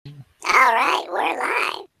All right, we're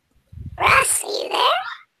live. Russ, are you there?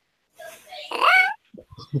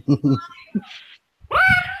 Hello?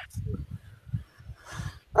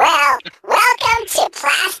 Well, welcome to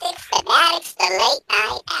Plastic Fanatics, the Late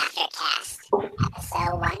Night Aftercast,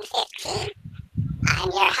 episode 115.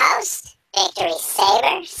 I'm your host, Victory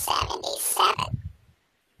Saber 77.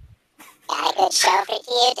 Got a good show for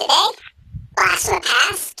you today. Blast from the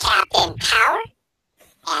Past, Captain Power,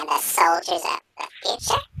 and the Soldiers of the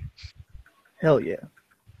Future. Hell yeah.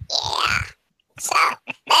 Yeah. So,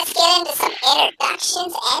 let's get into some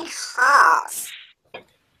introductions and hauls.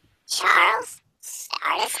 Charles,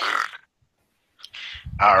 start us off.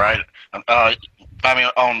 All right. Find me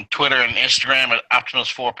on Twitter and Instagram at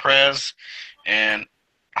Optimus4Prez. And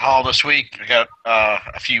haul this week, I got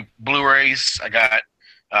a few Blu-rays. I got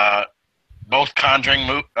both Conjuring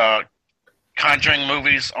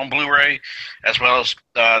movies on Blu-ray, as well as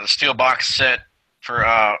the steel box set for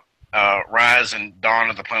Rise and Dawn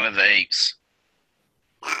of the Planet of the Apes.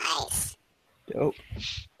 Nice. Dope.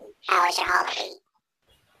 How was your Halloween?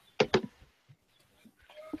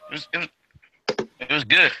 It was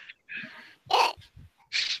good. Good.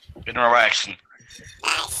 Been relaxing.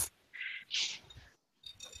 Nice.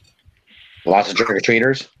 Lots of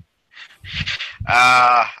trick-or-treaters?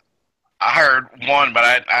 I heard one, but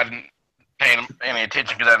I didn't pay any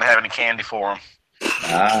attention because I didn't have any candy for them.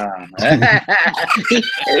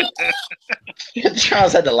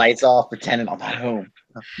 Charles had the lights off, pretending I'm not home.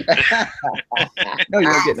 No,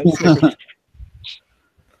 you're not getting it.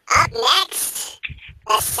 Up next,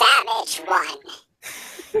 the Savage One.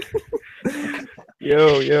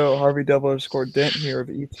 Yo, Harvey _Dent here of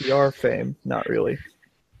ETR fame. Not really.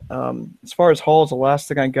 As far as hauls, the last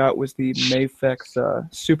thing I got was the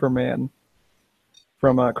Mafex Superman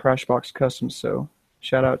from Crashbox Customs. So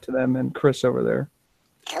shout out to them and Chris over there.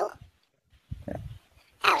 Cool. Yeah.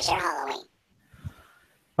 How was your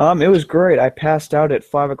Halloween? It was great. I passed out at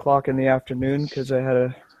 5 o'clock in the afternoon because I had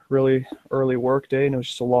a really early work day and it was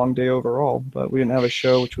just a long day overall. But we didn't have a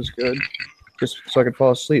show, which was good, just so I could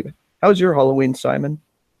fall asleep. How was your Halloween, Simon?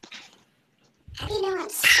 How do you know I'm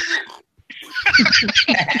Simon?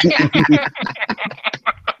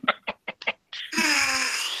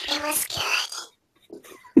 It was good.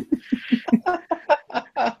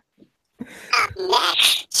 Up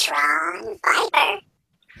next, Tron Viper.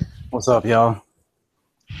 What's up, y'all?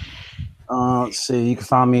 Let's see. You can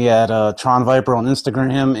find me at Tron Viper on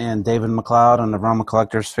Instagram and David McLeod on the Realm of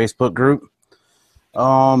Collectors Facebook group.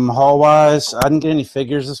 Haul-wise, I didn't get any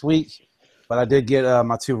figures this week, but I did get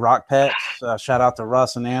my 2 rock packs. Shout out to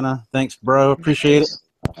Russ and Anna. Thanks, bro. Appreciate it.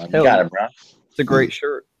 You got it, bro. It's a great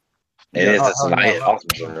shirt. It is. It's nice. Awesome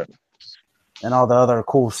shirt. And all the other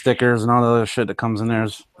cool stickers and all the other shit that comes in there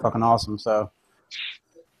is fucking awesome. So,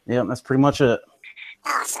 yeah, that's pretty much it.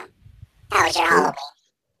 Awesome. How was your Halloween?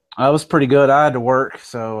 It was pretty good. I had to work,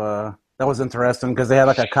 so that was interesting because they had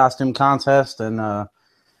like a costume contest and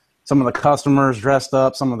some of the customers dressed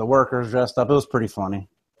up, some of the workers dressed up. It was pretty funny.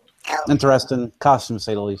 Cool. Interesting costume, to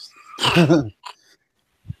say the least. Nice.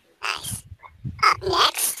 Up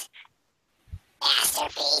next,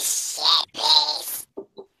 Masterpiece Shitpiece.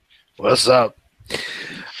 What's up?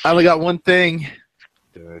 I only got one thing.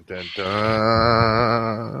 Dun, dun,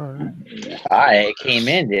 dun. It came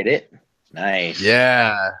in, did it? Nice.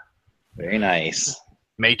 Yeah. Very nice.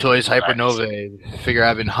 Maytoys Hypernova. Figure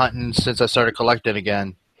I've been hunting since I started collecting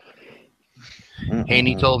again.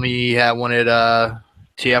 Haney told me he had one at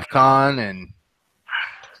TFCon, and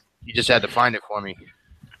he just had to find it for me.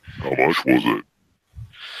 How much was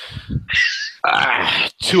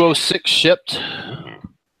it? 206 shipped.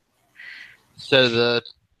 Instead of the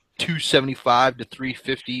 275 to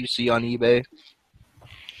 350 you see on eBay.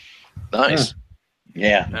 Nice.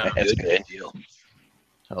 Yeah, that's good. Deal.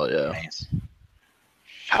 Hell yeah. Nice.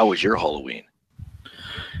 How was your Halloween?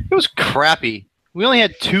 It was crappy. We only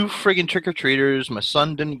had 2 friggin' trick-or-treaters. My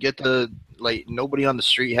son didn't get nobody on the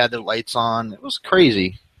street had their lights on. It was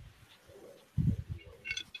crazy.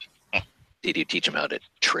 Did you teach him how to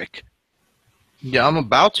trick? Yeah, I'm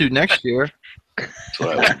about to next year. That's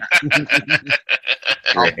what I want.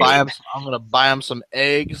 I'm gonna buy him some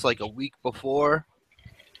eggs like a week before.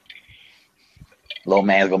 Little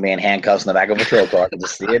man's gonna be in handcuffs in the back of a patrol car. I can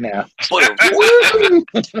just see it now.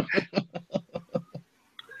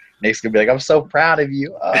 Nick's gonna be like, "I'm so proud of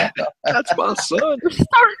you." That's my son.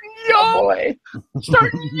 Starting young. Boy.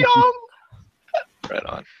 Starting young. Right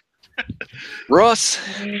on. Russ,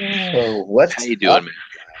 Oh, what? how you doing, man?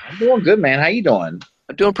 I'm doing good, man. How you doing?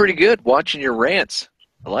 I'm doing pretty good. Watching your rants.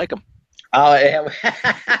 I like them. Oh, yeah.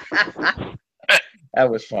 That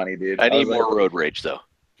was funny, dude. I need was more road rage, though.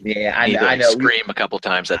 Yeah, I need to I know. scream a couple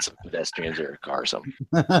times at some pedestrians or a car or something.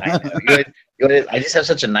 I know. I just have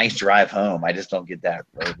such a nice drive home. I just don't get that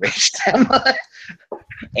road rage that much.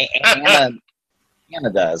 Anna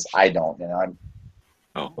does. I don't.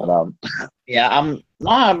 But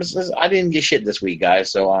I didn't get shit this week,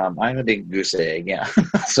 guys. So I'm a big goose egg. Yeah.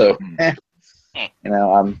 So I've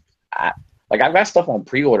got stuff on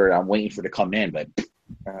pre-order. I'm waiting for it to come in, but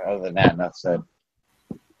other than that, enough said.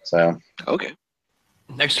 So okay.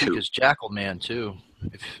 Next week is Jackal Man too.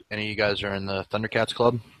 If any of you guys are in the Thundercats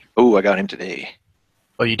club. Oh, I got him today.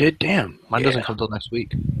 Oh, you did? Damn, mine doesn't come till next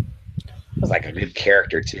week. It was like a good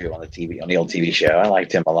character too on the old TV show. I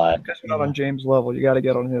liked him a lot. Because you're not on James' level, you got to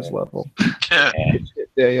get on his level.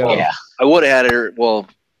 Yeah. I would have had her. Well,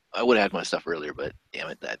 I would have had my stuff earlier, but damn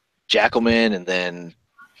it, that Jackalman and then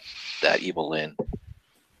that Evil Lynn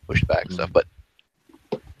pushed back and stuff. But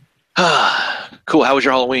cool. How was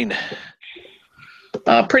your Halloween?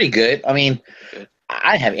 Pretty good. I mean, Good.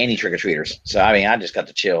 I didn't have any trick or treaters, so I just got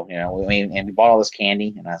to chill. And we bought all this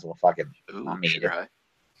candy, and I said, "Well, fuck it, Ooh, I'm eating sugar it." high.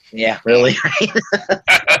 Yeah, really.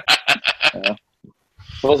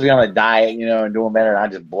 Supposed to be on a diet, and doing better.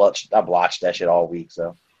 And I blotched that shit all week.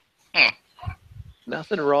 So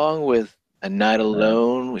Nothing wrong with a night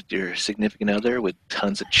alone with your significant other with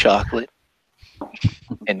tons of chocolate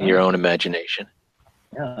and your own imagination.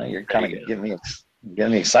 yeah, you're kind of getting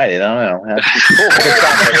me excited. I don't know.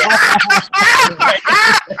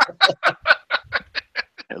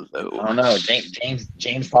 Hello. I don't know.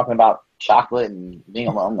 James talking about chocolate and being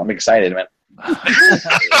alone. I'm excited, man.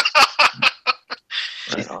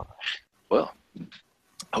 Right on. Well,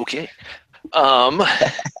 okay.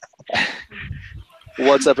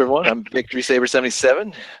 What's up, everyone? I'm Victory Saber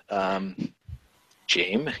 77.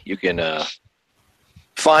 James, you can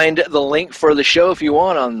find the link for the show if you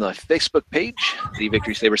want on the Facebook page, the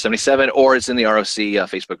Victory Saber 77, or it's in the ROC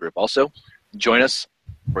Facebook group. Also, join us.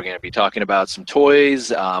 We're going to be talking about some toys,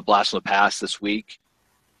 Blast from the Past this week.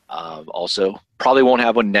 Also, probably won't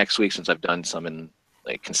have one next week since I've done some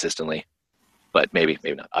consistently, but maybe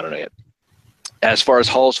not. I don't know yet. As far as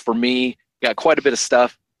hauls for me, got quite a bit of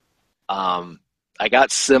stuff. I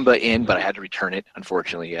got Simba in, but I had to return it.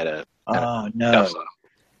 Unfortunately, No.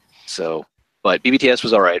 So, but BBTS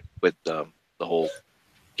was all right with the whole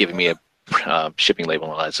giving me a shipping label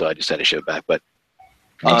and all that, so I just had to ship it back. But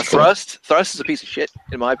Thrust is a piece of shit,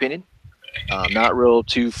 in my opinion. Not real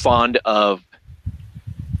too fond of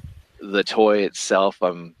the toy itself.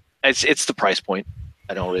 It's the price point.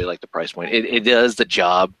 I don't really like the price point. It does the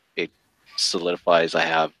job. It solidifies I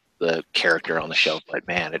have the character on the shelf, but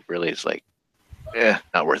man, it really is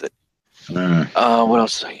not worth it. What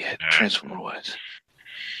else did I get Transformer-wise?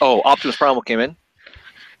 Oh, Optimus Primal came in.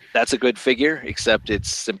 That's a good figure, except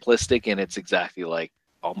it's simplistic and it's exactly like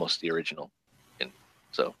almost the original. And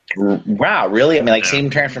so, wow, really? I mean, same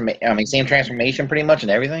transformation, pretty much,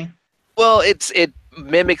 and everything. Well, it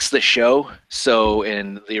mimics the show. So,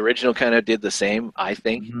 and the original kind of did the same, I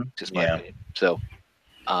think, just my opinion. So,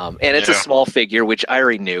 and it's a small figure, which I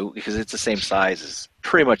already knew because it's the same size,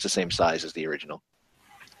 pretty much the same size as the original.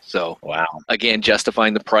 So, wow. Again,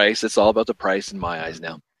 justifying the price. It's all about the price in my eyes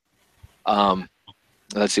now.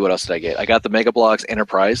 Let's see, what else did I get? I got the Mega Bloks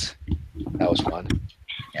Enterprise. That was fun.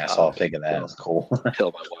 Yeah, I saw a pic of that. It was cool.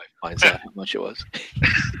 Until my wife finds out how much it was.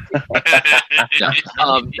 No,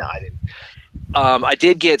 I didn't. I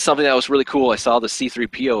did get something that was really cool. I saw the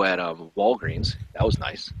C-3PO at Walgreens. That was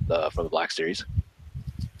nice from the Black Series.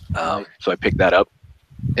 So I picked that up.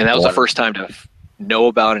 And that was the first time to know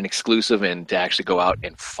about an exclusive and to actually go out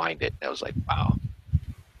and find it. I was like, wow.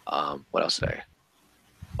 What else did I?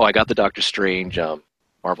 Oh, I got the Doctor Strange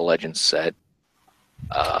Marvel Legends set.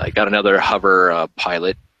 I got another hover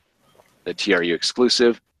pilot, the TRU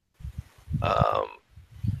exclusive.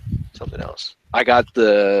 Something else. I got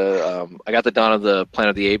the Dawn of the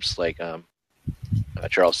Planet of the Apes, like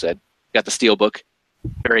Charles said. Got the Steelbook,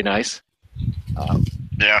 very nice.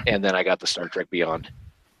 And then I got the Star Trek Beyond.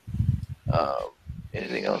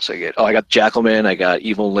 Anything else I get? Oh, I got Jackalman. I got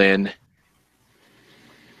Evil Lynn.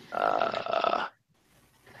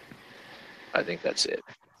 I think that's it.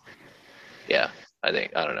 Yeah, I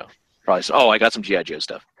don't know. Probably. I got some G.I. Joe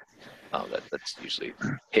stuff. That's usually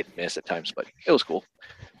hit and miss at times, but it was cool.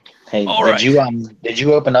 Hey, did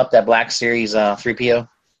you open up that Black Series 3PO?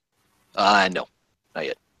 No, not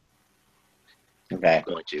yet. Okay. I'm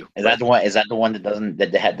going to. Is that the one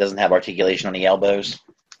that doesn't have articulation on the elbows?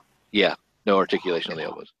 Yeah, no articulation on the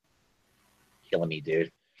elbows. Killing me,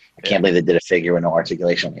 dude. I can't believe they did a figure with no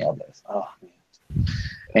articulation on the elbows. Oh, man.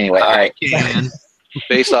 Anyway, all right.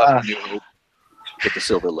 Based off New Hope with the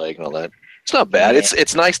silver leg and all that. It's not bad.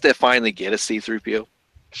 It's nice to finally get a C-3PO.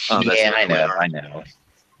 Yeah, I know.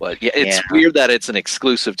 But yeah, it's weird that it's an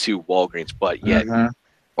exclusive to Walgreens, but yet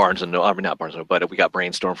Barnes and Noble, I mean not Barnes and Noble, but we got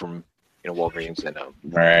Brainstorm from Walgreens and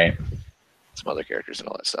Right. some other characters and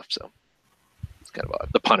all that stuff. So it's kind of odd.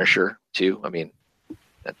 The Punisher too. I mean,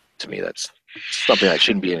 to me that's something that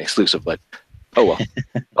shouldn't be an exclusive, but oh well.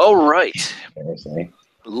 All right, Seriously.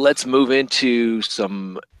 let's move into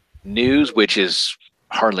some news, which is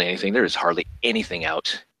hardly anything. There is hardly anything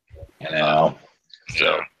out. I know.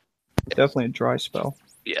 So Definitely a dry spell.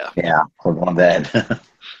 yeah. Yeah, we're going dead.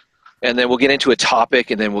 And then we'll get into a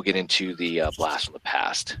topic, and then we'll get into the blast from the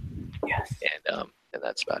past. Yes. And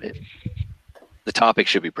that's about it. The topic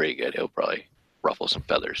should be pretty good. It'll probably ruffle some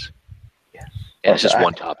feathers. Yes. And it's just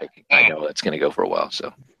one topic. I know it's going to go for a while,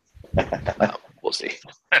 so we'll see.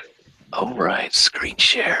 All right, screen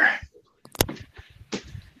share.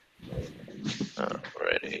 All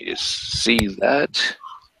right, you see that?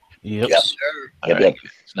 Yep. Yep. All Yep, right. yep.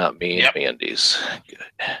 It's not me and Yep. Mandy's. Good.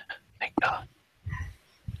 Thank God.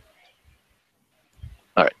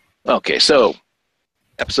 All right. Okay, so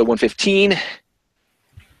episode 115.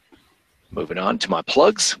 Moving on to my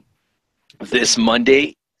plugs. This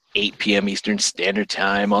Monday, 8 p.m. Eastern Standard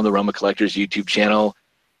Time on the Realm of Collectors YouTube channel.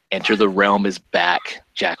 Enter the Realm is back.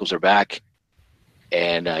 Jackals are back.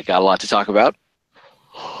 And I got a lot to talk about.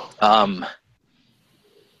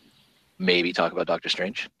 Maybe talk about Doctor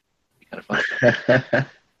Strange. Be kind of fun.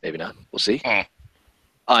 Maybe not. We'll see.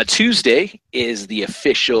 Tuesday is the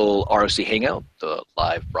official ROC Hangout, the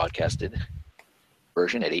live broadcasted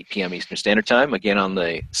version at 8 p.m. Eastern Standard Time, again on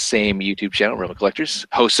the same YouTube channel, Realm of Collectors,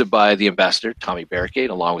 hosted by the ambassador, Tommy Barricade,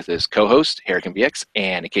 along with his co-host, Hurricane BX,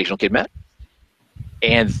 and Occasional Kid Matt.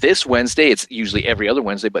 And this Wednesday, it's usually every other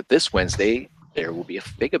Wednesday, but this Wednesday, there will be a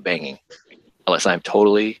figure banging, unless I'm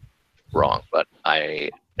totally wrong. But I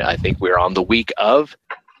think we're on the week of,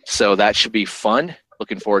 so that should be fun.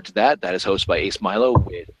 Looking forward to that. That is hosted by Ace Milo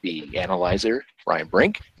with the analyzer, Brian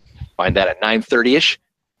Brink. Find that at 9:30ish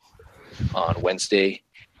on Wednesday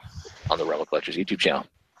on the Realm of Collectors YouTube channel.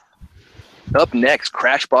 Up next,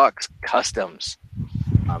 Crashbox Customs.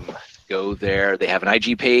 Go there. They have an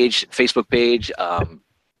IG page, Facebook page.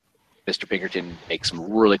 Mr. Pinkerton makes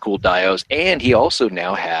some really cool dios, and he also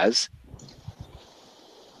now has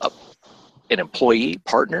an employee,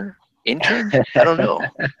 partner, intern. I don't know.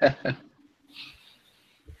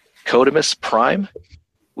 Codemus Prime,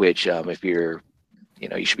 which if you're,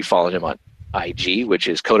 you should be following him on IG, which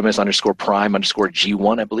is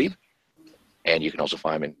Codemus_Prime_G1, I believe. And you can also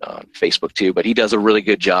find him on Facebook too. But he does a really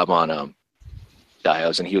good job on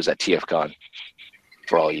dios, and he was at TFCon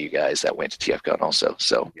for all you guys that went to TFCon also.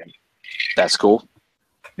 So that's cool.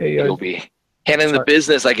 Hey, You'll be handling the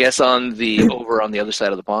business, I guess, over on the other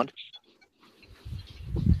side of the pond.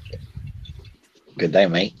 Good day,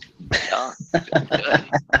 mate. Yeah.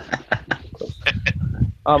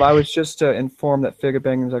 I was just informed that figure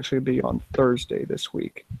banging is actually be on Thursday this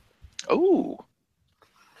week. Oh.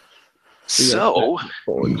 So,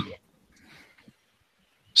 So,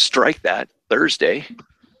 strike that Thursday,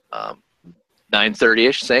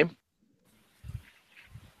 9:30ish, same.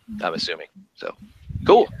 I'm assuming. So,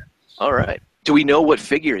 cool. All right. Do we know what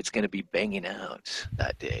figure it's going to be banging out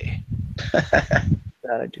that day?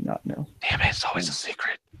 That I do not know. Damn it! It's always a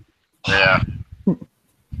secret. Yeah.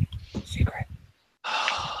 Secret.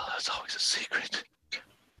 Oh, that's always a secret.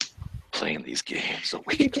 Playing these games, the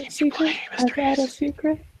wicked games you play, Mr. Ace.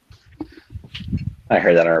 secret. I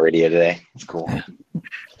heard that on the radio today. It's cool.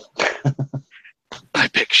 I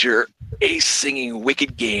picture Ace singing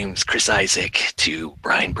Wicked Games, Chris Isaac to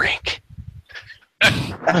Brian Brink.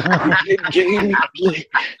 Wicked Games.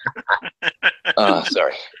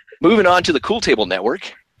 Sorry. Moving on to the Cool Table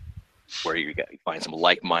Network, where you find some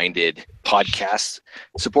like-minded podcasts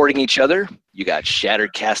supporting each other. You got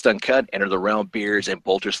Shattered Cast Uncut, Enter the Realm Beers, and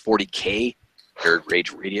Bolter's 40K, Nerd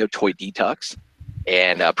Rage Radio, Toy Detox.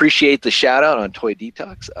 And appreciate the shout-out on Toy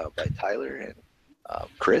Detox by Tyler and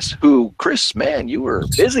Chris, Chris, man, you were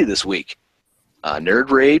busy this week.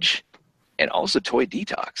 Nerd Rage and also Toy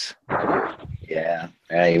Detox. Yeah,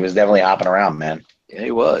 he was definitely hopping around, man. Yeah,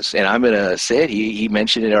 he was. And I'm going to say it. He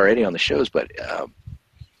mentioned it already on the shows, but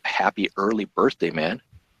happy early birthday, man.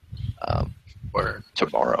 Or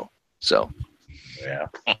tomorrow. So, Yeah.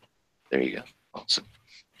 there you go. Awesome.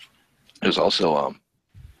 It was also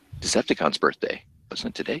Decepticon's birthday.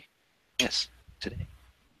 Wasn't it today? Yes, today.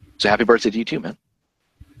 So happy birthday to you too, man.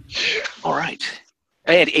 All right.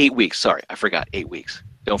 And 8 weeks. Sorry, I forgot. 8 weeks.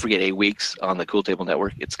 Don't forget 8 weeks on the Cool Table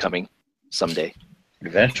Network. It's coming someday.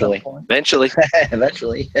 Eventually. Eventually.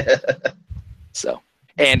 Eventually. So,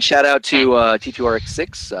 and shout out to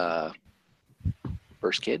T2RX6,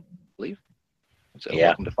 first kid, I believe. So Yeah.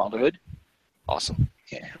 welcome to fatherhood. Awesome.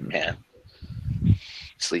 Yeah, man.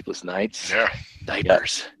 Sleepless nights. Yeah.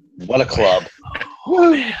 Diapers. What a club.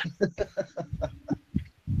 Oh, man.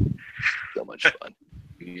 So much fun.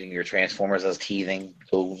 Using your Transformers as teething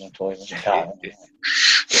tools and toys. God.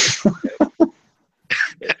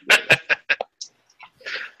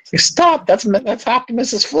 Stop! That's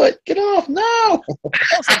Optimus's foot. Get off! No!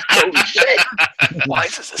 Holy shit! Why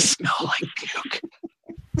does this smell like puke?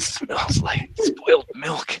 It smells like spoiled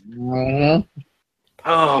milk.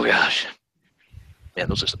 Oh gosh. Man,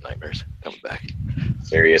 those are some nightmares coming back.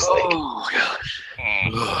 Seriously. Oh gosh.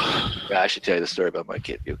 Yeah, I should tell you the story about my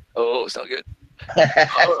kid puke. Oh, it's not good.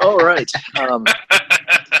 All right.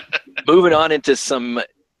 Moving on into some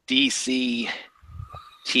DC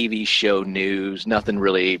TV show news. Nothing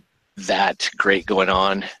really that great going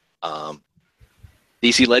on.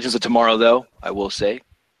 DC Legends of Tomorrow, though, I will say.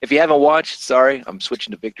 If you haven't watched, sorry, I'm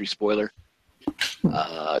switching to Victory spoiler.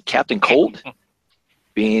 Captain Cold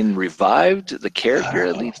being revived, the character,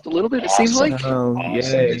 at least a little bit, it seems like. Oh, Awesome.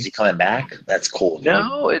 yay. Is he coming back? That's cool. Dude.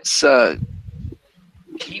 No, it's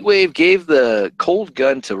Heatwave gave the cold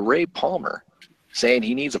gun to Ray Palmer, saying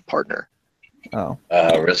he needs a partner. Oh.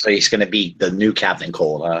 So he's going to be the new Captain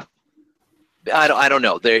Cold, huh? I don't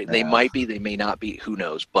know. They might be, they may not be. Who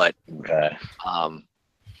knows? But Okay.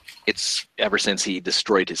 it's ever since he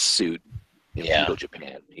destroyed his suit in feudal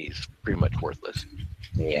Japan, he's pretty much worthless.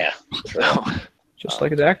 Yeah. So, Just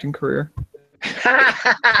like his acting career.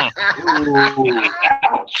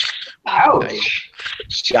 Ouch.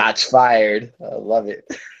 Shots fired. I love it.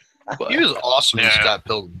 but He was awesome in Yeah. Scott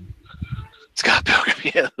Pilgrim. Scott Pilgrim,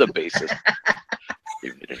 yeah, the bassist.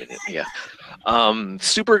 Yeah.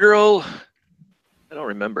 Supergirl, I don't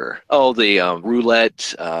remember. Oh, the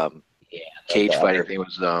roulette cage fighting thing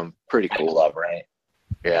was pretty cool. Love, right?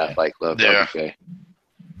 Yeah, like love. Yeah. Okay.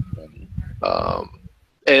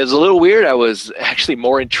 It was a little weird. I was actually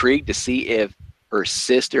more intrigued to see if her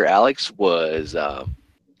sister Alex was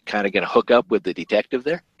kind of going to hook up with the detective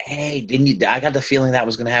there. Hey, didn't you? I got the feeling that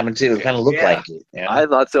was going to happen too. It kind of looked Yeah. like it. Yeah. I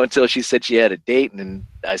thought so until she said she had a date, and then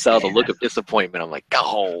I saw the look of disappointment. I'm like,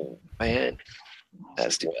 oh man,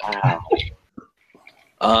 that's too bad.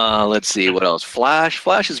 Wow. Let's see what else.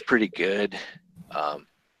 Flash is pretty good.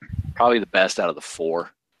 Probably the best out of the four.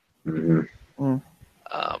 Mhm.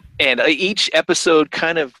 And each episode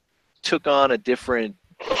kind of took on a different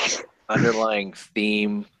underlying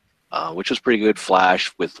theme, which was pretty good.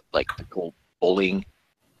 Flash with like the whole bullying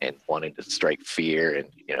and wanting to strike fear, and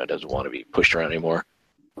doesn't want to be pushed around anymore.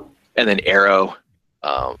 And then Arrow,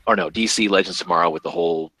 DC Legends Tomorrow with the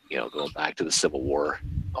whole going back to the Civil War,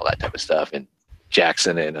 all that type of stuff, and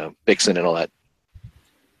Jackson and Vixen and all that.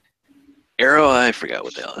 Arrow, I forgot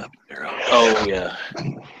what the hell happened. Arrow. Oh yeah,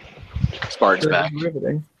 Spartan's back.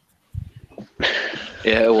 Riveting.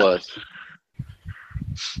 Yeah, it was.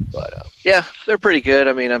 But yeah, they're pretty good.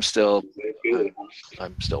 I mean, I'm still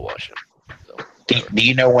watching. So, Do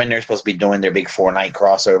you know when they're supposed to be doing their big 4-night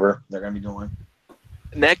crossover? They're going to be doing.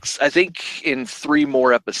 next, I think in 3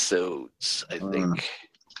 more episodes. I think.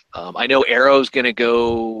 I know Arrow's going to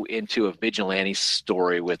go into a vigilante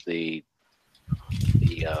story with the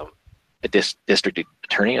district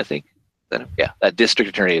attorney. I think. That district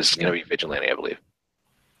attorney is going to be vigilante, I believe.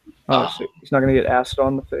 Oh, so he's not going to get acid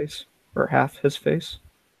on the face or half his face.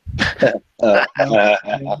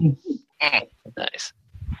 Nice.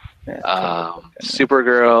 Yeah,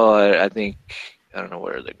 Supergirl, I think, I don't know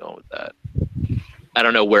where they're going with that. I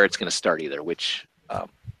don't know where it's going to start either, which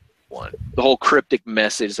one. The whole cryptic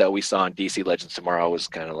message that we saw in DC Legends Tomorrow was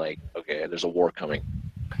kind of like, okay, there's a war coming.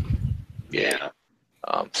 Yeah.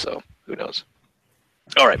 So who knows?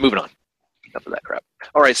 All right, moving on. Enough of that crap.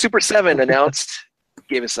 All right, Super 7 announced,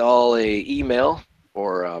 gave us all a email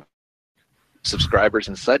for subscribers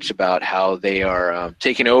and such about how they are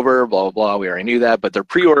taking over, blah, blah, blah. We already knew that, but their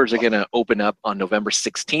pre-orders are going to open up on November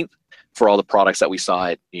 16th for all the products that we saw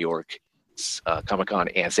at New York Comic-Con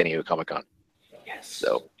and San Diego Comic-Con. Yes.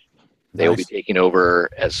 So they will be taking over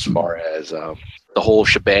as far as the whole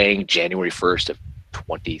shebang January 1st of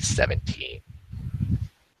 2017.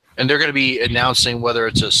 And they're going to be announcing whether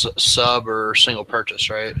it's a sub or single purchase,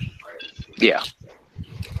 right? Yeah.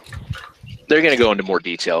 They're going to go into more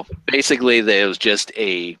detail. Basically, there was just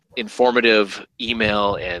a informative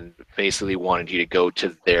email and basically wanted you to go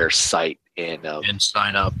to their site and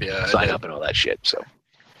sign up. Yeah. sign up and all that shit. So,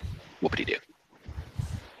 whoopity-doo.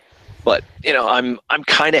 But, I'm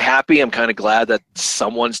kind of happy. I'm kind of glad that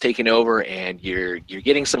someone's taking over and you're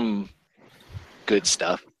getting some good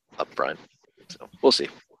stuff up front. So, we'll see.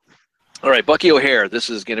 All right, Bucky O'Hare.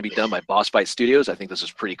 This is going to be done by Boss Fight Studios. I think this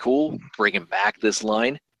is pretty cool, bringing back this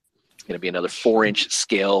line. going to be another 4-inch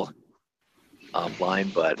scale line,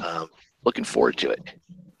 but looking forward to it.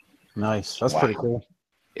 Nice. That's Wow. pretty cool.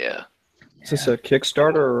 Yeah, Is this a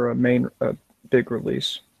Kickstarter or a main big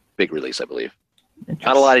release? big release, I believe.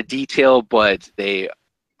 Not a lot of detail, but they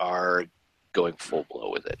are going full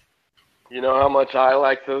blow with it. You know how much I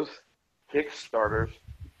like those Kickstarters.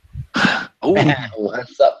 Oh,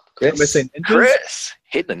 What's up, Am I Chris? saying ninjas? Chris,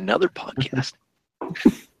 hitting another podcast.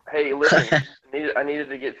 Hey, listen, I needed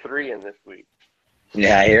to get 3 in this week.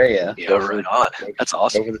 Yeah, I hear ya. Yeah, right on. That's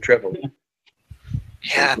awesome. Over the triple.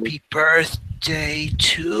 Happy birthday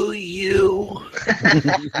to you. Say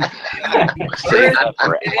that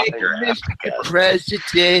for Mr.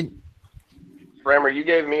 President. Frammer, you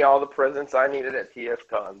gave me all the presents I needed at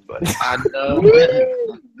TFCon, but I know.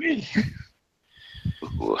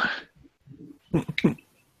 Ooh.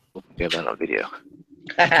 We have that on video.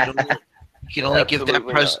 You can only give that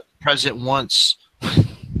Absolutely present once.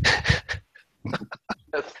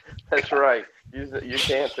 that's right. You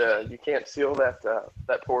can't seal that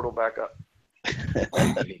portal back up.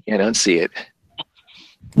 You can't unsee it.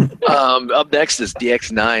 Up next is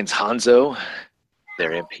DX9's Hanzo,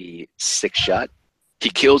 their MP 6-shot. He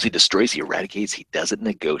kills, he destroys, he eradicates, he doesn't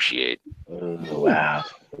negotiate. Wow.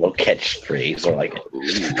 Little catchphrase or like,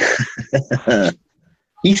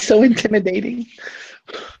 he's so intimidating.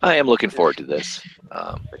 I am looking forward to this.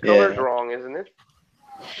 The color's wrong, isn't it?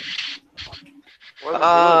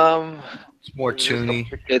 It's more toony.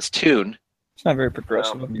 It's Toon. It's not very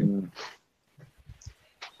progressive of you.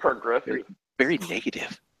 Progressive. Very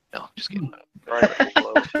negative. No, just kidding. Right.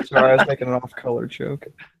 Sorry, I was making an off-color joke.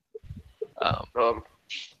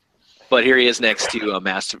 But here he is next to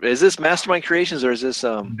Master. Is this Mastermind Creations or is this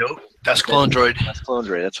Nope. That's Clone Droid. That's Clone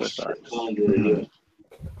Droid. That's what I thought.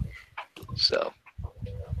 So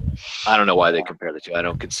I don't know why they compare the two. I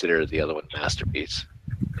don't consider the other one Masterpiece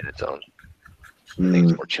in its own. I think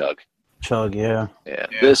it's more Chug. Chug, yeah. Yeah.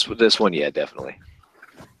 This one, yeah, definitely.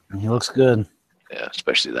 He looks good. Yeah,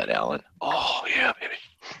 especially that Alan. Oh yeah, baby.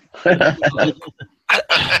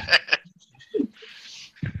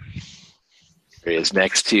 Here he is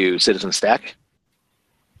next to Citizen Stack.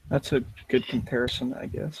 That's a good comparison, I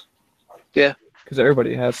guess. Yeah. Because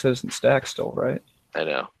everybody has Citizen Stack still, right? I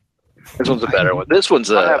know. This one's a better one. This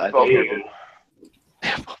one's I have both of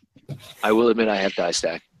them. I will admit I have Die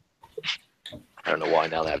Stack. I don't know why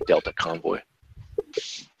now they have Delta Convoy.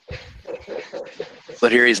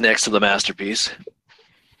 But here he's next to the Masterpiece.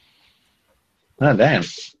 Oh, damn.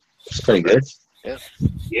 It's pretty good. Yeah.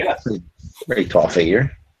 Yeah. Very tall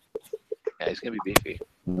figure. Yeah, he's going to be beefy.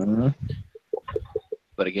 Mm-hmm.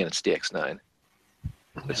 But again, it's DX9.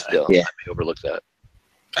 But still, Yeah. I may overlook that.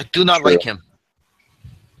 I do not like him.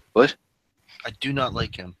 What? I do not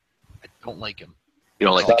like him. I don't like him. You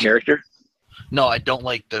don't like the character? No, I don't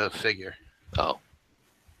like the figure. Oh.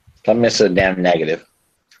 I'm missing a damn negative.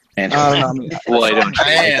 And Well, I don't I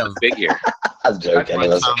like am. the figure. I was joking. My I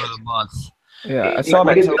was- time of the month. Yeah, I saw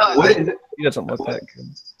him. He doesn't look that good.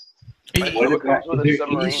 It comes with a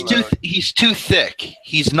submarine mode. He's too thick.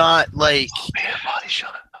 He's not like Man, body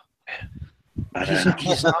shot.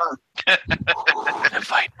 he's not.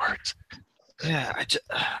 Fight words. Yeah,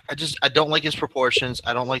 I don't like his proportions.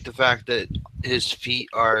 I don't like the fact that his feet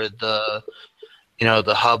are the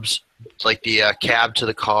hubs, like the cab to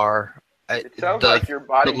the car. It sounds like you're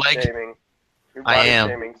body leg- shaming. You're I body am.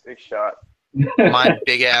 shaming 6-shot. My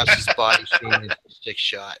big ass is body shaming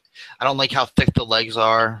 6-shot. I don't like how thick the legs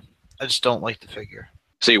are. I just don't like the figure.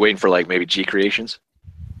 So you're waiting for like maybe G Creations?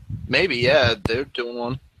 Maybe, yeah, they're doing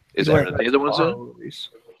one. Is that are they the ones in?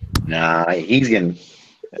 Nah, he's gonna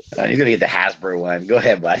get the Hasbro one. Go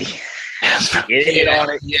ahead, buddy. Get on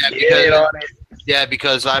it. Yeah, Get on it. Yeah,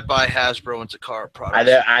 because I buy Hasbro and Takara products.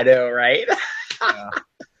 I know, right?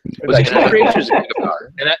 Was it G Creations or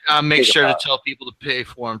Gigapower? And I make sure to Gigapower. tell people to pay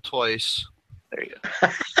for them twice. There you go.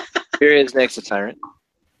 Here he is next to Tyrant.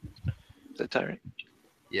 Is that Tyrant?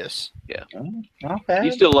 Yes, Okay.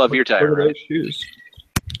 You still love your Look at Tyrant, right? those shoes.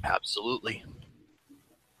 absolutely.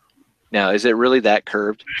 Now, is it really that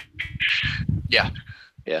curved? Yeah.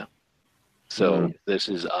 Yeah. So this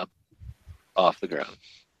is up off the ground.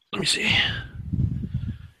 Let me see.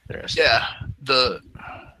 Interesting. Yeah, the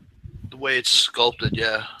way it's sculpted.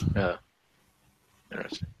 Yeah. Yeah.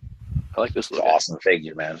 Interesting. I like this It's an little. awesome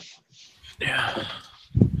figure, man. Yeah.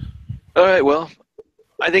 All right. Well,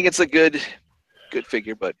 I think it's a good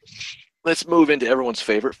figure, but let's move into everyone's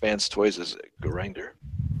favorite fans' toys is Grinder.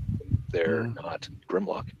 They're not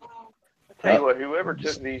Grimlock. Tell you what, whoever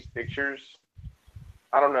took these pictures,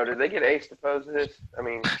 I don't know, did they get Ace to pose this? I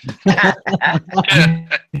mean,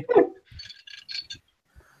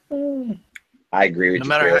 I agree with No you,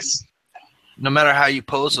 matter Chris. No matter how you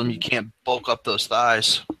pose them, you can't bulk up those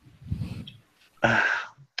thighs. Yeah,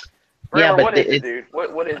 Remember, but what is it, dude?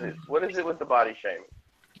 What is it? What is it with the body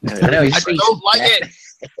shaming? I know I he's don't like it.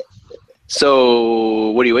 So,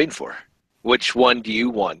 what are you waiting for? Which one do you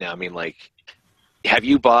want now? I mean, like, have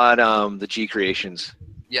you bought the G Creations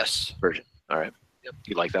Yes. version? All right. Yep.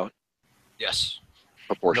 You like that one? Yes.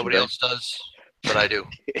 Proportion. Nobody else does, but I do.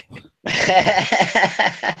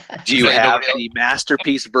 Do you Like have nobody the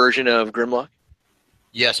masterpiece version of Grimlock?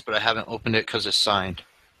 Yes, but I haven't opened it because it's signed.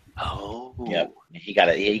 Oh. Yep. He got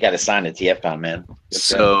to sign the TFCon, man.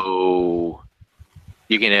 So,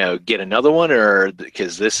 you gonna get another one, or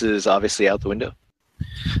because this is obviously out the window,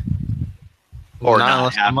 or not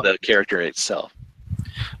unless have the character itself?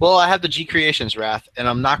 Well, I have the G Creations Wrath, and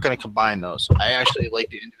I'm not going to combine those. I actually like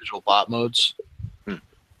the individual bot modes.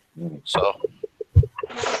 So,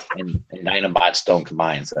 and Dinobots don't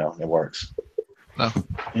combine, so it works.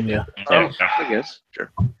 Yeah. I guess.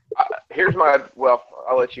 Sure. Here's my. Well,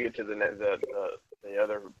 I'll let you get to the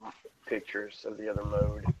other pictures of the other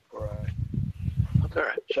mode before I That's all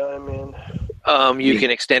right. chime in. You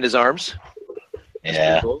can extend his arms.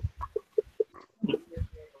 Yeah. Cool.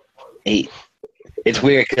 It's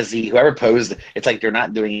weird because whoever posed, it's like they're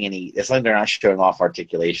not doing any. It's like they're not showing off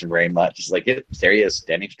articulation very much. It's like there he is,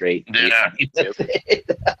 standing straight. Yeah. That's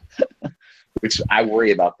it. Which I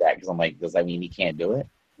worry about that because I'm like, does that mean he can't do it?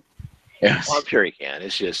 Yeah. Well, I'm sure he can.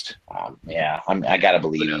 It's just. I gotta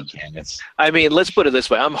believe he can. I mean, let's put it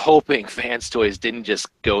this way. I'm hoping Fans Toys didn't just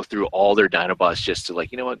go through all their Dinobots just to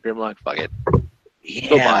like, you know what, Grimlock, fuck it.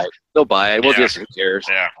 They'll buy it. They'll buy it. We'll just, who cares?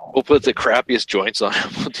 Yeah. We'll put the crappiest joints on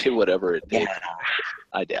him. We'll do whatever it takes. Yeah.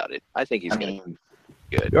 I doubt it. I think he's going to be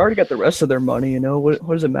good. We already got the rest of their money, you know. What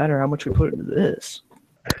does it matter how much we put into this?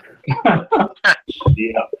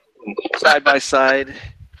 Yeah. Side by side,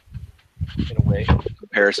 in a way,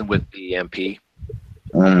 comparison with the MP.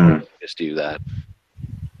 Just do that.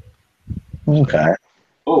 Okay.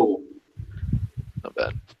 Oh. Not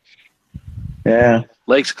bad. Yeah.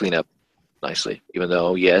 Legs clean up nicely, even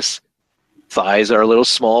though, yes, thighs are a little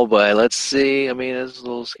small, but let's see. I mean, it's a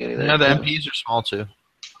little skinny there. Yeah, the MPs are small too.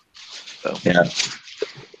 So, Yeah.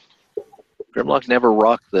 Grimlock never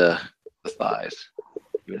rocked the thighs,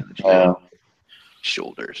 even in the gym.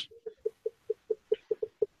 Shoulders.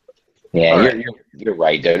 Yeah, All you're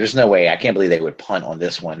right, though. There's no way. I can't believe they would punt on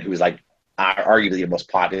this one, who's like arguably the most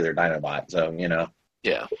popular Dinobot. So, you know.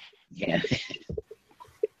 Yeah. Yeah.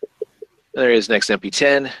 There is next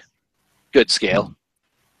MP10. Good scale.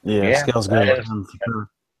 Yeah, scale's good. that is-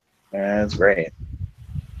 That's great.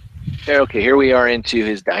 Okay, here we are into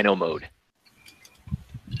his Dino mode.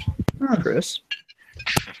 Chris.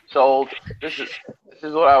 Sold. This is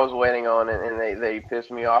what I was waiting on, and they pissed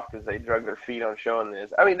me off because they drug their feet on showing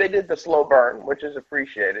this. I mean, they did the slow burn, which is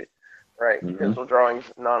appreciated, right? Pencil drawings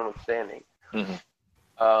notwithstanding.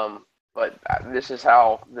 But this is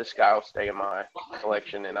how this guy will stay in my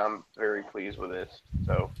collection, and I'm very pleased with this.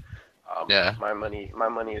 So, my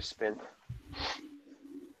money is spent.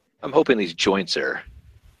 I'm hoping these joints are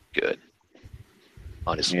good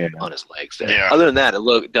on his legs there. Yeah. Other than that,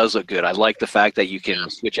 it does look good. I like the fact that you can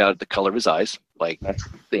switch out the color of his eyes, like the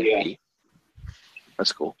MP.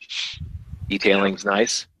 That's cool. Detailing's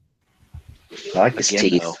nice. I like his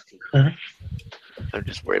teeth. though, I'm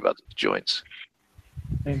just worried about the joints.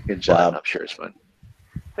 Good But job. I'm sure it's fun.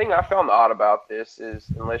 Thing I found odd about this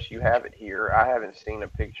is, unless you have it here, I haven't seen a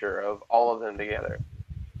picture of all of them together.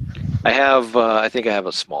 I have, I think I have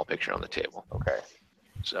a small picture on the table. Okay.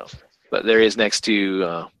 So, but there is next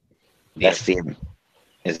to, That's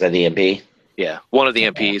is that the MP? yeah, one of the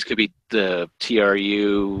MPs could be the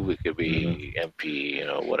TRU, it could be MP, you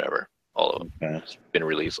know, whatever. All of them. Okay. It's been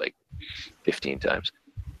released like 15 times.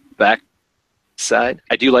 Back side,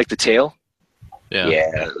 I do like the tail. Yeah.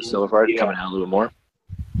 The silver part coming out a little more.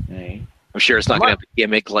 Right. I'm sure it's not going to have a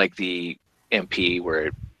gimmick like the MP where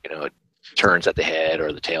it, it turns at the head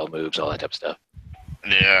or the tail moves, all that type of stuff.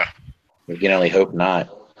 Yeah. We can only hope not.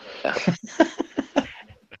 Yeah.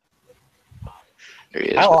 There he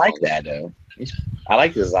is. I like that though. I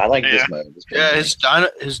like this. I like this mode. This Yeah,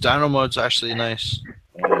 mode. his dino mode's actually nice.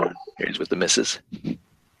 Yeah. Here's with the misses.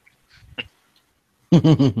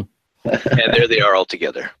 And there they are all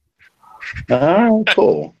together. Oh,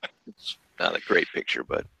 cool. It's not a great picture,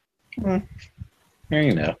 but There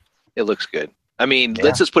you know. it looks good. I mean,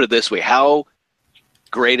 let's just put it this way. How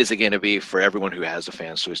great is it going to be for everyone who has the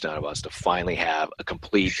Fans Toys Dinobots to finally have a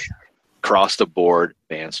complete across-the-board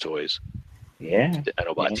Fans Toys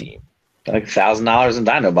Dinobot team? Like $1,000 in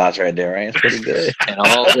Dinobots right there, right? It's pretty good. And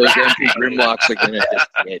all those MP Grimlocks are going to just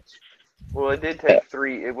get... Well, it did take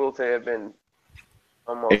 3. It will have been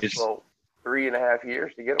almost. It's- Well, 3.5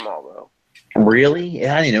 years to get them all though. Really?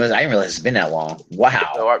 Yeah, I didn't realize it's been that long.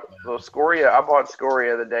 Wow. So Scoria, I bought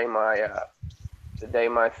Scoria the day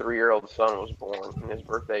my 3-year-old son was born, and his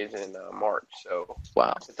birthday's in March. So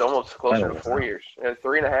Wow. it's almost closer to 4 years.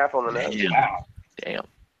 3.5 on the nose.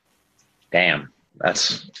 Damn.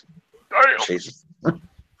 That's Jesus.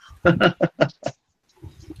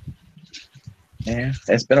 Yeah,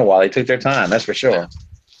 it's been a while. They took their time, that's for sure.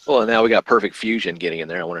 Well, now we got Perfect Fusion getting in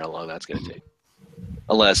there. I wonder how long that's going to take.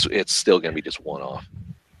 Unless it's still going to be just one off.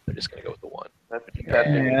 They're just going to go with the one.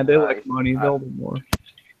 Yeah, they like money. They'll do more.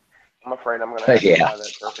 I'm afraid I'm going to have to buy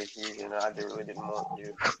that Perfect Fusion. I really didn't want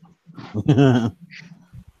to.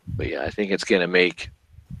 But yeah, I think it's going to make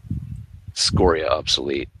Scoria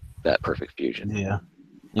obsolete, that Perfect Fusion. Yeah.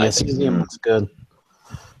 Yeah, Cesium looks good.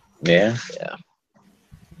 Yeah. Yeah.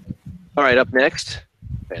 All right, up next,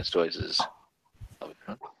 Advanced Toys is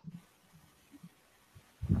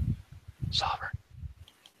Sovereign.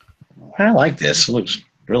 I like this. It looks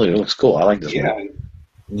cool. I like this one.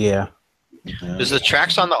 Yeah. Is the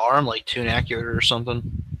tracks on the arm like tune accurate or something?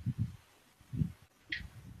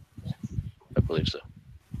 I believe so.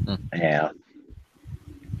 Yeah.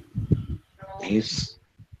 He's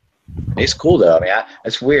cool though. I mean,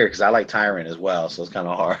 it's weird because I like Tyrant as well, so it's kind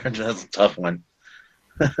of hard. That's a tough one.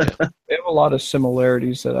 They have a lot of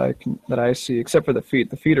similarities that I see, except for the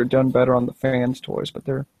feet. The feet are done better on the fans' toys, but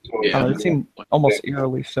they seem almost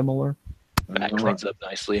eerily similar. Back cleans up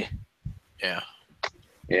nicely. Yeah.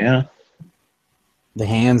 Yeah. The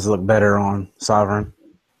hands look better on Sovereign.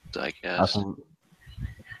 I guess.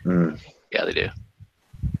 Yeah, they do.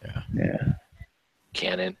 Yeah.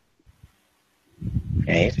 Cannon.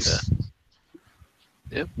 Hey.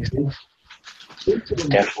 Yep.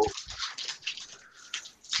 Yeah.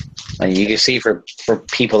 And you can see for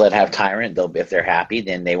people that have Tyrant, if they're happy,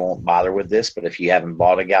 then they won't bother with this. But if you haven't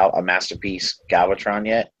bought a Masterpiece Galvatron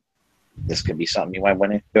yet, this could be something you might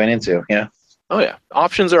want to go into. Yeah. Oh yeah,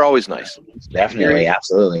 options are always nice. Definitely,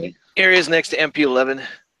 absolutely. Areas next to MP11,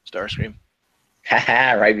 Starscream.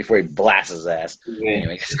 Right before he blasts his ass.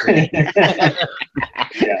 Anyway, it's great.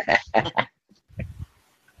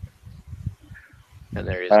 And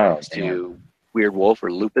there is next to Weird Wolf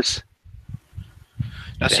or Lupus.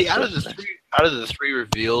 Now, see, out of the three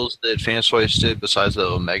reveals that Fans Toys did, besides the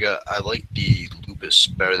Omega, I like the Lupus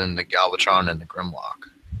better than the Galvatron and the Grimlock.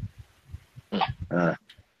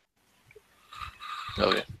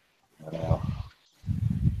 Okay.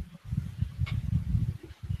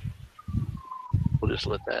 We'll just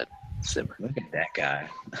let that simmer. Look at that guy.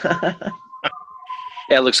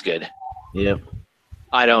 Yeah, it looks good. Yep.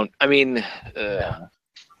 I want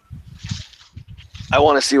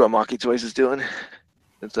to see what Maki Toys is doing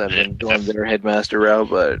since I've been doing their headmaster route,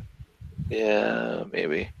 but yeah,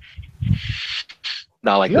 maybe.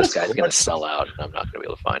 Not like this guy's going to sell out and I'm not going to be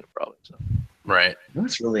able to find him probably. So. Right.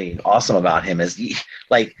 What's really awesome about him is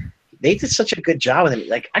they did such a good job with him.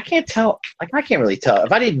 Like, I can't really tell.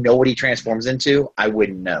 If I didn't know what he transforms into, I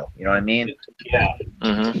wouldn't know. You know what I mean? Yeah.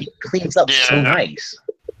 Mm-hmm. He cleans up so nice.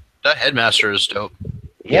 That Headmaster is dope.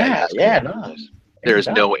 Yeah, no. There's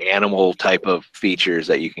no animal type of features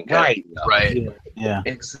that you can Right. Yeah.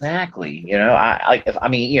 Exactly. You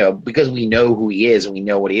know, because we know who he is and we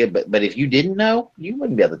know what he is, but if you didn't know, you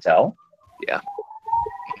wouldn't be able to tell. Yeah.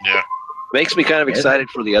 Yeah. Makes me kind of excited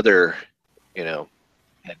for the other,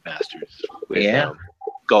 headmasters with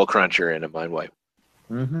Skull Cruncher and a Mind Wipe.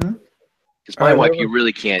 Mm-hmm. Because Mind Wipe, you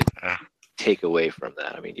really can't take away from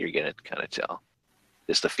that. I mean, you're going to kind of tell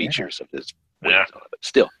just the features of this. Yeah. But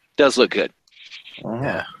still, does look good.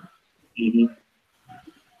 Yeah. Mm-hmm.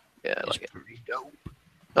 Yeah, I like it.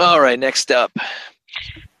 All right, next up,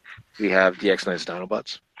 we have the X-Knights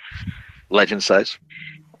Dinobots. Legend size.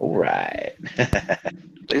 All right.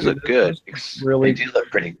 These look good. Really, they do look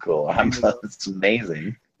pretty cool. It's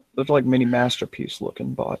amazing. Those are like mini masterpiece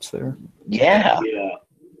looking bots there. Yeah.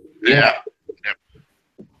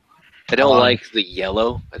 I don't like the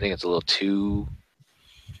yellow. I think it's a little too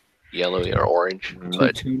yellow or orange.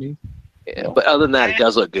 But, toony. Yeah, but other than that, it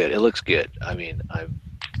does look good. It looks good. I mean,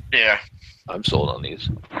 I'm sold on these.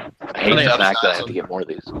 I hate the fact that I have to get more of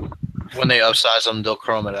these. When they upsize them, they'll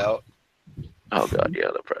chrome it out. Oh god,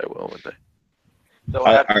 yeah, they probably will, won't they? So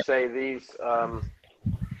I have to say these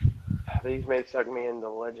may suck me into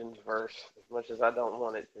Legends verse as much as I don't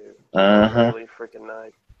want it to. Really freaking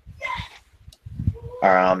nice.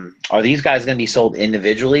 Are these guys going to be sold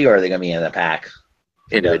individually, or are they going to be in a pack?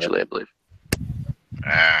 Individually, I believe.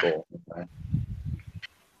 Cool. Okay.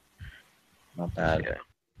 Not bad. Okay.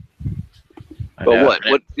 But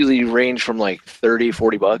what do they range from, like $30,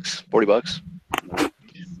 $40, $40?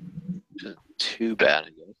 Too bad, I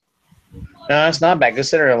guess. No, it's not bad.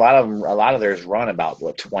 Considering a lot of theirs run about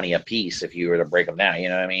 20 a piece if you were to break them down. You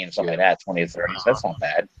know what I mean? Something like that, 20 to 30. So that's not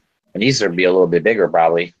bad. And these would be a little bit bigger,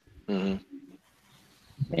 probably. Mm-hmm.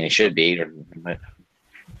 I mean, it should be. All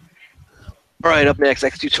right, up next,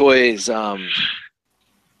 X2 Toys.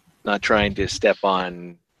 Not trying to step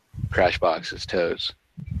on Crashbox's toes,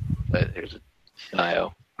 but there's a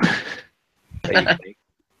Dio.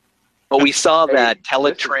 But we saw that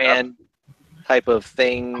Teletran type of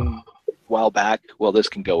thing a while back. Well, this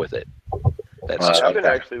can go with it. That's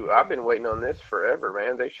I've been waiting on this forever,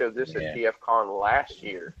 man. They showed this at TFCon last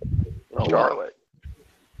year in Charlotte.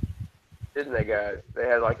 Didn't they, guys? They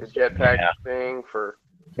had like a jetpack thing for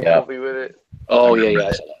Bumblebee with it. Oh,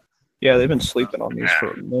 yeah. Yeah, they've been sleeping on these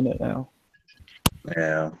for a minute now.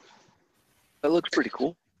 Yeah. That looks pretty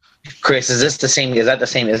cool. Chris, is this the same? Is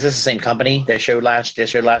this the same company that showed last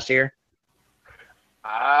year?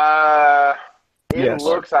 It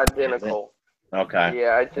looks identical. Okay.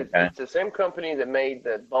 Yeah, it's the same company that made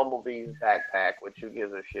the Bumblebee's backpack, which who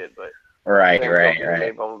gives a shit, but right.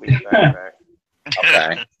 Made Bumblebee's backpack.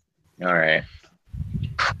 Okay. All right.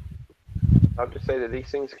 I have to say that these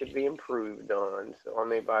things could be improved on, so I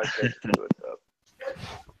may buy a set to do it up.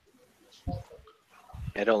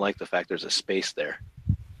 I don't like the fact there's a space there.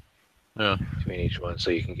 Yeah. Between each one,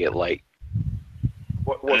 so you can get light.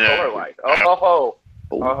 What color light? Oh.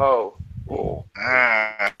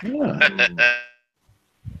 Ah.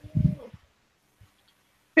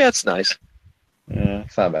 Yeah, it's nice. Yeah,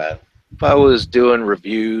 it's not bad. If I was doing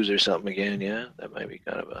reviews or something again, that might be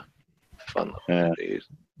kind of a fun little days.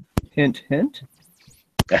 Hint, hint.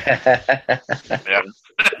 Yeah.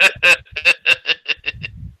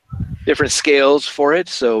 Different scales for it.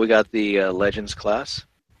 So we got the Legends class.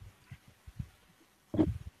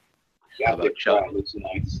 How about Chuck? Looks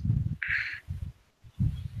nice.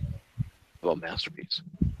 How about Masterpiece?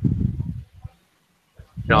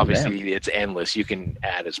 And obviously, it's endless. You can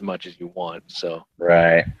add as much as you want. So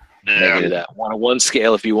Right. maybe that 1-on-1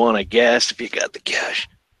 scale if you want, I guess, if you got the cash.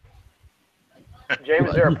 James,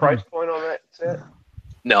 is there a price point on that set?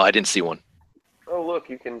 No, I didn't see one. Oh, look,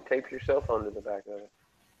 you can tape your cell phone to the back of it.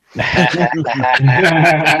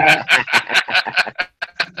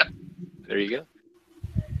 There you go.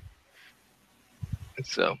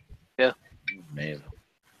 So, yeah. Amazing.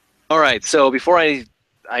 All right. So before I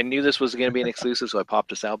knew this was going to be an exclusive, so I popped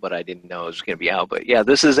this out, but I didn't know it was going to be out. But yeah,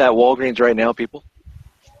 this is at Walgreens right now, people.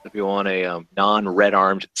 If you want a non-red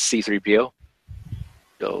armed C-3PO,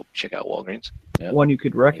 go check out Walgreens. Yep. One you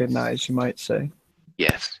could recognize, you might say.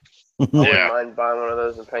 Yes. I wouldn't mind buying one of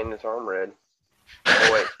those and painting this arm red.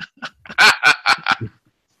 Oh,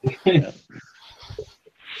 wait. I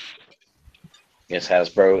guess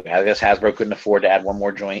Hasbro couldn't afford to add one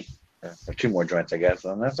more joint or two more joints. I guess,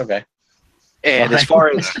 and that's okay. And as far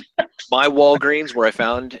as my Walgreens, where I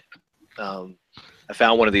found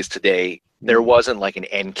one of these today, there wasn't like an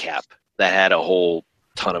end cap that had a whole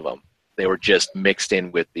ton of them. They were just mixed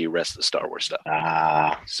in with the rest of the Star Wars stuff.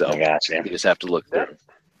 So I gotcha. You just have to look through.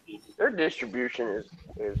 Their distribution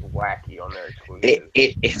is wacky on their exclusives.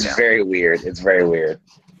 It's very weird. It's very weird.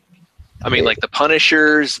 I mean, like the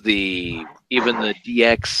Punishers, even the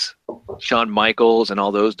DX, Shawn Michaels, and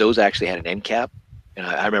all those actually had an end cap. And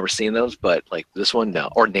I remember seeing those, but like this one, no.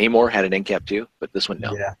 Or Namor had an end cap too, but this one,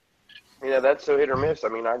 no. Yeah. You know, that's so hit or miss. I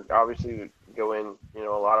mean, I obviously go in, a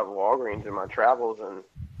lot of Walgreens in my travels, and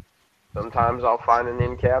sometimes I'll find an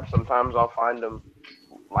end cap. Sometimes I'll find them.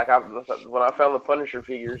 Like when I found the Punisher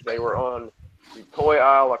figures, they were on the toy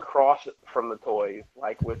aisle across from the toys,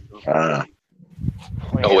 like with some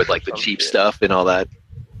with like the cheap stuff and all that.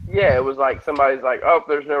 Yeah, it was like somebody's like, "Oh,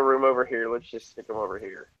 there's no room over here. Let's just stick them over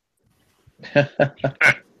here."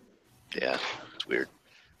 Yeah, it's weird.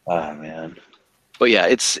 Oh man. But yeah,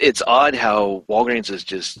 it's odd how Walgreens is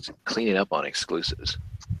just cleaning up on exclusives.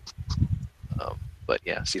 But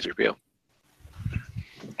yeah, C-3PO.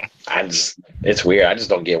 It's weird. I just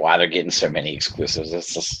don't get why they're getting so many exclusives.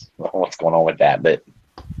 It's just what's going on with that, but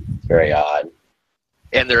it's very odd.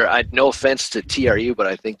 And they're no offense to TRU, but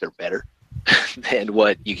I think they're better than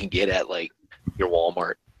what you can get at like your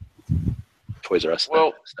Walmart, Toys R Us.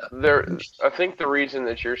 Well, I think the reason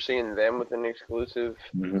that you're seeing them with an exclusive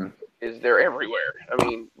is they're everywhere. I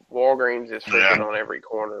mean, Walgreens is freaking on every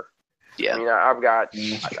corner. Yeah. I mean, I've got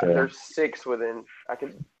there's six ones I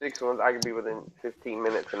could be within 15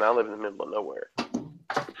 minutes, and I live in the middle of nowhere.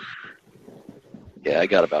 Yeah, I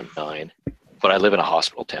got about 9, but I live in a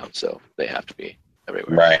hospital town, so they have to be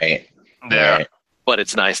everywhere. Right. Yeah. Right. But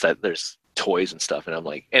it's nice that there's toys and stuff, and I'm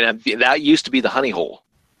like, that used to be the honey hole,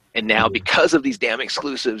 and now because of these damn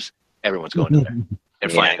exclusives, everyone's going to there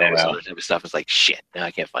and finding all this other type of stuff. It's like shit. Now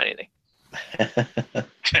I can't find anything.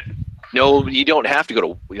 No, you don't have to go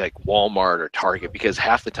to like Walmart or Target because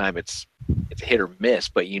half the time it's hit or miss.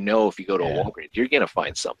 But if you go to a Walgreens, you're gonna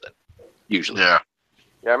find something usually. Yeah.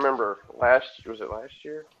 Yeah, I remember last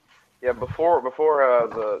year? Yeah, before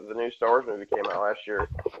the new Star Wars movie came out last year,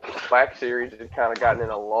 Black Series had kind of gotten in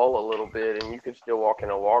a lull a little bit, and you could still walk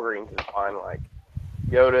into Walgreens and find like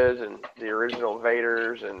Yodas and the original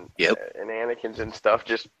Vaders and Anakins and stuff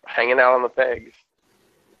just hanging out on the pegs.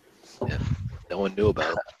 Yeah, no one knew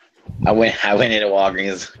about it. I went into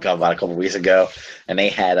Walgreens about a couple weeks ago, and they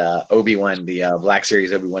had Obi-Wan, the Black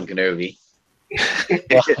Series Obi-Wan Kenobi. I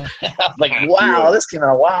was like, wow, this came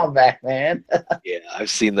out a while back, man. Yeah, I've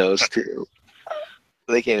seen those too.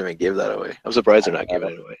 They can't even give that away. I'm surprised they're not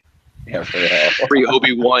giving it away. Yeah, for real. Free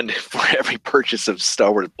Obi-Wan for every purchase of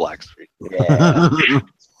Star Wars Black Series. Yeah.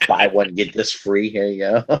 Buy one, get this free. Here you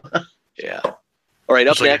go. Yeah. All right,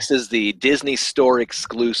 up next is the Disney Store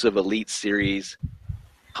exclusive Elite Series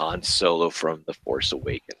Han Solo from The Force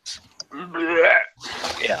Awakens.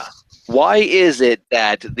 Yeah. Why is it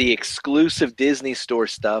that the exclusive Disney Store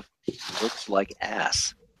stuff looks like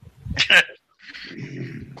ass?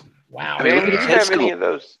 Wow. I mean, look at do his you head have any sculpt. of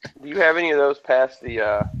those? Do you have any of those past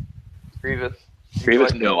the Grievous?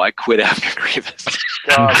 Grievous? No, I quit after Grievous.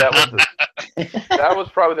 God, that was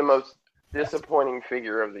probably the most disappointing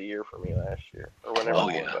figure of the year for me last year, or whenever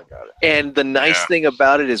I got it. And the nice thing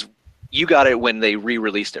about it is you got it when they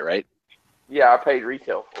re-released it, right? Yeah, I paid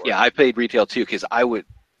retail for it. Yeah, I paid retail too because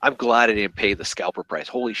I'm glad I didn't pay the scalper price.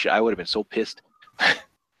 Holy shit, I would have been so pissed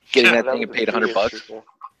getting that thing and paid $100.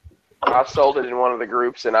 I sold it in one of the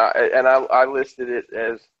groups, and I listed it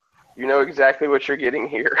as, you know exactly what you're getting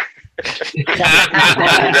here. the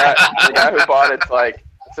guy who bought it's like,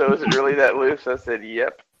 so is it really that loose? I said,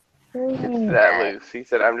 yep, it's that loose. He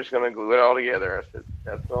said, I'm just going to glue it all together. I said,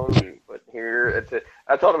 that's on you. But here, it's it.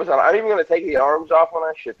 I told him, I'm even going to take the arms off when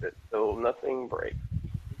I ship it, so nothing breaks.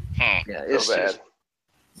 Yeah, it's so bad. just,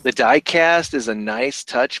 the die cast is a nice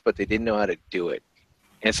touch, but they didn't know how to do it.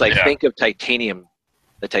 And it's like, think of Titanium,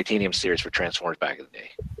 the Titanium series for Transformers back in the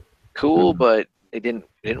day. Cool, but it didn't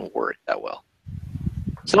work that well.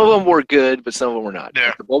 Some of them were good, but some of them were not.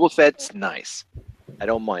 Yeah. The Boba Fett's nice. I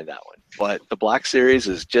don't mind that one. But the Black Series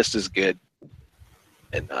is just as good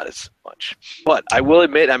and not as much. But I will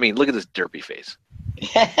admit, I mean, look at this derpy face.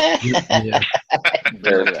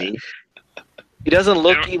 Dirty. He doesn't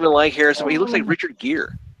look even like Harrison. He looks like Richard Gere.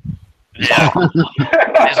 Yeah.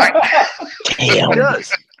 It's like, He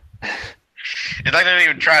does. it's like they didn't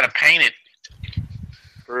even try to paint it.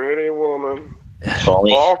 Pretty woman If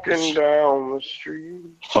only, walking down the street.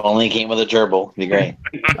 if only it came with a gerbil. It'd be great.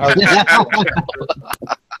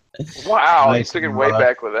 Wow, Nice, he took it way brother.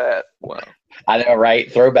 back with that. Wow. I know,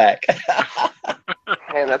 right? Throwback.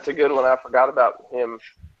 Man, that's a good one. I forgot about him,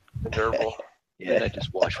 the gerbil. Yeah, I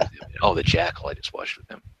just watched with him. Oh, the Jackal, I just watched with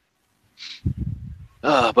him.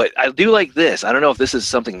 But I do like this. I don't know if this is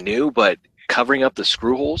something new, but covering up the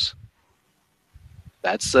screw holes,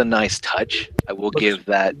 that's a nice touch. I will give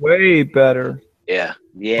that. Way better. Yeah,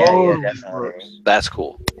 Yeah, Oh, definitely. that's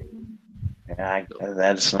cool. Yeah,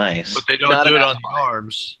 that's nice. But they don't Not do it enough. on the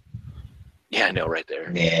arms. Yeah, I know, right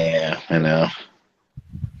there. Yeah, I know.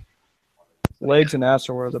 Legs and ass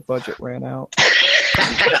are where the budget ran out.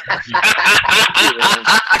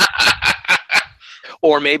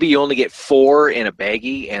 Or maybe you only get 4 in a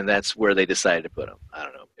baggie, and that's where they decided to put them. I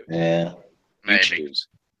don't know. Yeah. You Maybe. choose.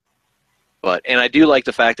 And I do like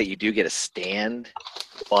the fact that you do get a stand,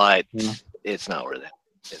 but it's not worth it.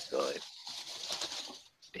 It's really,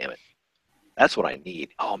 damn it. That's what I need.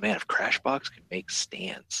 Oh man, if Crashbox could make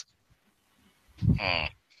stands. Mm.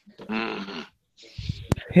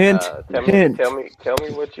 Hint, hint. Tell me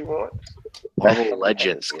what you want. Marvel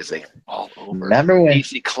Legends, because they all over. Remember when?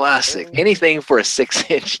 DC Classic, anything for a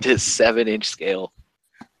 6-inch to 7-inch scale.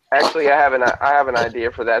 Actually, I have an idea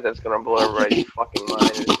for that that's gonna blow everybody's fucking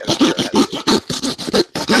mind. It's gonna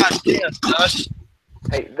be God damn, Gus.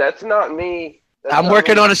 hey, that's not me. That's I'm not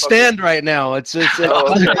working me. on a stand right now. It's Oh,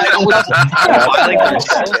 okay.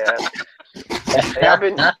 Yeah. Hey,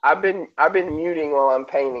 I've been muting while I'm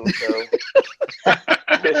painting, so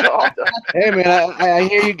it's all done. Hey man, I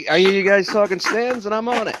hear you guys talking stands, and I'm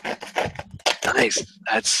on it. Nice.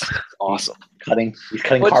 That's awesome. He's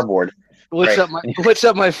cutting What's- cardboard. What's Great. What's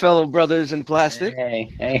up, my fellow brothers in plastic? Hey,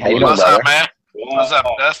 how you doing, What's brother? up, man? What's up,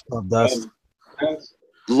 Dust? Love Dust.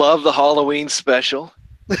 Love the Halloween special.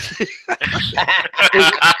 That's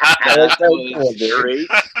so cool, dude. Great.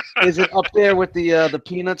 Is it up there with the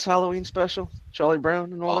Peanuts Halloween special? Charlie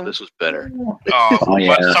Brown and all Oh, that? this was better. Oh, Oh,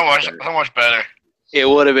 yeah. but so much better. It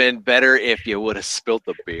would have been better if you would have spilt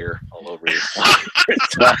the beer all over your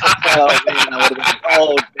oh, man,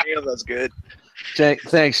 oh, damn, that's good.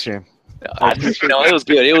 Thanks, Jim. No, it was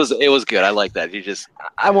good. It was good. I like that.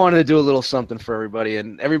 I wanted to do a little something for everybody,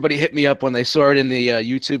 and everybody hit me up when they saw it in the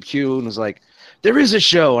YouTube queue and was like, "There is a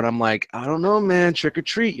show," and I'm like, "I don't know, man. Trick or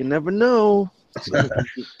treat. You never know." So,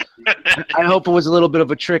 I hope it was a little bit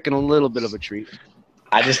of a trick and a little bit of a treat.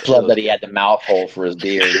 I just love that he had the mouth hole for his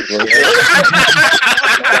beard. The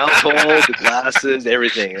mouth hole, the glasses,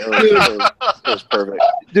 everything. It was perfect.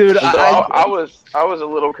 Dude, I was a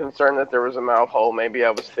little concerned that there was a mouth hole. Maybe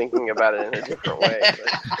I was thinking about it in a different way.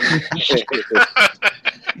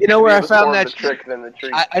 You know where I found that trick than the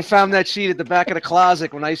treat. I found that sheet at the back of the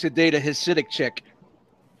closet when I used to date a Hasidic chick.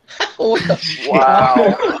 Wow.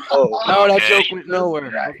 No, that joke went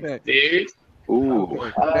nowhere. Okay. Dude.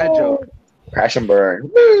 Ooh. That joke. Crash and burn.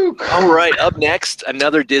 Woo. All right, up next,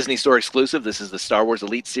 another Disney Store exclusive. This is the Star Wars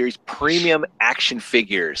Elite Series premium action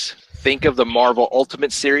figures. Think of the Marvel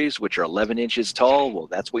Ultimate Series, which are 11 inches tall. Well,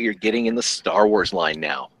 that's what you're getting in the Star Wars line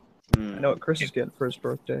now. I know what Chris is getting for his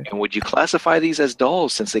birthday. And would you classify these as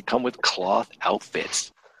dolls since they come with cloth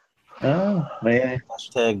outfits? Oh, man.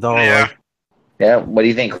 Hashtag doll. Yeah, what do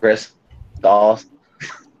you think, Chris? Dolls?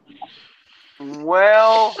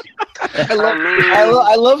 Well,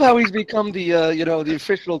 I love how he's become the the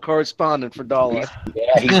official correspondent for Dollar.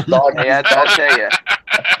 Yeah, he's dog. Yeah, I'll tell you.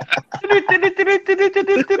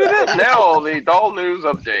 Now the doll news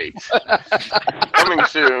updates coming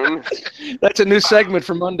soon. That's a new segment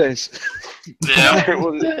for Mondays. Yeah. It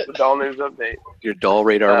was the doll news update. Your doll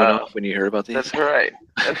radar went off when you heard about these? That's right.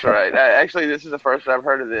 That's right. Actually, this is the first I've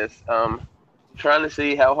heard of this. Trying to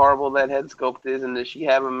see how horrible that head sculpt is, and does she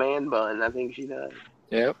have a man bun? I think she does.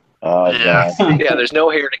 Yep. Oh, Yeah. God. Yeah, there's no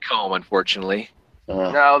hair to comb, unfortunately.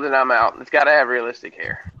 No, then I'm out. It's got to have realistic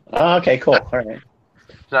hair. Oh, okay, cool. All right.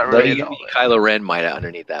 It's not really a Maybe doll. Kylo Ren might have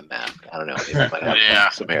underneath that mask. I don't know. He might have Yeah.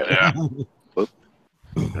 some hair. Yeah. Whoop.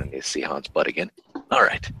 I need to see Han's butt again. All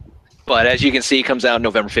right. But as you can see, it comes out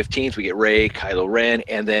November 15th. We get Rey, Kylo Ren,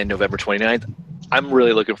 and then November 29th. I'm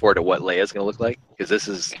really looking forward to what Leia's going to look like because this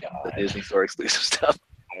is the Disney Store exclusive stuff.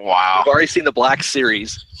 Wow. We've already seen the Black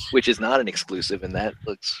Series, which is not an exclusive, and that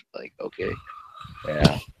looks like okay.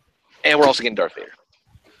 Yeah. And we're also getting Darth Vader.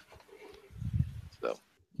 So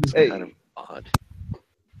it's Hey. kind of odd.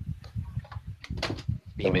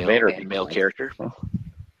 Female, Vader. male character.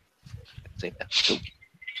 Same that. Cool.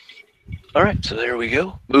 All right, so there we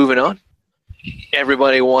go. Moving on.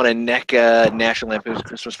 Everybody want a NECA National Lampoon's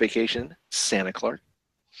Christmas Vacation? Santa Clark.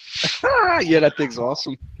 Yeah, that thing's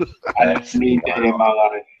awesome. I've seen that in my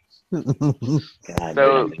life. God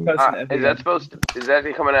So damn. is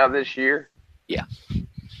that coming out this year? Yeah.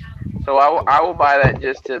 So I will buy that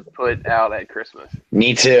just to put out at Christmas.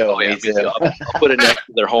 Me too. Oh, yeah, Me too. I'll put it next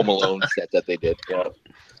to their Home Alone set that they did. Yeah.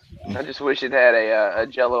 I just wish it had a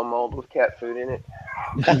Jello mold with cat food in it.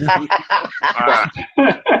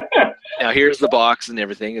 Now here's the box and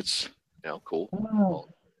everything. It's cool.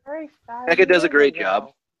 NECA does a great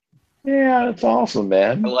job. Yeah, that's awesome,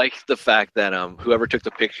 man. I like the fact that whoever took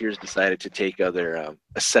the pictures decided to take other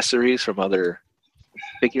accessories from other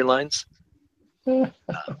figure lines. And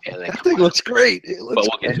then That thing looks great. It looks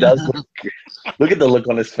But we'll It does look at the look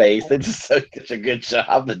on his face. They just such a good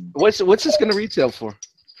job. What's this going to retail for?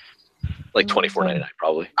 like $24.99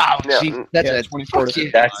 probably. Oh, Yeah. gee, that's Yeah, a 24 fuck yeah.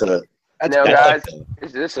 That's a Now, guys,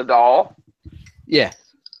 is this a doll? Yeah.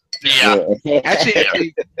 Yeah.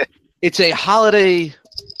 Actually, it's a holiday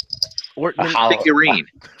ornament Figurine.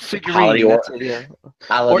 figurine. holiday That's it, yeah.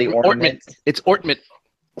 holiday Ornament. ornament. It's ornament.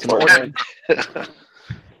 It's an ornament.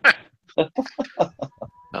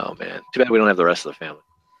 Oh man, too bad we don't have the rest of the family,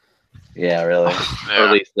 Yeah, really. or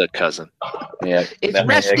at least the cousin. Yeah. Is That-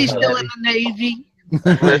 Rusty still in the Navy?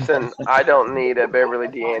 Listen, I don't need a Beverly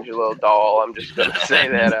D'Angelo doll. I'm just going to say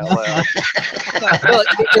that out loud. Well,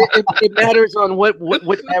 it matters on what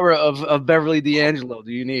era of Beverly D'Angelo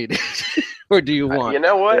do you need, or do you want? You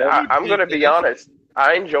know what? I'm going to be honest.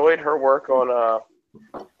 I enjoyed her work on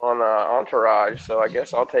Entourage, so I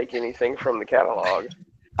guess I'll take anything from the catalog.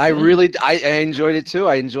 I enjoyed it too.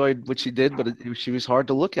 I enjoyed what she did, but she was hard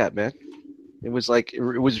to look at, man. It was like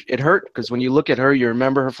it hurt because when you look at her, you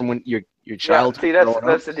remember her from when your child. Yeah, see,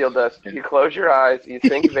 that's the deal, Dust. You close your eyes, you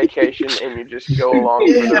think vacation, and you just go along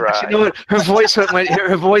for the Yeah, ride. but you know what?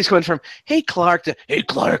 Her voice went from "Hey Clark" to "Hey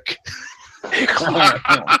Clark." Hey Clark.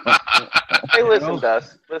 Hey, listen,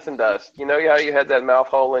 Dust. Listen, Dust. You know how you had that mouth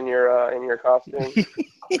hole in your costume?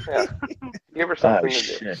 Yeah. Give her Oh, something to do.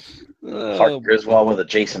 shit. Oh, Clark Griswold with a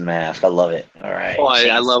Jason mask. I love it. All right. Oh,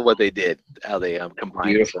 I love what they did. How they combined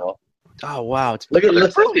Beautiful. Oh wow! Look at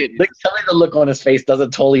It's brilliant. tell me the look on his face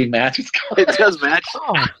doesn't totally match what's going It does match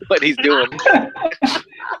what he's doing.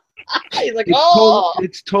 He's like,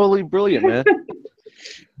 It's totally brilliant, man.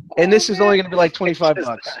 And this is only going to be like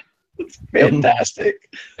 $25. fantastic.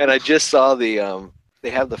 And I just saw the they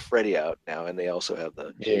have the Freddy out now, and they also have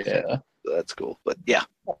the Yeah. So that's cool. But yeah,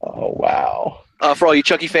 Oh wow. for all you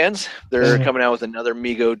Chucky fans, they're coming out with another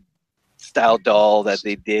Mego style doll that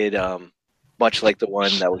they did, much like the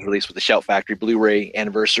one that was released with the Shout Factory Blu-ray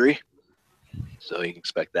anniversary. So you can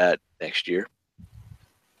expect that next year.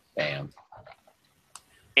 Damn.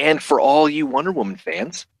 And for all you Wonder Woman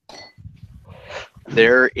fans,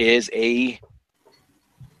 there is a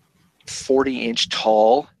 40-inch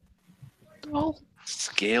tall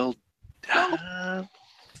scaled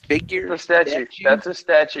figure. It's a statue. That's a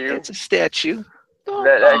statue. It's a statue.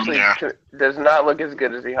 That actually does not look as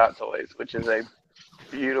good as the Hot Toys, which is a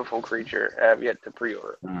beautiful creature. I have yet to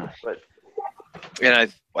pre-order. But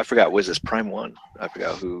And I forgot, was this Prime 1? I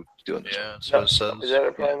forgot who's doing this. Yeah, so it says. is that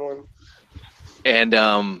a Prime one? And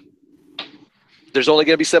there's only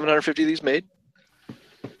going to be 750 of these made.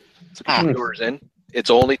 So keep your orders in. It's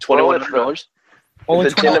only $2,100. Only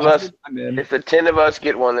If the 10 of us, I'm in. if the 10 of us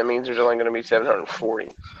get one, that means there's only going to be 740.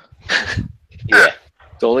 Yeah.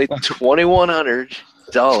 It's only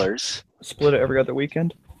 $2,100. Split it every other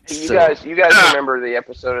weekend. You guys remember the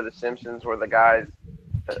episode of The Simpsons where the guys,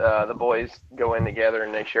 the boys go in together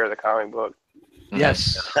and they share the comic book?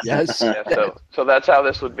 Yes. Yes. Yeah, so that's how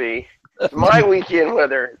this would be. It's my weekend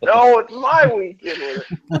with her. No, it's my weekend with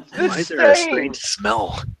her. Why is there a strange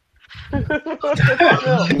smell? Why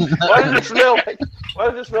does it smell like?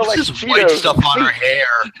 Why does it smell like This is Cheetos? white stuff on her hair.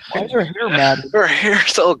 Why is her hair matted? Her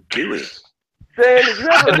hair's all gooey. Dan, did you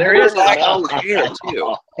ever And there is burn your actual mouth? hair,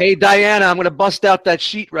 too. Hey, Diana, I'm going to bust out that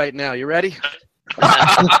sheet right now. You ready?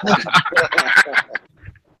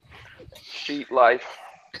 Sheet life.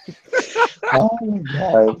 Oh my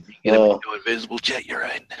god. You know, Oh. no invisible jet, you're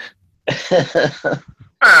right.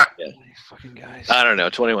 Fucking guys. I don't know,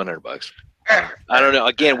 $2,100. I don't know.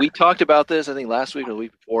 Again, we talked about this, I think last week or the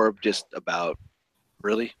week before, just about,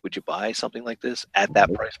 really, would you buy something like this at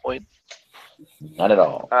that price point? Not at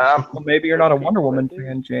all. Well, maybe you're not a Wonder Woman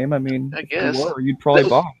fan, James. I mean, I if guess. you were, you'd probably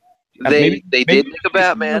buy. They Maybe did you make a hate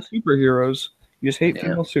Batman. female superheroes. You just hate Yeah.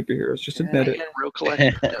 female superheroes. Just admit it. Yeah, real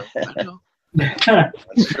collector. I know.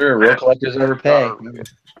 Sure, real collectors overpay.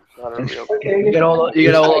 Not a real You get all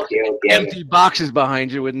Thank you. empty boxes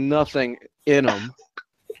behind you with nothing in them.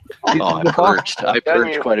 Oh, I purged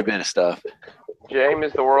quite a bit of stuff. James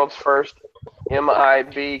is the world's first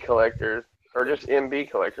MIB collector, or just MB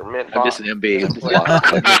collector. Mint I'm box. just an MB.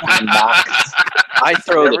 I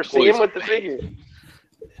throw Never the see him toys. with the figures.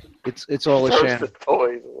 It's all a Throws sham. the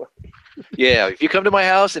toys. Yeah, if you come to my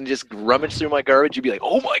house and just rummage through my garbage, you'd be like,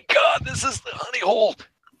 "Oh my god, this is the honey hole."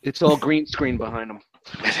 It's all green screen behind them.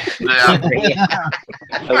 Yeah.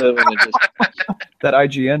 I live in a just That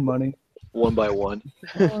IGN money. one by one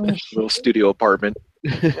little studio apartment.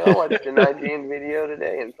 No, I watched an IGN video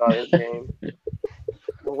today and saw this game.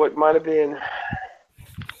 What might have been.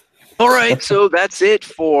 All right, so that's it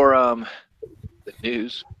for the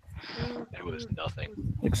news. There was nothing.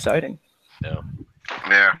 Exciting. No.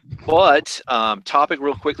 Yeah. But topic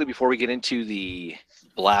real quickly before we get into the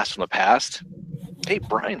blast from the past. Hey,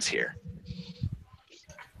 Brian's here.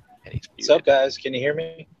 And he's What's up, guys? Can you hear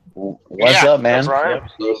me? What's up, man? Brian?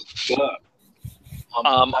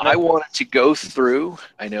 I wanted to go through.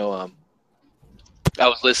 I know. I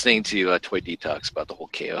was listening to Toy Detox about the whole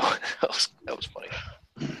KO. that was funny.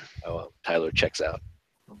 Tyler checks out.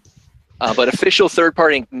 But official third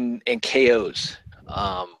party and KOs.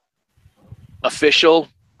 Official.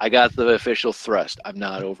 I got the official thrust. I'm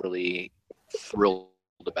not overly thrilled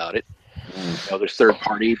about it. They're third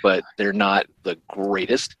party, but they're not the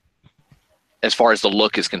greatest as far as the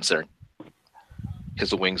look is concerned. Because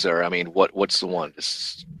the wings are, I mean, what's the one?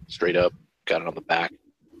 Just straight up, got it on the back.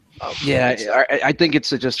 Yeah, I think it's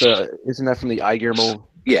just isn't that from the iGear?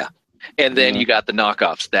 Yeah. And then you got the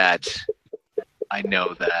knockoffs that I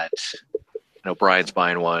know Brian's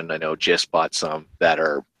buying one. I know Jess bought some that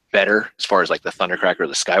are better as far as like the Thundercracker or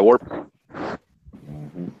the Skywarp.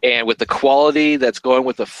 And with the quality that's going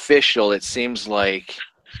with official, it seems like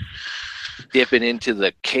dipping into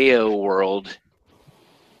the KO world,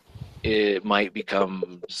 it might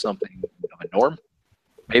become something of a norm.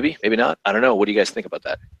 Maybe, maybe not. I don't know. What do you guys think about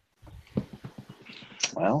that?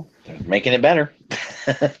 Well, they're making it better.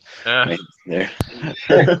 Yeah.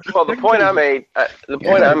 Well, the point I made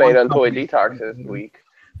on Toy Detox this week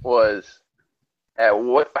was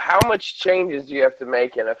how much changes do you have to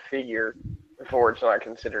make in a figure before it's not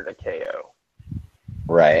considered a KO?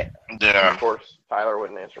 Right. Yeah. Of course, Tyler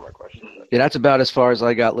wouldn't answer my question. But. Yeah, that's about as far as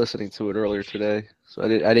I got listening to it earlier today. So I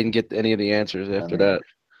didn't get any of the answers after that.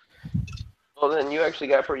 Well, then you actually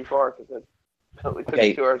got pretty far because it only took Okay.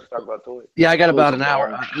 you 2 hours to talk about toys. Yeah, I got about an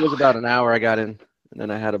hour. It was about an hour I got in, and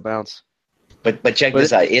then I had to bounce. But check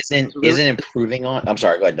this out. Isn't improving on? I'm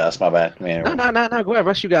sorry. Go ahead, Dust. My bad. Man. No. Go ahead,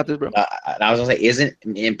 Russ. You got this, bro. I was gonna say, isn't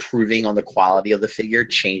improving on the quality of the figure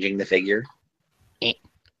changing the figure?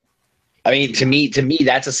 I mean, to me,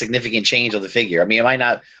 that's a significant change of the figure. I mean, it might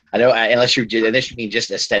not. I know, unless you mean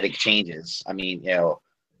just aesthetic changes. I mean,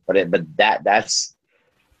 but that's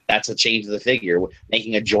a change of the figure,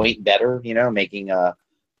 making a joint better. Making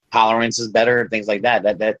tolerances better, things like that.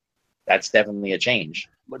 That's definitely a change.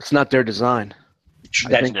 But it's not their design.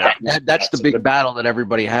 I think that's the big battle that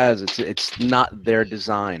everybody has. It's not their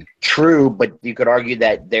design. True, but you could argue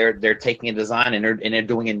that they're taking a design and they're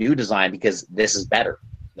doing a new design because this is better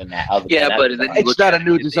than that. But it's not a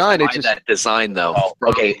new design. It's just that design, though. Oh,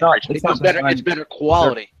 okay, it's better. It's better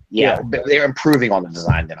quality. Yeah, but they're improving on the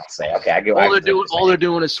design. Then I'll say, okay, I go. All they're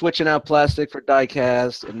doing is switching out plastic for die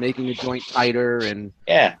cast and making a joint tighter and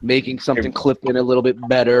making something clip in a little bit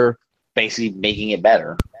better. Basically, making it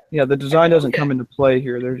better. Yeah, the design doesn't come into play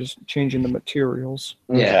here. They're just changing the materials.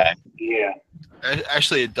 Yeah.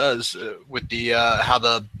 Actually, it does with the how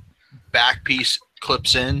the back piece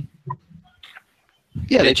clips in.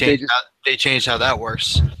 Yeah, they changed how that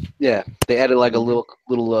works. Yeah, they added like a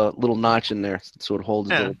little notch in there so it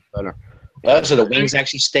holds a little better. So the wings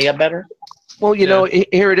actually stay up better. Well,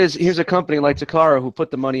 here it is. Here's a company like Takara who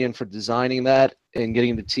put the money in for designing that and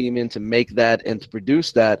getting the team in to make that and to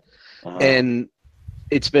produce that, and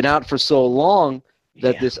it's been out for so long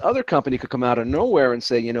that this other company could come out of nowhere and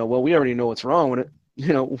say, well, we already know what's wrong with it.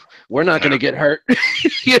 We're not going to get hurt.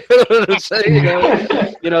 You know what I'm saying?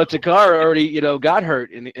 Takara already, got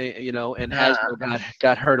hurt, and Hasbro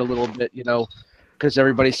got hurt a little bit, because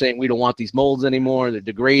everybody's saying we don't want these molds anymore. They're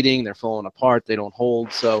degrading. They're falling apart. They don't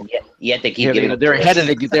hold. So yet they keep giving. They're ahead of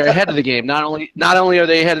the game. Not only are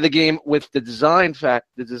they ahead of the game with the design part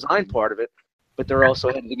of it, but they're also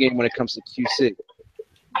ahead of the game when it comes to QC.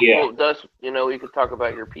 Yeah. Well, Dust, we could talk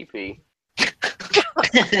about your PP.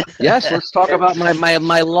 Yes, let's talk about my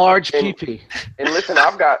large PP. And listen,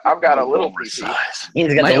 I've got a little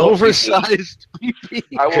PP. My oversized PP.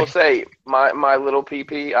 I will say my little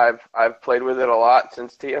PP. I've played with it a lot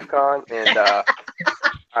since TFCon, and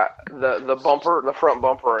the front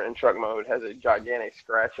bumper in truck mode has a gigantic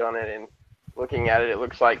scratch on it, and looking at it, it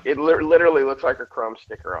looks like literally looks like a Chrome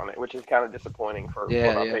sticker on it, which is kind of disappointing for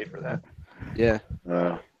what I paid for that. Yeah.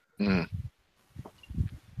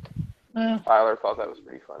 Tyler thought that was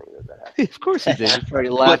pretty funny that happened. Of course he did. He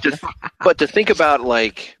laughed. But to think about,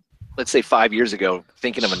 like, let's say 5 years ago,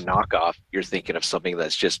 thinking of a knockoff, you're thinking of something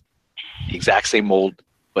that's just the exact same mold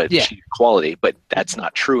but cheap quality. But that's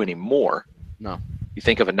not true anymore. No. You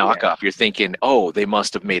think of a knockoff, you're thinking, oh, they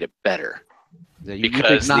must have made it better.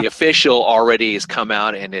 Because the think official already has come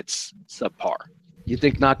out and it's subpar. You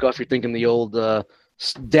think knockoff, you're thinking the old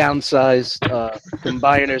downsized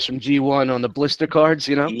combiners from G1 on the blister cards,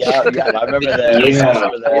 Yeah, I remember that.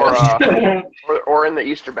 Or in the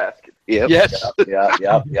Easter basket. Yep. Yes.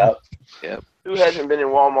 Yep. Who hasn't been in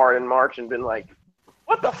Walmart in March and been like,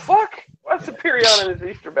 what the fuck? What's the Perion in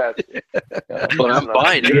his Easter basket? But I'm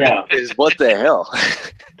buying it. Is what the hell?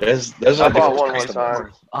 I bought one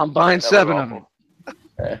time. I'm buying 7 of them.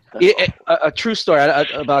 A true story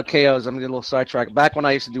about KOs. I'm getting a little sidetracked. Back when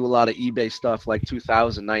I used to do a lot of eBay stuff, like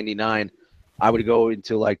 2099, I would go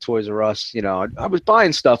into like Toys R Us. I was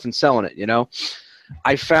buying stuff and selling it.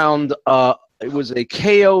 I found it was a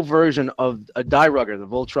KO version of a die rugger, the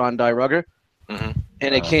Voltron die rugger, and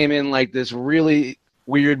it came in like this really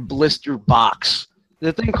weird blister box.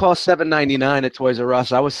 The thing cost $7.99 at Toys R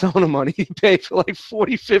Us. I was selling them on eBay for like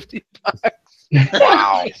 $40-$50.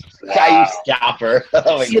 Wow. You scalper.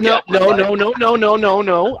 Oh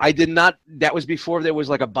No. I did not. That was before there was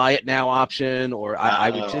like a buy it now option, or I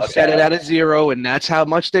would just set it at a 0, and that's how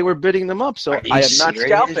much they were bidding them up. So I am not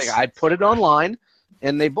scalping. I put it online,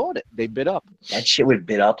 and they bought it. They bid up. That shit would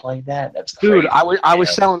bid up like that? That's crazy. Dude, I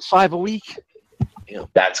was selling 5 a week.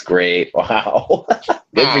 That's great. Wow.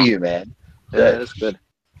 Good for you, man. Yeah, that's good.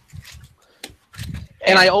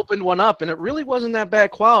 And I opened one up, and it really wasn't that bad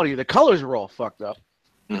quality. The colors were all fucked up.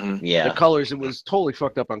 Yeah. The colors, it was totally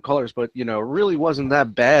fucked up on colors, but, it really wasn't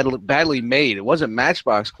that badly made. It wasn't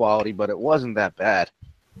Matchbox quality, but it wasn't that bad.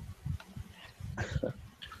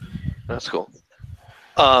 That's cool.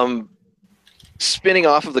 Spinning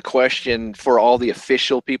off of the question for all the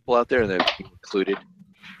official people out there, and they're included,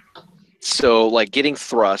 So, like, getting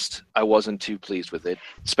thrust, I wasn't too pleased with it.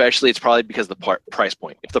 Especially, it's probably because of the price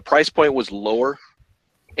point. If the price point was lower,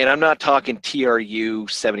 and I'm not talking TRU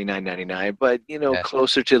 $79.99, but,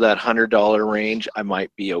 closer to that $100 range, I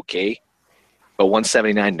might be okay. But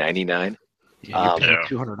 $179.99. Yeah, you're paying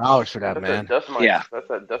 $200 for that, man. That's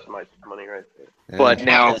that dust mite money right there. Yeah. But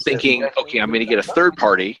now I'm thinking, okay, I'm going to get a third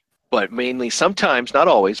party, but mainly sometimes, not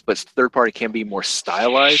always, but third party can be more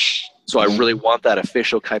stylized. So I really want that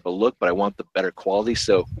official type of look, but I want the better quality.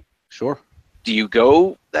 So, sure. Do you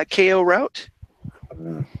go that KO route,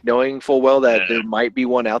 knowing full well that there might be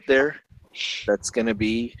one out there that's going to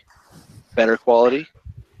be better quality?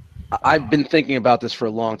 I've been thinking about this for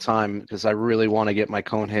a long time because I really want to get my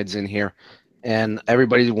cone heads in here, and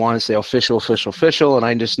everybody wants to say official, and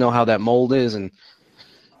I just know how that mold is, and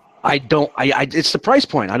I don't. It's the price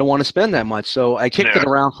point. I don't want to spend that much, so I kicked it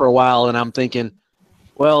around for a while, and I'm thinking,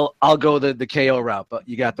 well, I'll go the KO route, but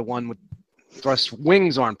you got the one with thrust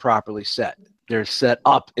wings aren't properly set. They're set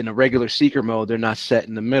up in a regular seeker mode. They're not set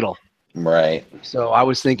in the middle. Right. So I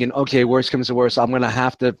was thinking, okay, worst comes to worst, I'm going to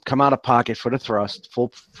have to come out of pocket for the thrust,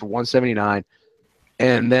 full for $179,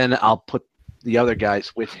 and then I'll put the other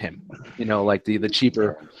guys with him. Like the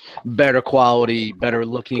cheaper, better quality, better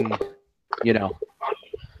looking.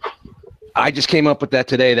 I just came up with that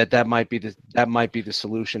today. That might be the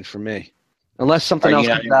solution for me. Unless something else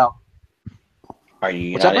comes out. Are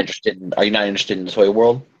you not interested in the toy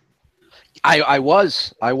world? I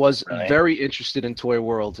was really? Very interested in Toy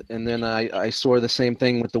World, and then I saw the same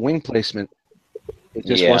thing with the wing placement. It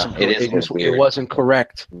just wasn't. It wasn't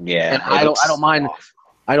correct. Yeah, and I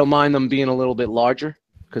don't mind them being a little bit larger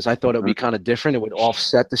because I thought it would be kind of different. It would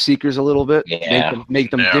offset the Seekers a little bit,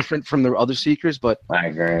 make them different from the other Seekers. But I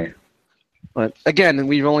agree. But again,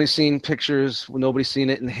 we've only seen pictures. Nobody's seen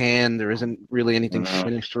it in hand. There isn't really anything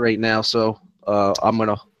finished right now, so I'm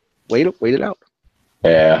gonna wait it out.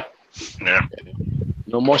 Yeah. Yeah.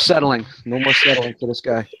 No more settling. No more settling for this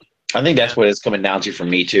guy. I think that's what it's coming down to for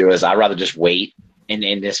me too. Is I'd rather just wait and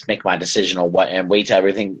just make my decision on what and wait till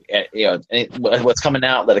everything. What's coming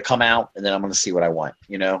out, let it come out, and then I'm going to see what I want.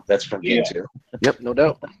 That's from game two. Yep, no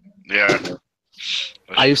doubt. Yeah.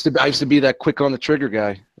 I used to be that quick on the trigger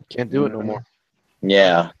guy. Can't do it no more.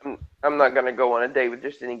 Yeah. I'm not going to go on a date with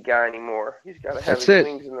just any guy anymore. He's got to have his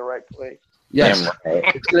wings in the right place. Yes. Right.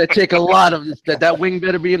 It's going to take a lot of that wing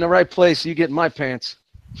better be in the right place. You get in my pants.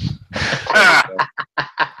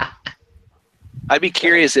 I'd be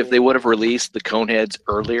curious if they would have released the Coneheads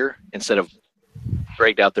earlier instead of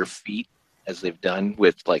dragged out their feet as they've done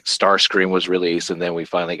with like Starscream was released, and then we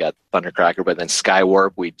finally got Thundercracker, but then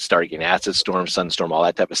Skywarp, we started getting Acid Storm, Sunstorm, all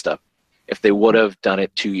that type of stuff. If they would have done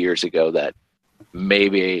it 2 years ago, that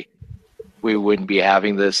maybe we wouldn't be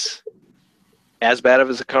having this as bad of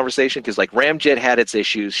a conversation, because like Ramjet had its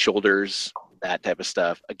issues, shoulders, that type of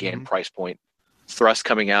stuff. Again, price point. Thrust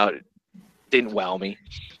coming out didn't wow me.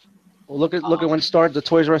 Well, look at when the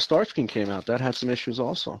Toys R Us Starscream came out. That had some issues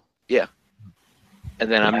also. Yeah.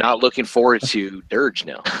 And then I'm not looking forward to Dirge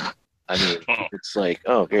now. I mean, it's like,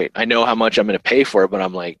 oh, great. I know how much I'm going to pay for it, but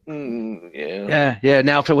I'm like, yeah. Yeah.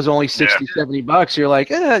 Now, if it was only $60-$70, you're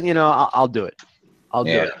like, I'll do it. I'll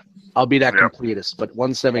do it. I'll be that completist. But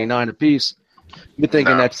 $179 a piece, you're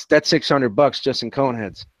thinking that's $600 just in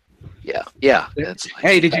Coneheads. Yeah. Yeah. That's like,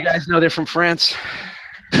 hey, did you guys know they're from France?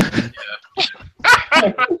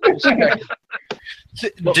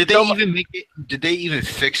 Did they even make it? Did they even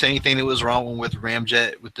fix anything that was wrong with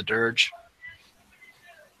Ramjet with the Dirge?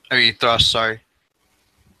 I mean, Thrust. Sorry.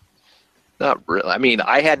 Not really. I mean,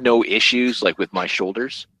 I had no issues like with my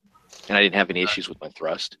shoulders, and I didn't have any issues with my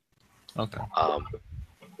thrust. Okay.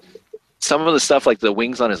 Some of the stuff like the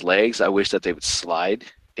wings on his legs, I wish that they would slide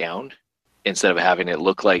down instead of having it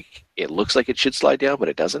look like it looks like it should slide down, but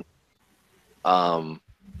it doesn't.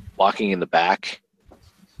 Locking in the back,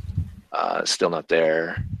 still not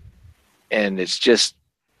there, and it's just,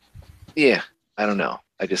 I don't know.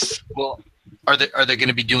 Are they going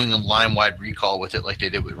to be doing a line-wide recall with it like they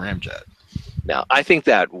did with Ramjet? Now, I think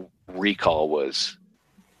that recall was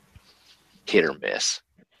hit or miss.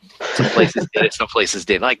 Some places did it, some places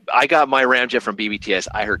didn't. Like I got my Ramjet from BBTS,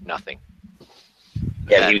 I heard nothing.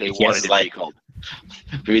 Yeah, they wanted it recalled.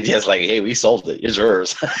 BBTS like, hey, we sold it. It's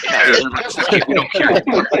yours. We don't care.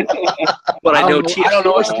 But I know I don't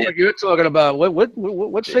know what figure you're talking about.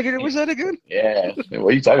 What figure was that again? Yeah, what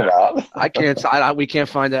are you talking about? I can't. We can't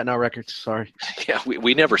find that in our records. Sorry. Yeah,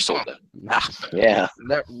 we never sold that. Yeah,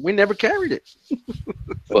 we never carried it.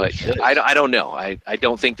 But I don't know. I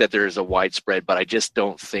don't think that there's a widespread, but I just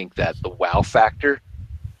don't think that the wow factor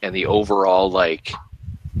and the overall like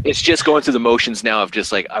It's just going through the motions now of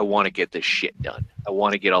just like, I want to get this shit done. I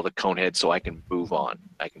want to get all the cone heads so I can move on.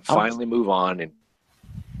 I can finally move on,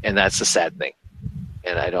 and that's the sad thing.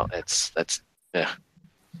 And I don't. Yeah.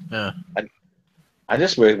 I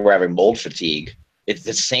just wish we're having mold fatigue. It's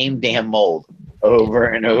the same damn mold over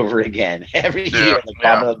and over again every year.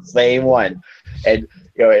 The same one, and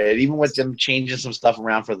and even with them changing some stuff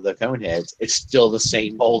around for the cone heads, it's still the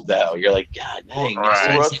same mold though. You're like, God dang, Russ,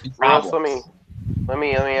 let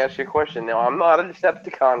me ask you a question. Now, I'm not a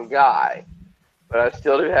Decepticon guy, but I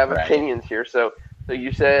still do have opinions here. So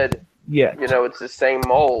you said, it's the same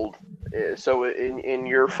mold. So in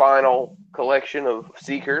your final collection of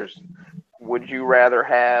Seekers, would you rather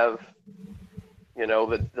have,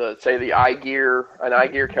 the say the an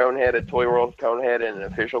iGear Conehead, a Toy World Conehead, and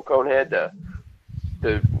an official Conehead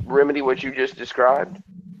to remedy what you just described?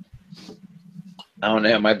 I don't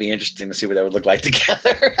know. It might be interesting to see what that would look like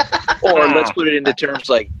together. Or let's put it into terms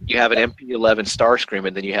like you have an MP11 Starscream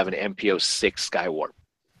and then you have an MP06 Skywarp.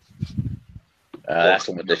 That's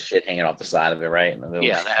the one with the shit hanging off the side of it, right?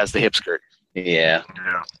 Yeah, that has the hip skirt. Yeah.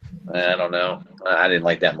 I don't know. I didn't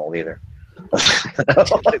like that mold either.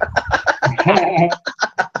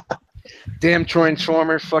 Damn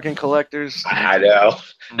Transformer fucking collectors. I know.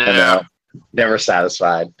 I know. Never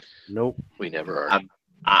satisfied. Nope. We never are.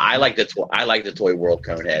 I like the Toy World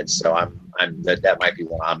Coneheads, so that might be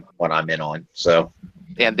what I'm in on. So,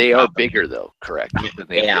 and they are bigger though, correct? Than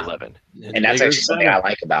the MP11. And that's actually something I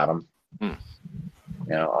like about them.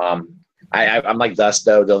 I'm like Dust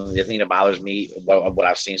though. The thing that bothers me about what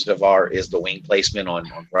I've seen so far is the wing placement on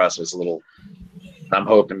Russ. It's a little. I'm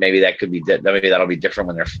hoping maybe that could be maybe that'll be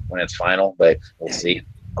different when it's final, but we'll see.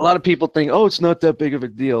 A lot of people think, it's not that big of a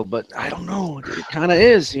deal, but I don't know. It kind of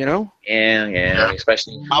is, Yeah.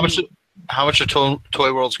 Especially how much are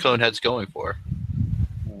Toy World's cone heads going for?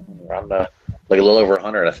 Around like a little over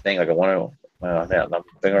 100, I think. Like I'm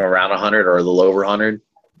thinking around 100 or a little over 100.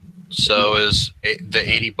 So is the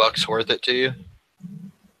 $80 worth it to you?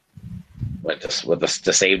 With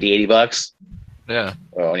to save the $80? Yeah.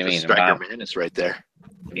 Well, what do you mean? Striker Man is right there.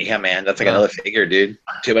 Yeah, man, that's like another figure, dude.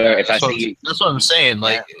 That's what I'm saying.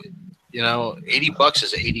 Like, $80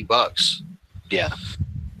 is $80. Yeah.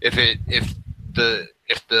 If the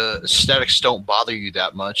aesthetics don't bother you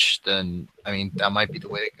that much, then that might be the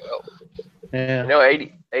way to go. Yeah.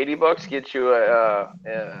 $80 gets you a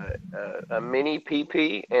mini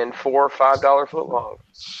PP and 4 $5 footlongs.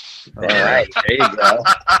 All right, there you go.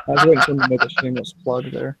 I was waiting for him to make a shameless plug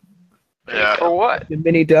there. Yeah. For what? The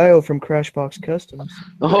mini Dio from Crashbox Customs.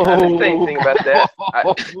 I didn't say anything about that.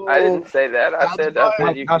 I didn't say that. I said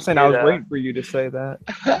you I was saying I was waiting for you to say that.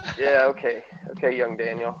 Yeah, okay, young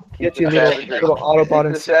Daniel. Get you a little Autobot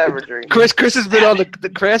and savagery. Chris has been on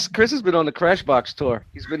Chris has been on the Crashbox tour.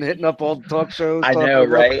 He's been hitting up all the talk shows. I know,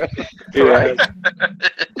 right? Right.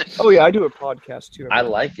 Oh yeah, I do a podcast too. I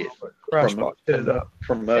like it. Crashbox, hit it up.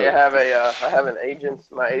 Promote. Yeah, I have an agent.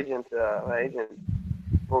 My agent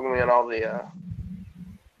working me on all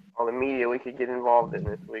the media we could get involved in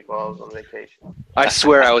this week while I was on vacation. I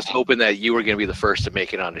swear I was hoping that you were going to be the first to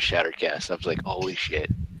make it on the Shattercast. I was like, holy shit.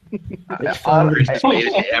 You know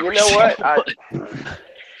what?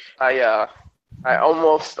 I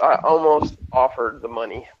almost offered the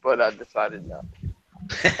money, but I decided not.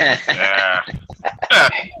 Yeah.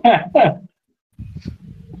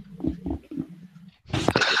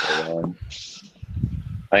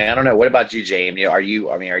 I don't know. What about you, Jamie? Have you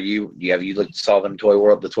saw them the Toy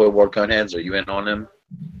World Coneheads? Are you in on them?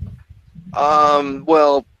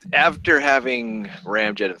 Well, after having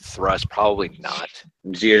Ramjet and Thrust, probably not.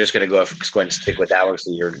 So you're just gonna go ahead and stick with that one.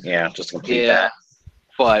 So you're just complete that.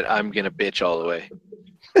 But I'm gonna bitch all the way.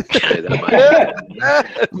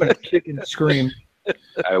 I'm gonna kick and scream.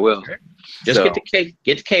 I will. Just get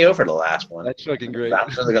the KO for the last one. That's fucking great. I'm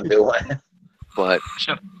really gonna do one. But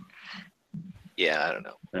yeah, I don't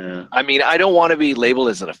know. I don't want to be labeled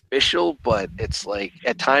as an official, but it's like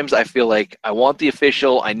at times I feel like I want the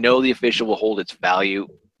official. I know the official will hold its value,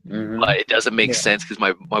 but it doesn't make sense because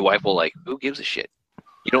my wife will who gives a shit?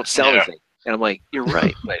 You don't sell anything. And I'm like, you're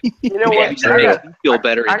right, but you know what? I feel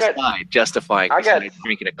better inside justifying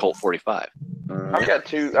drinking a Colt 45. I've got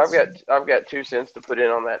 2 cents to put in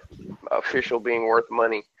on that official being worth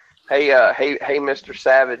money. Hey, Mr.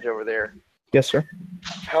 Savage over there. Yes, sir.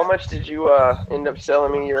 How much did you end up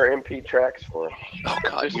selling me your MP tracks for? Oh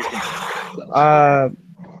God.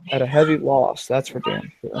 At a heavy loss, that's for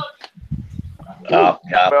damn sure. Oh,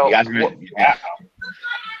 yeah. Well, you guys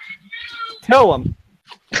Tell them.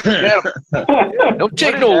 Don't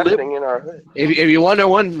take no lip. In our hood? If you wonder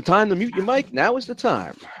one time to mute your mic, now is the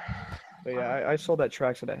time. But yeah, I sold that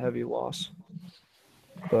tracks at a heavy loss.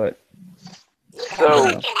 But So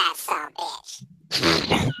Look at that son of a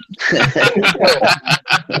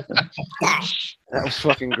bitch. That was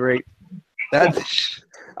fucking great.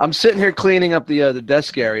 I'm sitting here cleaning up the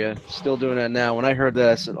desk area, still doing that now. When I heard that,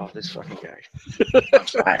 I said, "Oh, this fucking guy."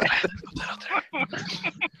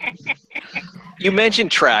 You mentioned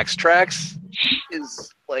Trax. Trax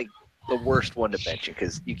is like the worst one to mention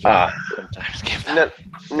because you can't sometimes give that.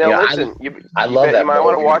 Now Yeah, listen, I love that you might mold.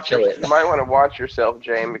 want to watch Kill it. You might want to watch yourself,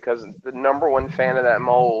 James, because the number one fan of that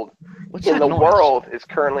mold What's in that the noise? world is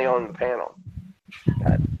currently on the panel.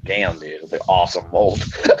 God damn, dude. It's an awesome mold.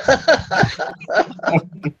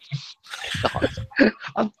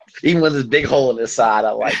 Even with his big hole in his side,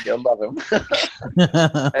 I like it. I love him.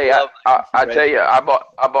 Hey, I tell you, I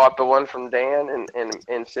bought the one from Dan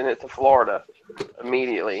and sent it to Florida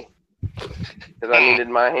immediately because I needed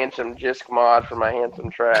my handsome Jisk mod for my handsome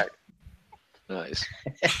track. Nice.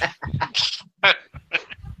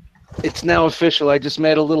 It's now official. I just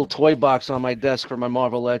made a little toy box on my desk for my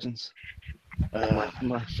Marvel Legends.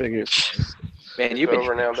 My figures. Man, you've been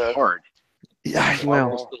Over now, though. hard. Yeah,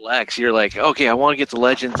 well, Selects. You're like, okay, I want to get the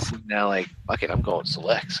Legends. Now, like, fuck it, I'm going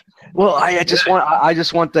Selects. well, I just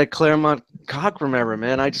want that Claremont cock. Remember,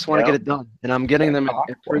 man, I just want to get it done, and I'm getting them.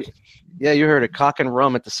 Yeah, you heard it, cock and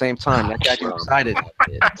rum at the same time. That got you excited.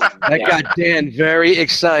 That got Dan very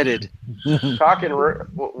excited. Cock and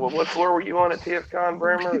what floor were you on at TFCon,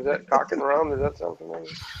 Brammer? Is that Cock and Rum? Does that sound familiar?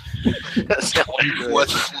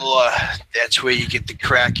 Fourth floor. That's where you get the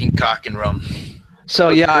cracking cock and rum. So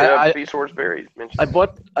yeah, B. Swordsbury mentioned. I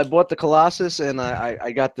bought the Colossus and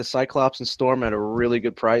I got the Cyclops and Storm at a really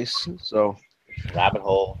good price. So Rabbit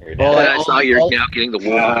hole. You're Well, down. I saw you're now getting the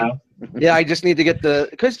Wolverine. yeah, I just need to get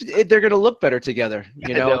because they're gonna look better together,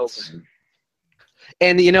 you know.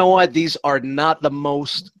 And you know what? These are not the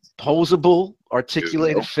most posable,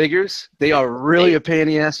 articulated figures. They are really a pain in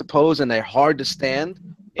the ass to pose, and they're hard to stand.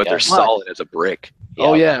 But they're solid as a brick.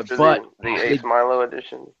 Oh yeah, So but the Ace Milo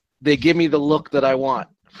edition. they give me the look that I want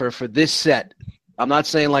for this set. I'm not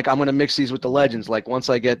saying like I'm gonna mix these with the Legends. Like once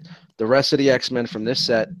I get the rest of the X-Men from this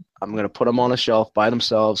set, I'm gonna put them on a shelf by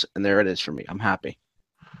themselves, and there it is for me. I'm happy.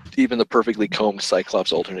 Even the perfectly combed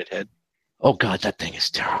Cyclops alternate head. Oh god, that thing is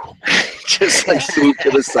terrible. Just like swoop to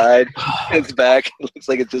the side, it's back. It looks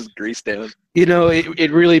like it's just greased down. You know,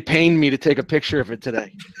 it really pained me to take a picture of it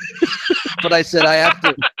today. But I said I have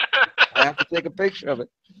to take a picture of it.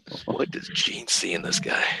 What does Gene see in this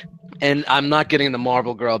guy? And I'm not getting the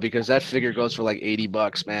Marvel Girl because that figure goes for like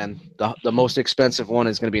 $80, man. The most expensive one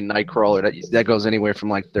is going to be Nightcrawler. That goes anywhere from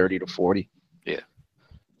like 30 to 40. Yeah.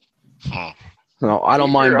 No, I don't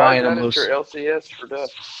mind buying them loose. Your LCS for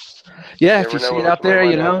dust. Yeah, You if you never see know it what out there,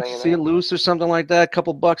 might you have know, hanging see it out. loose or something like that, a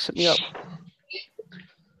couple bucks, hit me up.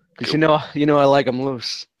 Because you know I like them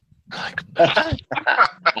loose.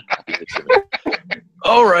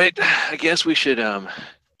 All right, I guess we should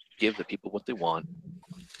give the people what they want.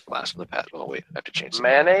 Blast from the past. Oh wait, I have to change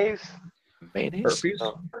something. Mayonnaise? Mayonnaise.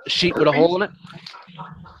 A sheet with a hole in it.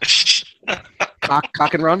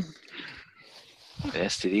 Cock and run. The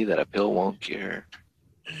STD that a pill won't cure.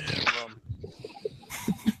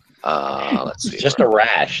 Let's see. Just a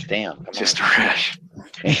rash. Damn. Come Just a rash.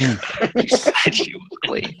 You said you was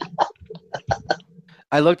clean.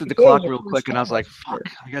 I looked at the clock real quick and I was like, fuck,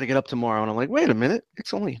 I got to get up tomorrow. And I'm like, wait a minute,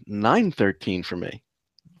 it's only 9:13 for me.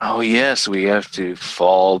 Oh yes, we have to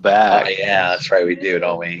fall back. Oh, yeah, that's right. We do,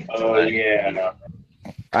 don't we? Oh, yeah.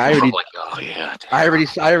 I already, Oh yeah. I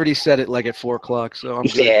already said it like at 4 o'clock, so I'm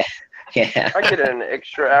good. Yeah. Yeah. I get an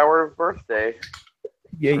extra hour of birthday.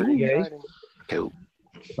 Yay, Pretty yay. exciting. Cool.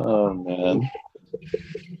 Oh, man.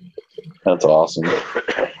 That's awesome.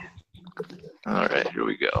 All right, here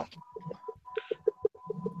we go.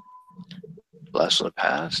 Blast from the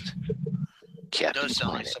past. It Captain does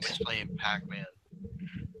sound like Planet. somebody's playing Pac-Man.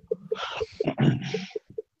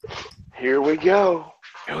 Here we go.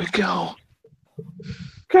 Here we go.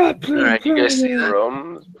 God, All right, you guys see that?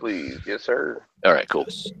 Drums, please. Yes, sir. All right, cool.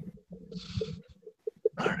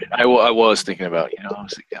 All right, I was thinking about,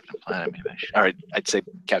 obviously Captain Planet. Maybe I should. All right, I'd say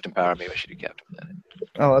Captain Power. Maybe I should do Captain Planet.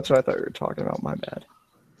 Oh, that's what I thought you were talking about. My bad.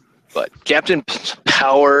 But Captain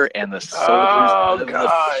Power and the Soldiers of the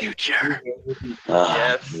Future.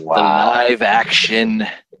 Yes. The live action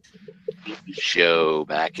show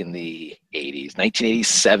back in the 80s,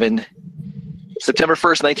 1987. September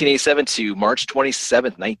 1st, 1987 to March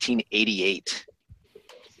 27th, 1988.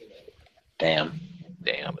 Damn.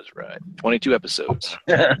 Damn is right. 22 episodes.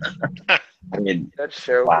 I mean, That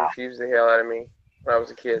show confused the hell out of me when I was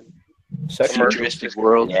a kid. Futuristic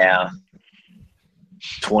world. yeah.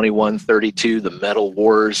 2132, the Metal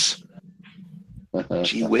Wars.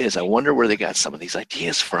 Gee whiz, I wonder where they got some of these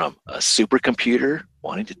ideas from. A supercomputer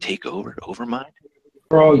wanting to take over Overmind?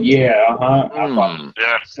 Bro, yeah, I thought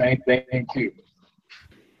Yeah. the same thing too.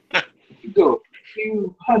 You go a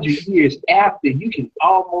few hundred years after, you can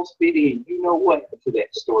almost fit in, you know what, to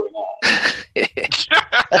that storyline.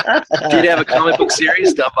 Did have a comic book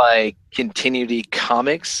series done by Continuity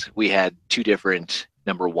Comics. We had 2 different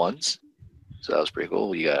number 1s, so that was pretty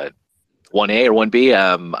cool. You got 1A or 1B.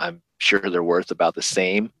 I'm sure they're worth about the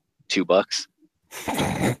same, $2.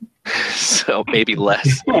 So maybe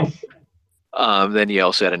less. Then you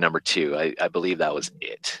also had a number 2. I believe that was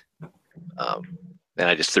it. Then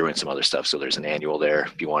I just threw in some other stuff. So there's an annual there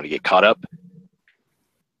if you want to get caught up.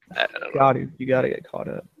 You got to get caught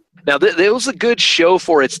up. Now, it was a good show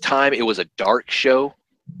for its time. It was a dark show,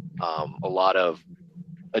 a lot of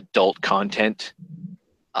adult content.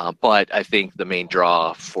 But I think the main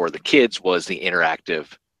draw for the kids was the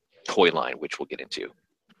interactive toy line, which we'll get into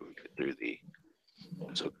through the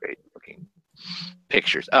so great looking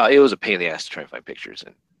pictures. It was a pain in the ass to try and find pictures,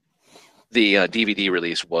 and the DVD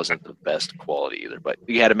release wasn't the best quality either. But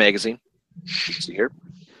we had a magazine. You can see here.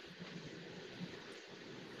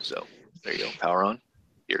 So there you go. Power on.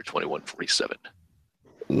 Year 2147.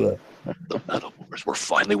 The Metal Wars were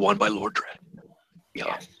finally won by Lord Dread.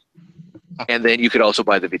 Yeah. And then you could also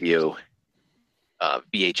buy the video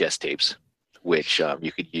VHS tapes, which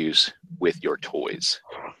you could use with your toys.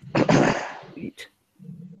 And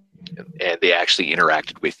they actually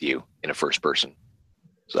interacted with you in a first person.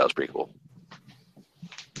 So that was pretty cool.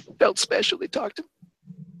 Felt special. They talked to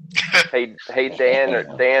me. Hey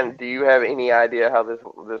Dan, do you have any idea how this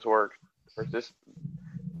works? Or is this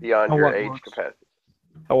beyond your age capacity?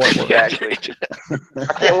 How what works? Exactly.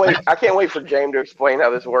 I can't wait for James to explain how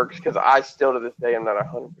this works, because I still to this day am not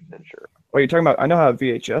 100% sure. What are you talking about? I know how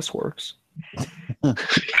VHS works.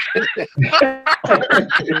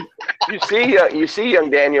 You see young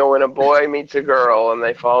Daniel when a boy meets a girl and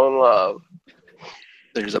they fall in love.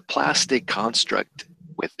 There's a plastic construct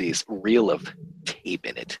with these reel of tape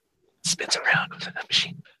in it. It spins around with a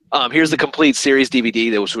machine. Here's the complete series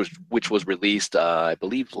DVD which was released, I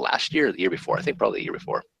believe, last year or the year before. I think probably the year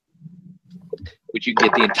before. Which you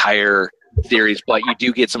get the entire series, but you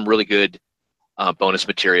do get some really good bonus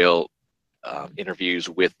material, interviews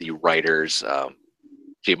with the writers,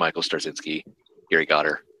 J. Michael Straczynski, Gary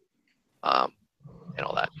Goddard, and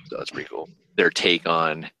all that. So that's pretty cool. Their take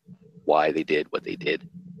on why they did what they did.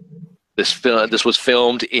 This was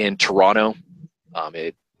filmed in Toronto.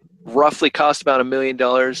 It roughly cost about $1 million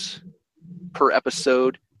per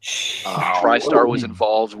episode. TriStar was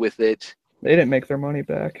involved with it. They didn't make their money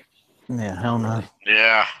back. Yeah, hell no.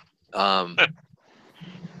 Yeah.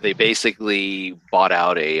 They basically bought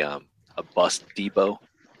out a bus depot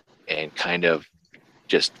and kind of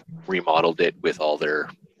just remodeled it with all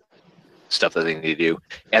their stuff that they need to do.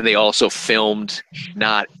 And they also filmed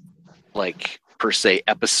not like per se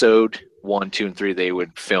episode 1, 2, and 3. They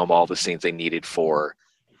would film all the scenes they needed for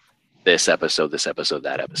this episode,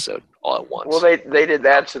 that episode, all at once. Well, they did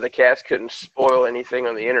that so the cast couldn't spoil anything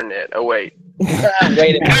on the internet. Oh wait, Wait a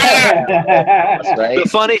minute. That's right. The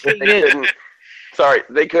funny thing is,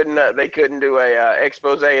 they couldn't do a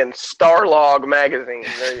expose in Starlog magazine.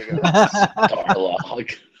 There you go.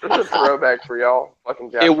 Starlog. This is a throwback for y'all. Fucking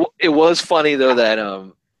guys. it was funny though that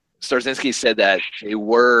Straczynski said that they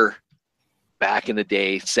were back in the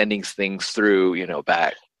day sending things through,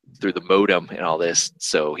 back through the modem and all this.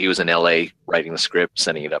 So he was in LA writing the script,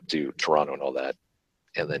 sending it up to Toronto and all that,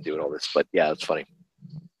 and then doing all this. But yeah, it's funny.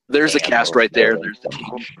 There's the cast right there. There's the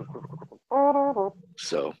team.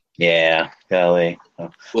 So yeah, golly.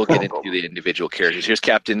 We'll get into the individual characters. Here's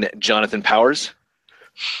Captain Jonathan Powers.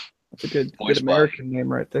 That's a good American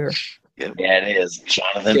name right there. Yeah, it is.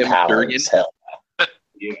 Jonathan Tim Powers. Durgan. Hell.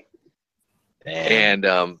 Yeah. And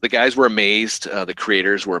the guys were amazed. The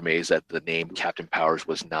creators were amazed that the name Captain Powers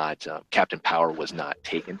was not Captain Power was not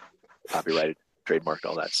taken, copyrighted, trademarked,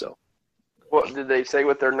 all that. So, what did they say?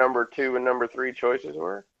 What their number 2 and number 3 choices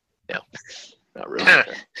were? No, not really.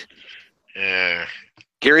 Yeah.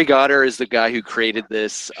 Gary Goddard is the guy who created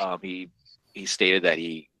this. He stated that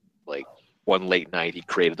he, like, one late night he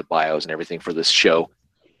created the bios and everything for this show,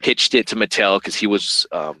 pitched it to Mattel because he was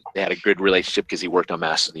they had a good relationship because he worked on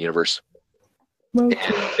Masters of the Universe. And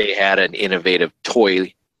they had an innovative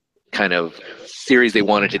toy kind of series they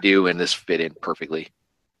wanted to do, and this fit in perfectly.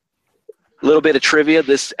 A little bit of trivia.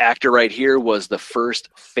 This actor right here was the first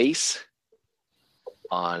face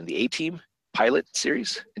on the A-Team pilot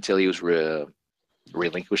series until he was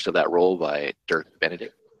relinquished of that role by Dirk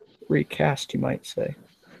Benedict. Recast, you might say.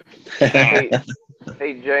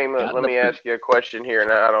 Hey, James, let me ask you a question here,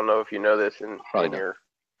 and I don't know if you know this in your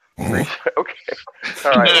okay.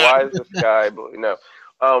 All right. Why is the sky blue? No.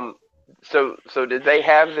 So did they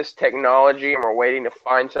have this technology and we're waiting to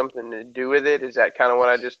find something to do with it? Is that kind of what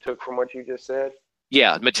I just took from what you just said?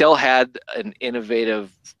 Yeah, Mattel had an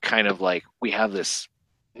innovative kind of like, we have this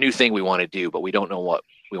new thing we want to do, but we don't know what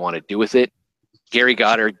we want to do with it. Gary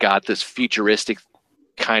Goddard got this futuristic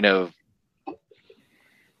kind of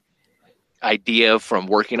idea from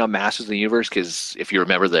working on Masters of the Universe, because if you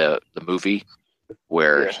remember the movie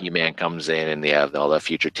where He-Man comes in and they have all the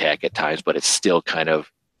future tech at times, but it's still kind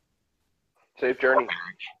of Safe Journey,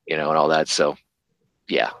 and all that. So,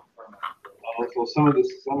 yeah. So some of the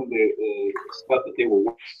stuff that they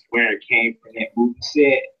were wearing came from that movie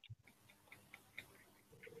set.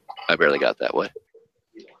 I barely got that way.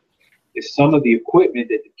 Some of the equipment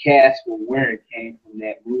that the cast were wearing came from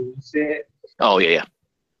that movie set. Oh yeah.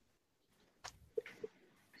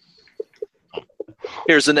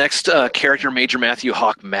 Here's the next character, Major Matthew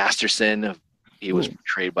Hawk Masterson. He was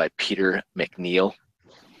portrayed by Peter McNeil.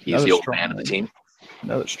 He's the old man of the team.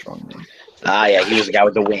 Another strong name. Ah, yeah, he was the guy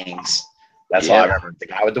with the wings. That's all I remember. The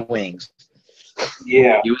guy with the wings.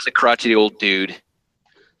 Yeah. He was a crotchety old dude.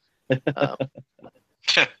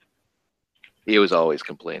 He was always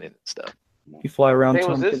complaining and stuff. You fly around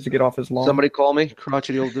telling kids to get off his lawn. Somebody call me,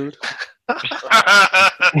 crotchety old dude.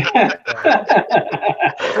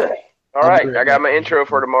 All right, I got my intro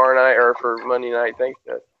for tomorrow night or for Monday night. Thanks,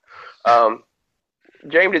 Doug.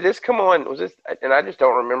 James, did this come on? Was this? And I just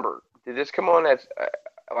don't remember. Did this come on as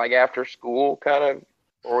like after school, kind of,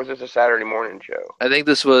 or was this a Saturday morning show? I think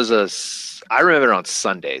this was I remember it on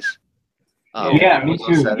Sundays. Yeah, me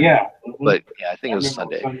too. Yeah, but I think it was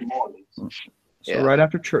Sunday. So right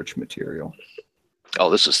after church material. Oh,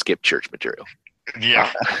 this was skip church material.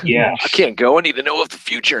 Yeah. Yeah. I can't go. I need to know of the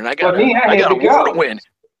future, and I got a war to win.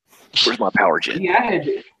 Where's my power jet? Yeah, I had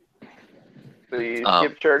to. So you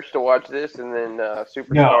skip church to watch this, and then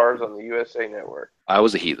Superstars on the USA Network. I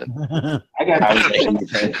was a heathen. I got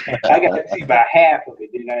to see about half of it.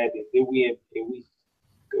 Then we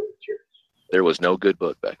go to church. There was no good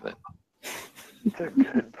book back then. It's a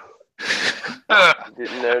good book.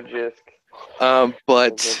 Didn't know Jisk.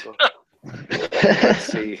 But let's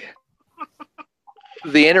see.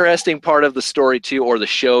 The interesting part of the story too, or the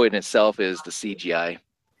show in itself, is the CGI.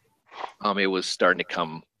 It was starting to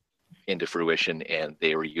come into fruition, and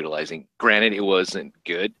they were utilizing. Granted, it wasn't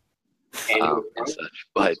good, and such,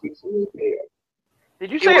 but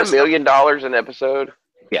did you say $1 million an episode?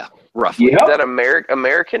 Yeah, roughly. Yep. Is that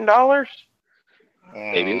American dollars?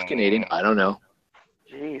 Maybe it was Canadian. I don't know.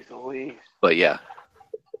 Jeez Louise. But yeah.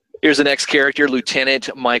 Here's the next character, Lieutenant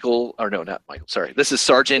Michael, or no, not Michael, sorry. This is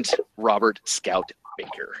Sergeant Robert Scout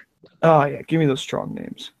Baker. Oh, yeah. Give me those strong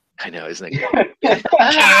names. I know, isn't it good?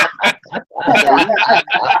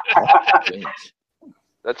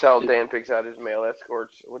 That's how Dan picks out his male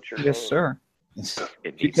escorts. What's your name? Yes, sir.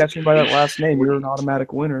 If you catch me by that last name, you're an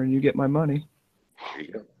automatic winner, and you get my money. There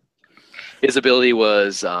you go. His ability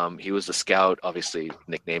was, he was a scout, obviously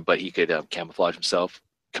nickname, but he could camouflage himself.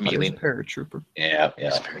 Chameleon. Paratrooper. Yeah.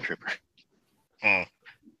 He's a paratrooper.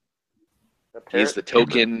 He's the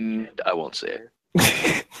token. I won't say it.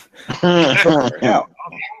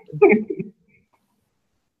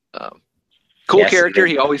 Cool character.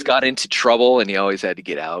 He always got into trouble, and he always had to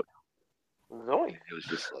get out. Really? It was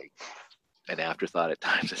just like an afterthought at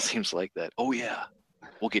times. It seems like that. Oh yeah,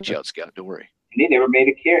 we'll get you out, Scout. Don't worry. And they never made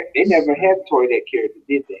a character. They never had Toy that character,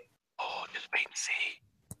 did they? Oh, just wait and see.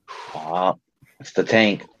 Oh, it's the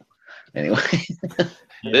tank. Anyway,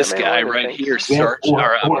 this guy right here,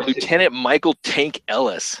 Lieutenant Michael Tank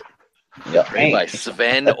Ellis, played by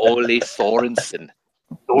Sven Ole Thorensen.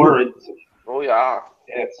 Oh yeah.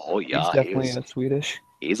 Yes. Oh yeah. He's definitely in Swedish.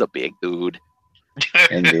 He's a big dude.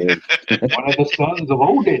 Indeed. One of the sons of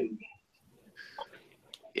Odin.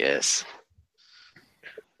 Yes.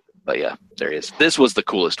 But yeah, there he is. This was the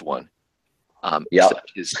coolest one. Until the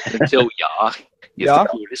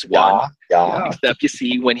coolest one. Except you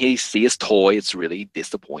see, when he sees his toy, it's really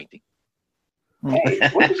disappointing. Hey,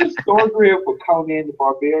 what is the story for Conan the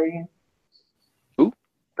Barbarian? Who?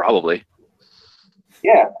 Probably.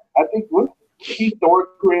 Yeah, I think what he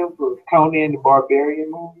Thorgrim for Conan the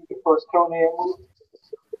Barbarian movie, the first Conan movie.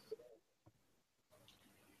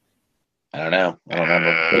 I don't know. I don't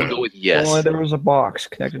remember. We'll go with yes. Only there was a box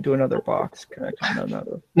connected to another box connected to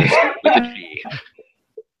another.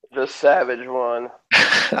 The Savage one.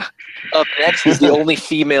 Up next is the only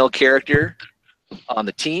female character on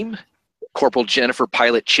the team, Corporal Jennifer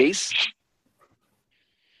Pilot Chase.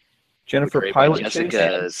 Jennifer Pilot Jessica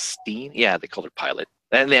Chase? Steen. Yeah, they called her Pilot.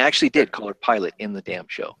 And they actually did call her pilot in the damn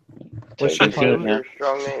show. What's So she you feel pilot? now? They're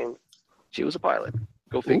strong names. She was a pilot.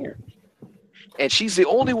 Go figure. And she's the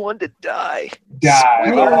only one to die. Die.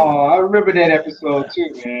 Spoiler. Oh, I remember that episode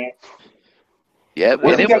too, man. Yeah, and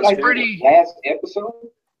Wasn't it that was like pretty. the last episode?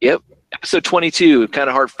 Yep. Episode 22, kind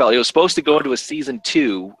of heartfelt. It was supposed to go into a season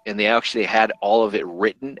 2, and they actually had all of it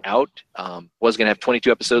written out. Was going to have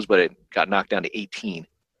 22 episodes, but it got knocked down to 18.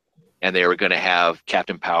 And they were going to have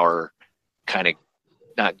Captain Power kind of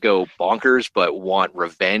not go bonkers, but want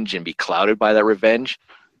revenge and be clouded by that revenge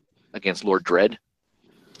against Lord Dredd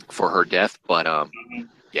for her death. But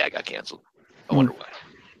yeah, it got canceled. I wonder why.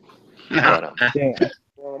 But, Damn.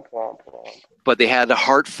 Womp, womp, womp. but they had a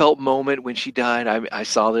heartfelt moment when she died. I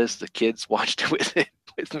saw this. The kids watched it with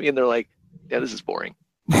me, and they're like, "Yeah, this is boring."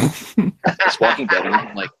 It's Walking Dead. And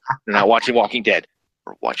I'm like, they're not watching Walking Dead.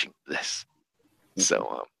 We're watching this.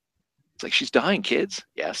 So it's like, she's dying, kids.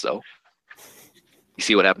 Yeah. So you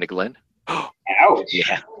see what happened to Glenn? Ouch.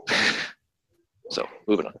 Yeah. So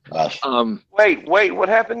moving on. Wait, what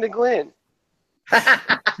happened to Glenn?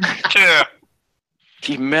 Yeah.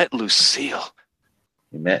 He met Lucille.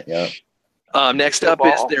 You met, yeah. Next up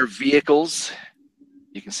is their vehicles.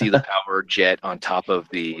 You can see the power jet on top of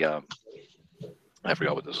the I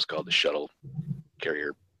forgot what this was called, the shuttle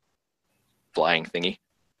carrier flying thingy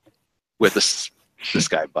with the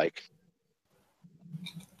sky bike.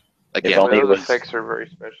 Again, Those effects are very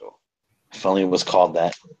special. If only it was called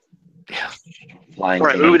that. Yeah. Flying All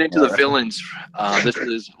right, thing. moving into the villains. This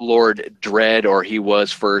is Lord Dredd, or he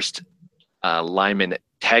was first Lyman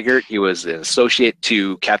Taggart. He was an associate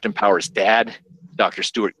to Captain Power's dad, Dr.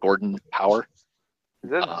 Stuart Gordon Power.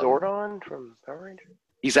 Is that Zordon from Power Rangers?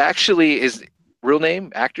 He's actually, his real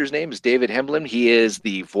name, actor's name is David Hemblin. He is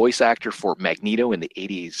the voice actor for Magneto in the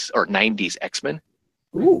 80s or 90s X-Men.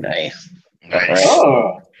 Ooh, nice. Nice. Right.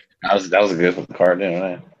 Oh. That was a good cartoon,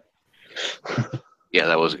 right? Yeah,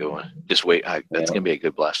 that was a good one. Just wait. That's going to be a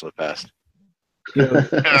good blast from the past.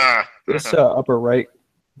 Yeah. This upper right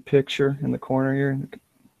picture in the corner here.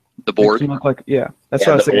 The Borg? Makes him look like, yeah, that's Yeah,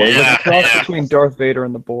 what I was the thinking. It was Borg. a cross Yeah. between Darth Vader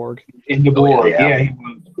and the Borg. In the board, yeah. yeah, he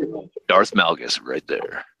was pretty much. Darth Malgus right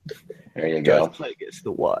there. There you go. Plagueis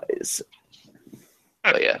the Wise.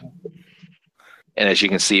 But yeah. And as you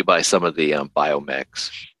can see by some of the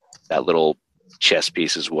biomechs, that little chess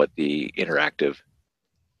piece is what the interactive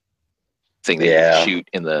thing they Yeah. shoot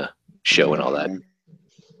in the show and all that.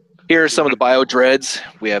 Here are some of the bio dreads.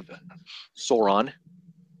 We have Sauron,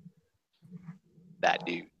 that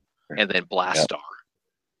dude, and then Blastar,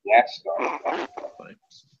 Black Star.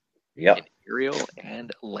 Yep. Imperial,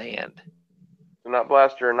 and Land. So not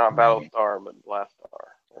Blaster, not Battlestar, but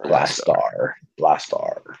Blastar.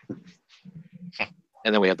 Blastar.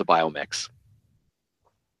 And then we have the biomechs.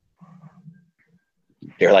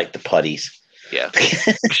 They're like the putties. Yeah.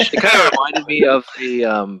 It kind of reminded me of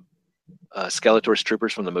the Skeletor's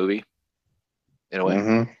Troopers from the movie, in a way.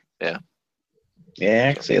 Mm-hmm. Yeah. Yeah,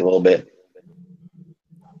 I can see a little bit.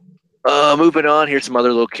 Moving on, here's some other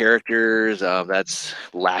little characters. That's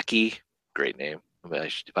Lackey. Great name. I mean,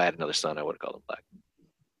 if I had another son, I would have called him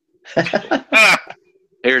Black.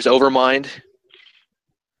 Here's Overmind,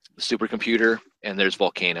 the supercomputer, and there's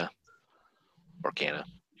Volcana. Orcana.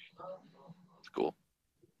 It's cool.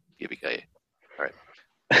 Yippee-ki-yay. All right.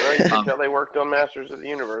 Well, you can tell they worked on Masters of the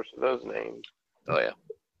Universe with those names. Oh, yeah.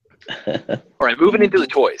 All right, moving into the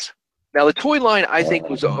toys. Now, the toy line, I think,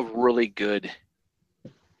 was a really good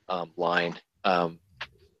line.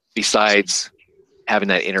 Besides having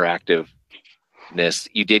that interactiveness,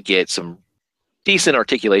 you did get some decent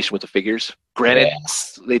articulation with the figures. Granted,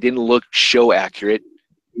 they didn't look show accurate,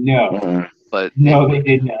 No, but no, they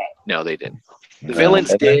did not. no, they didn't. The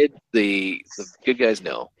villains did. The good guys,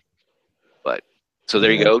 no. But so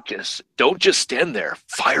there you go. Just don't just stand there.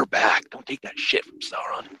 Fire back. Don't take that shit from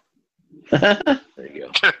Sauron. There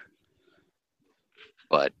you go.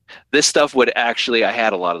 But this stuff would actually, I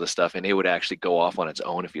had a lot of the stuff, and it would actually go off on its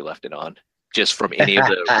own if you left it on. Just from any of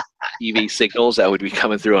the TV signals that would be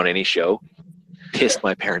coming through on any show. Pissed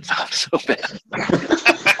my parents off so bad.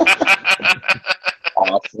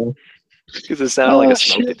 Awesome. Because it sounded like a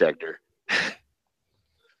smoke detector.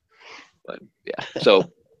 But yeah,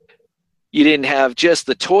 so you didn't have just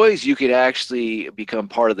the toys. You could actually become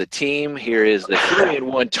part of the team. Here is the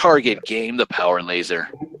 3-in-1 target game, the Power Laser.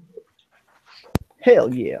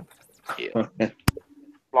 Hell yeah. Yeah.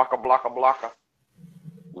 Blocka.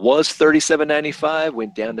 Was $37.95,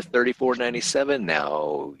 went down to $34.97.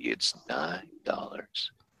 Now it's $9.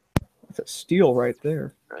 That's a steal right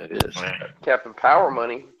there. It is. Captain Power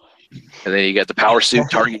money. And then you got the Power Suit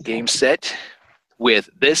target game set with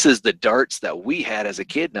this is the darts that we had as a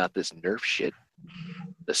kid, not this Nerf shit.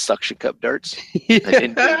 the suction cup darts. I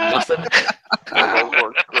didn't do nothing. Those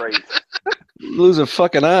work great. Lose a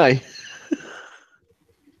fucking eye.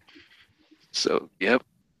 So, yep,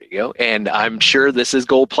 there you go. And I'm sure this is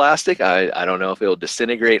gold plastic. I don't know if it'll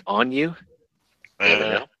disintegrate on you. Never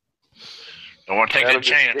know. Don't want to take that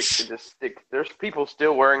chance. Stick. There's people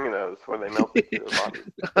still wearing those when they melt into their body.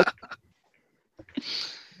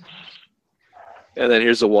 And then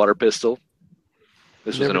here's the water pistol.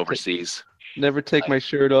 This was Never an overseas. Never take my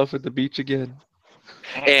shirt off at the beach again.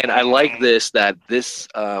 And I like that this,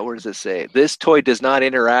 where does it say? This toy does not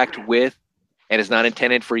interact with and is not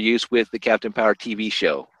intended for use with the Captain Power TV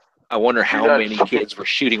show. I wonder how many kids were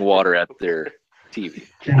shooting water at their TV.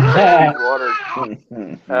 Water.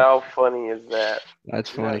 How funny is that? That's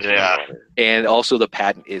funny. Yeah. And also the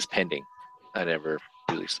patent is pending. I never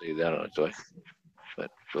really say that on a toy. But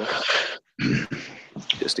cool.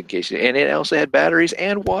 Just in case. And it also had batteries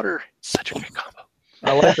and water. Such a great combo.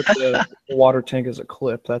 I like that the water tank is a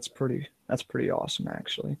clip. That's pretty awesome,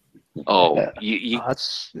 actually. Oh,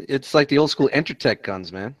 it's like the old school Entertech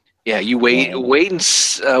guns, man. Yeah, you wait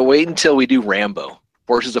until we do Rambo,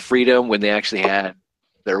 Forces of Freedom, when they actually had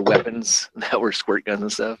their weapons that were squirt guns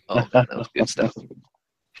and stuff. Oh, that was good stuff.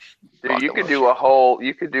 Dude, you could do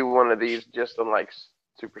one of these just on like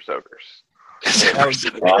Super Soakers. Pack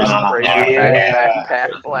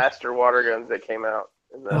blaster water guns that came out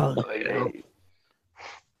in the late 80s.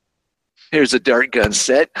 Here's a dart gun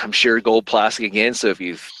set. I'm sure gold plastic again. So if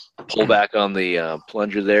you pull back on the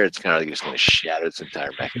plunger there, it's kind of like just going to shatter its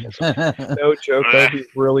entire mechanism. No joke. That'd be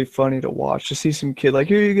really funny to watch. To see some kid like,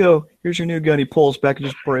 here you go. Here's your new gun. He pulls back and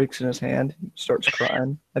just breaks in his hand. He starts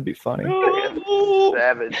crying. That'd be funny.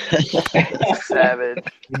 Savage. Savage.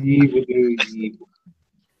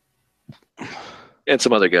 And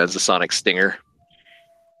some other guns. The Sonic Stinger.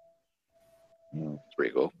 It's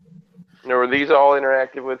pretty cool. Now, were these all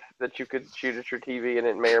interactive with that you could shoot at your TV and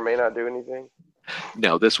it may or may not do anything?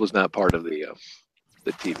 No, this was not part of the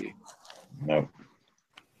TV. No.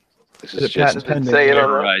 This is just to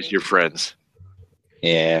terrorize your friends.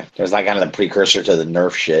 Yeah, it was like kind of the precursor to the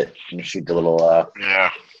Nerf shit. You shoot the little.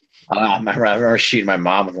 Yeah. I remember shooting my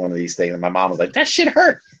mom with one of these things, and my mom was like, "That shit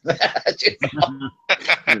hurt."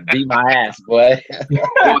 Beat my ass, boy.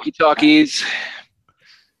 Walkie-talkies.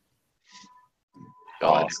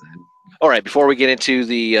 God. All right, before we get into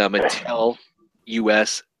the Mattel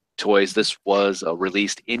US toys, this was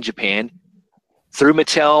released in Japan through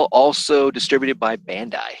Mattel, also distributed by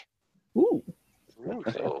Bandai. Ooh.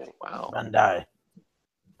 So, wow. Bandai.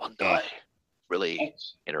 Really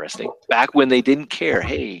interesting. Back when they didn't care.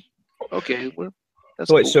 Hey, okay. Well, that's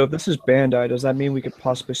So wait, cool. so if this is Bandai, does that mean we could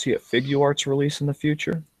possibly see a Figuarts release in the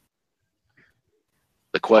future?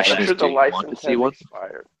 The question is, After do the you want to license see has one?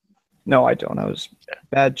 expired. No, I don't. I was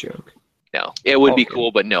bad joke. No, it would be Okay. cool,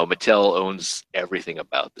 but no, Mattel owns everything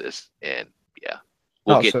about this, and yeah,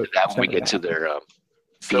 we'll get so to that it's when we never get to their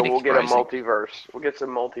So Phoenix we'll get Rising. a multiverse. We'll get some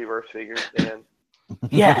multiverse figures then.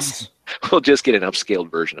 Yes. We'll just get an upscaled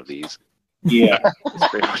version of these. Yeah. That's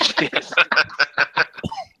pretty much it.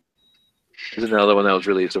 There's another one that was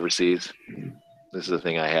released overseas. This is the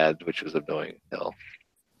thing I had, which was annoying. Hell.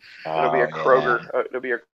 It'll be a Kroger. It'll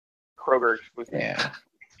be a Kroger exclusive. Yeah.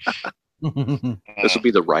 This will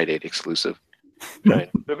be the Rite Aid exclusive. Right.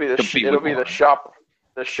 It'll be the Compete it'll with be Walmart.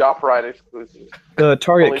 the ShopRite exclusive. The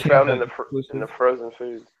Target Only Canada found in the exclusive. frozen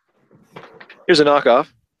foods. Here's a knockoff.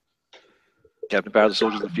 Captain Power, the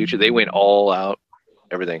Soldiers of the Future. They went all out.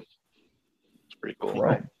 Everything. It's pretty cool.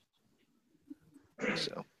 Right.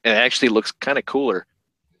 So, and it actually looks kind of cooler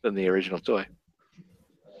than the original toy.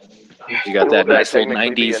 You got that Will nice old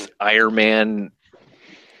technically be 90s Iron Man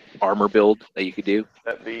armor build that you could do.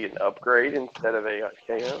 That'd be an upgrade instead of a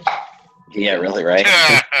KO. Yeah, really, right?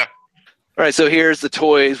 All right, so here's the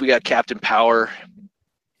toys. We got Captain Power.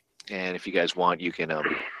 And if you guys want, you can, I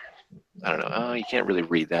don't know. Oh, you can't really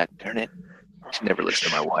read that. Darn it. I should never listen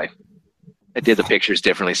to my wife. I did the pictures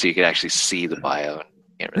differently so you could actually see the bio.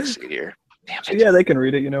 Can't really see it here. Damn So it. yeah, they can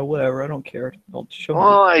read it. whatever. I don't care. Don't show me.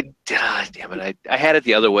 Oh, damn it. I had it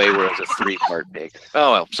the other way where it was a 3-part pick.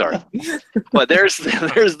 Oh, well, sorry. But there's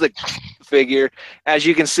the figure. As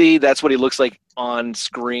you can see, that's what he looks like on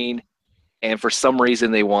screen. And for some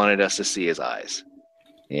reason, they wanted us to see his eyes.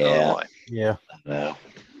 I don't know Yeah. why. Yeah. No.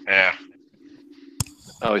 Yeah.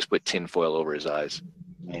 I always put tinfoil over his eyes.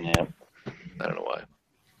 Yeah. I don't know why.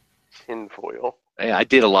 Tinfoil. Yeah, I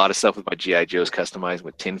did a lot of stuff with my G.I. Joes customized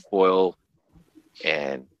with tinfoil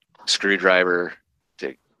and screwdriver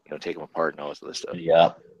to take them apart and all this other stuff.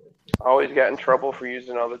 Yeah. I always got in trouble for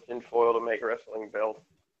using all the tinfoil to make wrestling belts.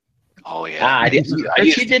 Oh yeah. Ah, you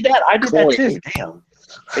did that. I did that too. Damn.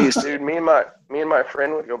 Dude, me and my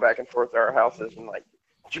friend would go back and forth to our houses and like,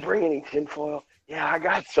 did you bring any tinfoil? Yeah, I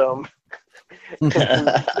got some.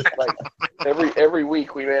 Like every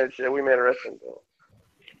week we made a wrestling bill.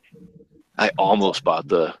 I almost bought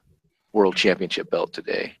the World Championship belt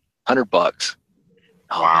today. $100.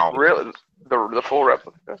 Oh, Wow. Really? The full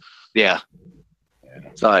replica? yeah.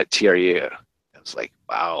 Saw it at TRU. I was like,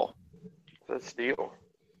 wow, It's a steal.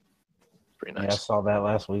 pretty Yeah, I nice. saw that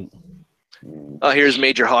last week. Oh, here's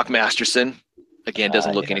Major Hawk Masterson. Again,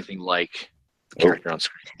 doesn't look yeah. anything like the character on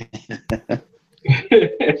screen.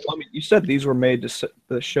 I mean, you said these were made to.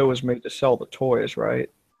 The show was made to sell the toys, right?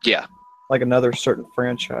 Yeah, Like another certain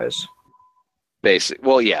franchise.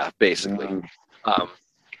 basically.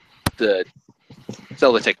 The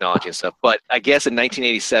sell the technology and stuff. But I guess in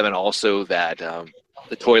 1987 also that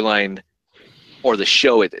the toy line or the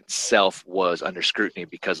show itself was under scrutiny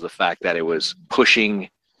because of the fact that it was pushing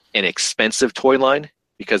an expensive toy line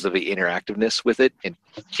because of the interactiveness with it, and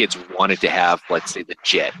kids wanted to have, let's say, the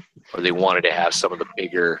jet, or they wanted to have some of the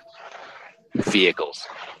bigger vehicles,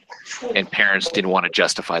 and parents didn't want to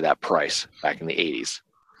justify that price back in the 80s.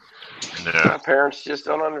 My Yeah. parents just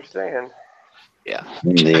don't understand. Yeah.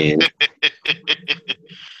 Indeed.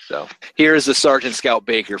 So here's the Sergeant Scout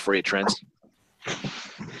Baker for you, Trent.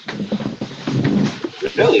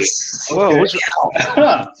 Really? Whoa, Okay. what's-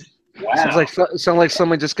 Wow. sounds like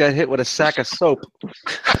someone just got hit with a sack of soap. What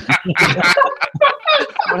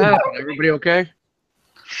happened? Everybody okay?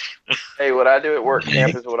 Hey, what I do at work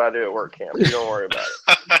camp is what I do at work camp. You don't worry about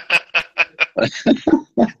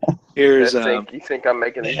it. Here's You think I'm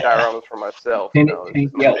making these dioramas for myself? Tank, No,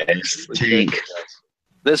 tank yellow. Tank.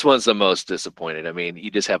 this one's the most disappointed. I mean, you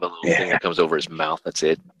just have a little thing that comes over his mouth. That's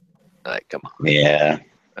it. Like, come on. Yeah.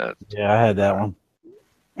 Yeah, I had that one.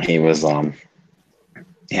 He was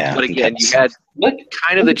yeah. But again, you he had Look,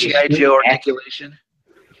 kind of the G.I. Joe articulation.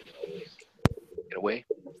 Get away.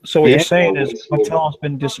 So what Yeah. you're saying is Mattel's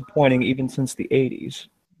been disappointing even since the 80s.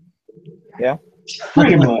 Yeah?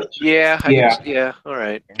 pretty much. Yeah. Yeah. Yeah. All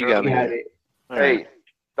right. You got me. Yeah, All right. Hey,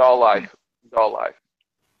 doll life. Doll life.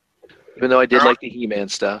 Even though I did like the He-Man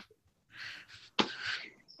stuff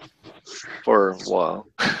for a while.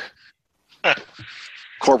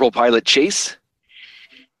 Corporal Pilot Chase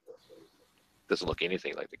doesn't look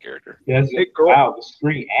anything like the character. Does Hey, it? girl. Wow, the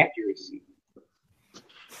screen accuracy.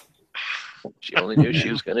 She only knew she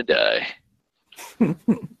was gonna die. In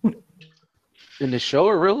the show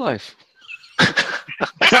or real life?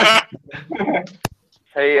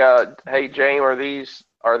 Hey, James,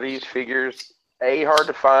 are these figures A, hard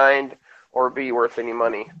to find, or B, worth any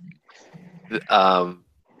money?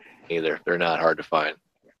 Either. They're not hard to find,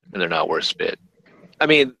 and they're not worth spit. I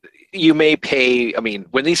mean, you may pay. I mean,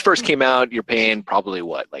 when these first came out, you're paying probably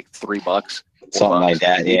what, like $3, something like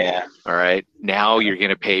that. Yeah. All right. Now you're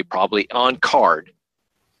gonna pay probably on card,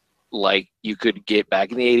 like you could get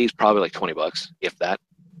back in the 80s, probably like $20, if that.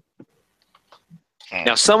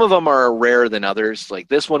 Now, some of them are rarer than others. Like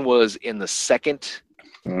this one was in the second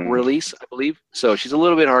release, I believe. So she's a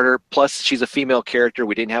little bit harder. Plus, she's a female character.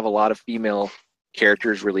 We didn't have a lot of female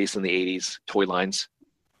characters released in the 80s toy lines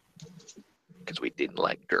because we didn't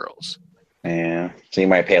like girls. Yeah. So you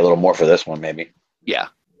might pay a little more for this one, maybe. Yeah.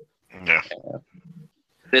 Yeah.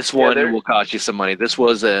 This one they're- will cost you some money. This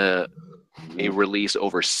was a release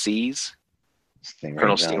overseas.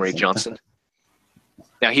 Colonel Stingray Johnson.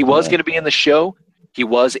 Now, he was going to be in the show. He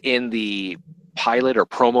was in the pilot or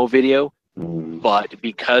promo video, but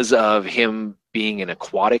because of him being an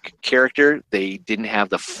aquatic character, they didn't have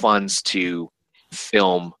the funds to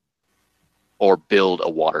film or build a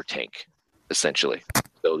water tank, essentially.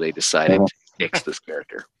 So they decided to nix this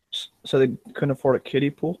character. So they couldn't afford a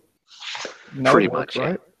kiddie pool? Pretty much,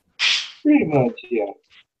 yeah. right? Pretty much, yeah.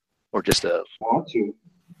 Or just a Want to.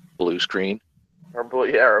 blue screen. Or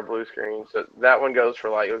blue screen. So that one goes for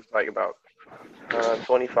like, it was like about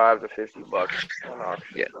 $25 to $50 on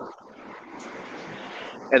auction. Yeah.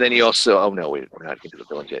 And then you also, oh no, we're not getting to the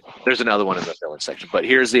villains yet. There's another one in the villain section. But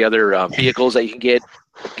here's the other vehicles that you can get.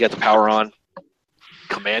 You got the power on.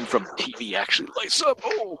 Command from TV actually lights up.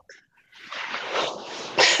 Oh.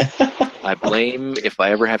 I blame, if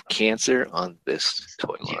I ever have cancer, on this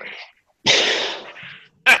toy line.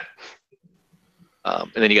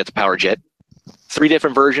 And then you got the Power Jet. 3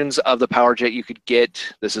 different versions of the Power Jet you could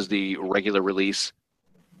get. This is the regular release.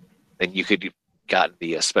 Then you could got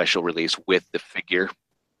the special release with the figure.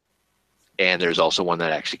 And there's also one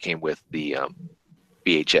that actually came with the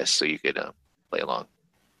VHS, so you could play along.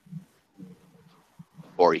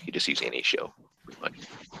 Or you could just use any show, pretty much.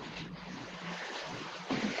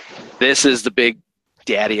 This is the big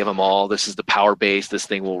daddy of them all. This is the power base. This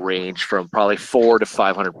thing will range from probably $400 to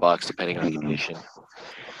 $500 depending on the condition.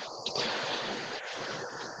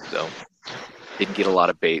 So didn't get a lot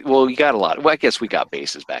of base. Well, you got a lot. Well, I guess we got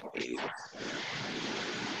bases back in the 80s.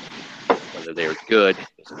 Whether they were good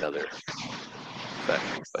is another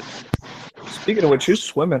fact. But Speaking of which, who's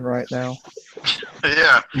swimming right now?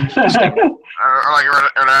 Yeah. or like or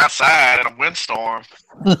they're outside in a windstorm.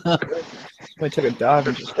 Somebody took a dive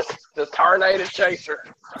and just. The tornado chaser.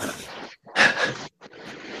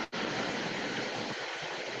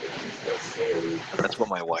 That's what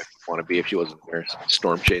my wife would want to be if she wasn't there.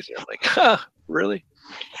 Storm chaser. I'm like, huh, really?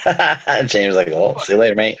 James like, well, see you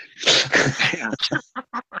later, mate. That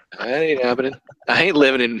ain't happening. I ain't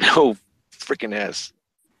living in no freaking ass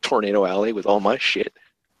tornado alley with all my shit.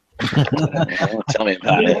 Tell me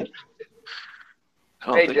about it.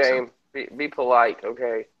 Hey, James, be polite,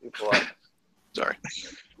 okay? Be polite. Sorry.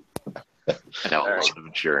 I know, a lot of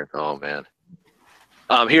insurance. Oh, man.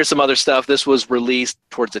 Here's some other stuff. This was released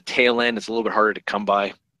towards the tail end. It's a little bit harder to come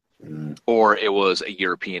by. Or it was a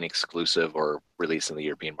European exclusive or released in the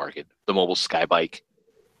European market. The mobile sky bike.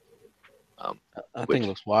 That thing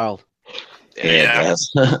looks wild. Yeah, it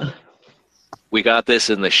does. We got this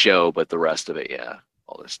in the show, but the rest of it, yeah.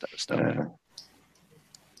 All this stuff.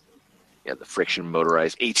 Yeah, the friction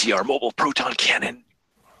motorized ATR mobile proton cannon.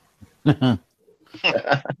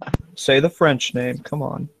 Say the French name. Come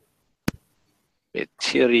on.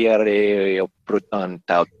 Materiale proton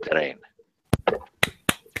terrain.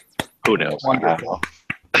 Who knows? Wonderful.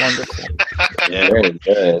 Wonderful. Yeah, very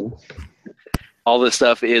good. All this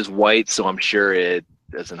stuff is white, so I'm sure it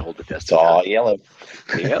doesn't hold the test. It's all yellow.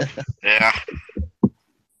 Yep. Yeah.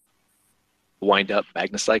 Wind up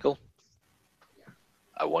Magnacycle.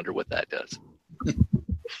 I wonder what that does.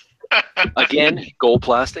 Again, gold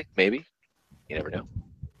plastic, maybe. You never know.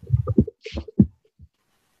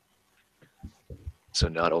 So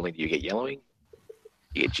not only do you get yellowing,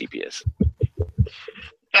 you get GPS.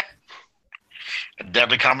 A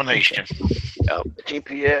deadly combination.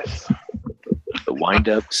 GPS. The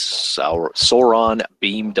wind-up Sauron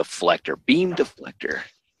beam deflector. Beam deflector.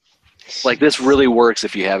 Like, this really works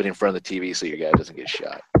if you have it in front of the TV so your guy doesn't get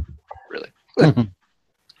shot. Really.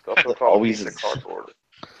 Always the cardboard.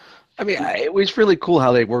 I mean, it was really cool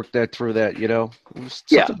how they worked that through that, you know? It was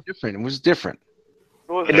something different. It was different.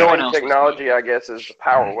 Well, the same technology, I guess, is the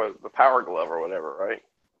power glove or whatever, right?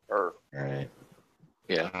 Or right.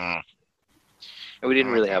 Yeah. And we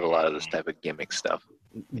didn't really have a lot of this type of gimmick stuff.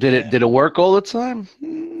 Did it work all the time?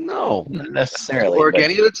 No. Not necessarily. Did it work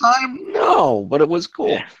any of the time? No, but it was cool.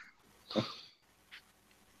 Yeah.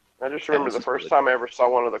 I just remember the first time I ever saw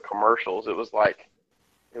one of the commercials. It was like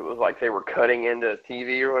they were cutting into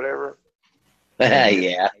TV or whatever.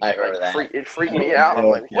 Yeah, I remember that. It freaked me out. I'm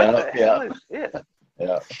like, what the hell is this?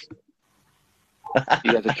 Yeah.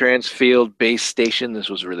 You got the Transfield base station. This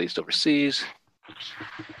was released overseas.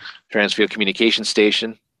 Transfield communication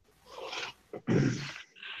station.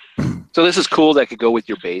 So this is cool. That could go with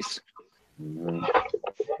your base. We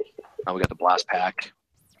got the blast pack.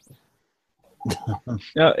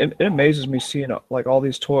 Yeah, it amazes me seeing like all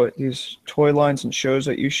these toy lines and shows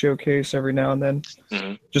that you showcase every now and then.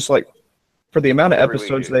 Mm-hmm. Just like for the amount of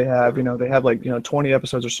episodes they have, they have like 20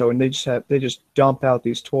 episodes or so, and they just dump out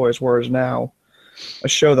these toys. Whereas now, a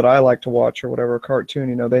show that I like to watch or whatever, a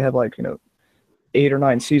cartoon, they have like 8 or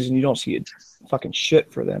 9 seasons. You don't see a fucking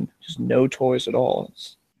shit for them. Just no toys at all.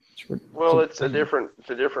 It's a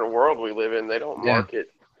different world we live in. They don't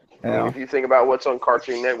market. Yeah. I mean, if you think about what's on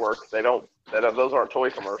Cartoon Network, those aren't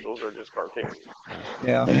toy commercials. They're just cartoons.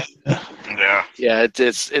 Yeah. Yeah.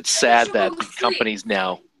 It's sad that companies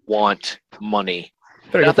now want money.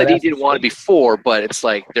 Better Not get that that he didn't want it before, but it's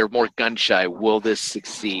like they're more gun shy. Will this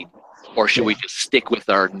succeed, or should we just stick with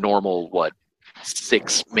our normal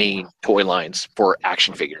 6 main toy lines for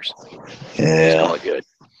action figures? Yeah. Call it good.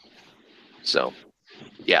 So,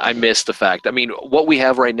 yeah, I miss the fact. I mean, what we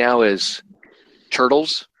have right now is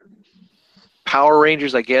Turtles, Power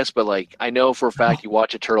Rangers, I guess, but like I know for a fact you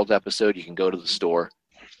watch a Turtles episode, you can go to the store.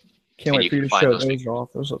 Can't wait for you to show those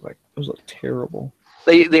off. Those look terrible.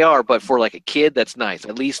 They are, but for like a kid, that's nice.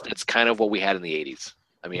 At least that's kind of what we had in the 80s.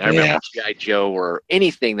 I mean, I remember G.I. Joe or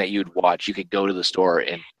anything that you'd watch, you could go to the store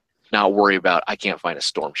and not worry about I can't find a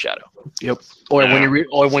Storm Shadow. Yep. Or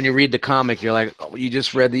when you read the comic, you're like, oh, you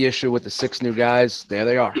just read the issue with the 6 new guys. There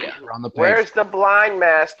they are. Yeah. They're on the page. Where's the Blind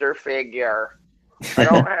Master figure? I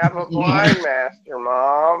don't have a Blind Master,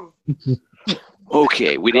 Mom.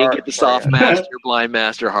 Okay, we didn't get the Soft Master, Blind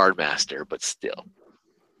Master, Hard Master, but still.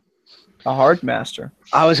 A Hard Master.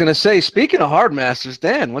 I was going to say, speaking of Hard Masters,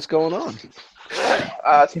 Dan, what's going on?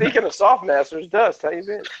 Speaking of soft masters, Dust, how you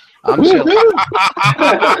been? I'm chilling.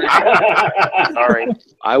 Sorry.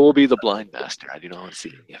 I will be the blind master. I do not want to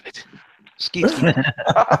see any of it. Skeet, skeet.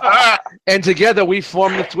 And together we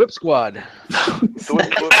form the Twip Squad.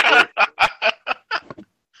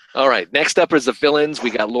 All right. Next up is the villains. We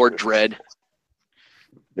got Lord Dread.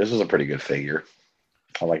 This was a pretty good figure.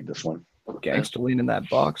 I like this one. Gangster lean in that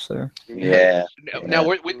box there. Yeah.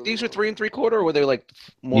 Now, these are 3 3/4, or were they like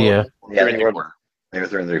more? Yeah. Yeah, Three they and were, three-quarter. they were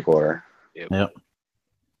 3 3/4. Yep. Yeah.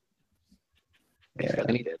 Got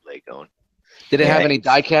the dead leg going. Did it have Yeah. any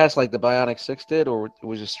die cast like the Bionic 6 did, or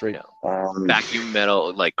was it straight? Vacuum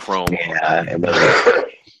metal, like chrome. Yeah, it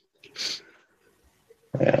was.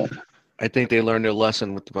 Yeah. I think they learned their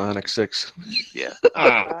lesson with the Bionic 6. Yeah.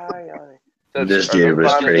 This dude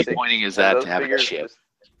was How pretty. disappointing is that to have a chip?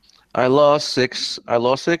 I lost 6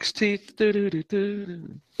 teeth.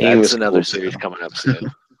 Do-do-do-do-do. That's another series coming up soon.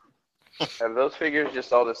 Have those figures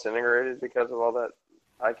just all disintegrated because of all that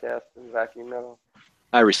die cast and vacuum metal?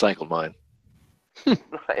 I recycled mine. So,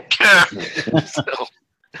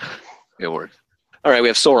 it worked. All right, we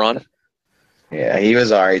have Sauron. Yeah, he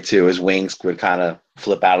was alright too. His wings would kind of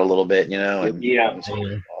flip out a little bit, you know. And Yeah.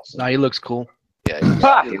 Nah, he looks cool.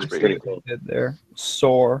 Yeah, he was pretty cool. Did there.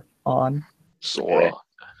 Soar on. Sauron.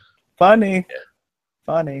 Funny.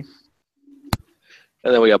 Funny.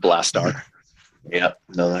 And then we got Blastar. Yep,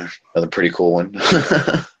 another pretty cool one.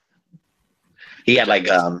 He had like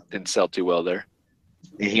Didn't sell too well there.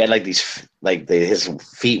 he had like these like his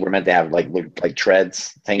feet were meant to have like look like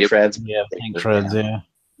treads, tank treads. Yeah, tank treads. Yeah.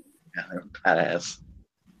 Yeah, they're badass.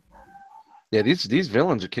 Yeah, these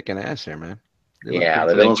villains are kicking ass here, man. They look Yeah, pretty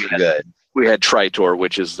the cool. villains were good. We had Tritor,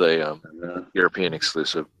 which is the European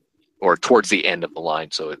exclusive, or towards the end of the line,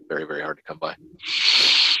 so it's very, very hard to come by.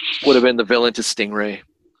 Would have been the villain to Stingray.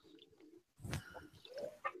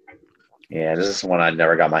 Yeah, this is one I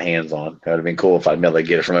never got my hands on. That would have been cool if I'd been able to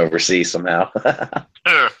get it from overseas somehow.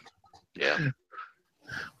 Yeah.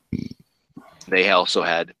 They also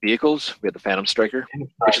had vehicles. We had the Phantom Striker,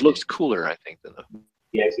 which looks cooler, I think, than the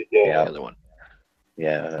Yes, it does. other one.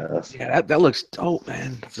 Yeah. Yeah, that looks dope,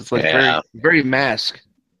 man. It's like Yeah. very mask.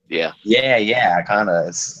 Yeah. Yeah, kind of.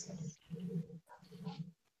 It's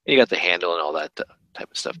You got the handle and all that type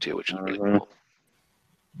of stuff, too, which is really cool.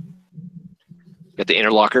 Got the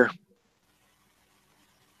interlocker.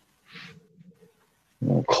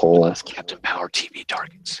 cool. Plus Captain Power TV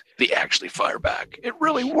targets. They actually fire back. It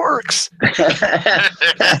really works.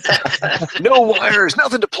 No wires,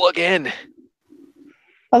 nothing to plug in.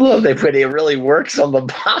 I love they put it really works on the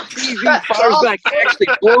box. TV fires back, actually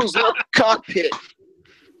blows up the cockpit.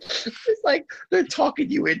 It's like they're talking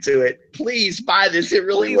you into it. Please buy this. It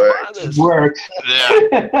really Please works. buy this. Works.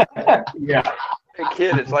 Yeah. Yeah. Hey,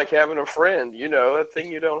 kid, it's like having a friend, you know, a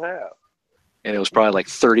thing you don't have. And it was probably like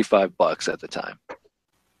 $35 at the time.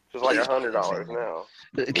 It's like $100 now.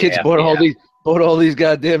 The kids Yeah, bought all these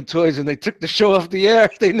goddamn toys, and they took the show off the air.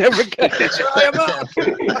 They never got to try them out.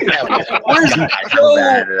 Where's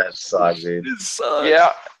that sucks, dude. It sucks. Yeah,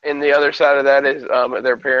 and the other side of that is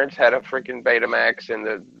their parents had a freaking Betamax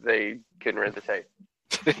and they couldn't rent the tape.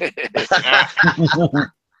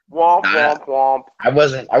 Womp, womp, womp. I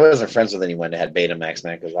wasn't friends with anyone that had Betamax,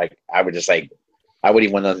 man, because like I would just like I wouldn't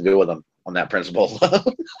even want nothing to do with them on that principle.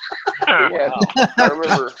 I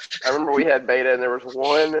remember we had Beta, and there was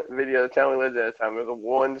one video, the town we lived in at the time. There was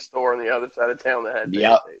one store on the other side of town that had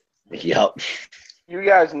Beta tape. Yep. You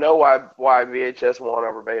guys know why VHS won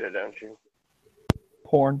over Beta, don't you?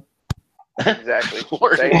 Porn. Exactly.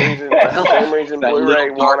 Porn. Same reason That Blu-ray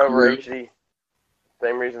little won dark over room. HD.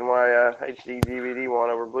 Same reason why HD DVD won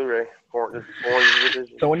over Blu-ray. Porn division.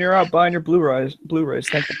 So when you're out buying your Blu-rays,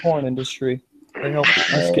 thank the porn industry. They help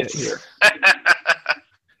us get here.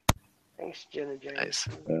 Thanks, Jenna James. Nice.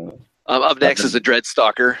 Up next is the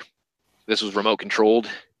Dreadstalker. This was remote controlled.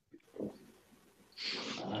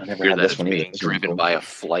 I never Hear had that this it's one being either. driven by a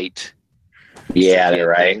flight. Yeah, they're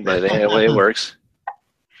right. But the way it works.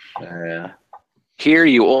 Yeah. Here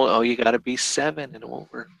you got to be 7 and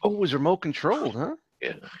over. Oh, it was remote controlled, huh?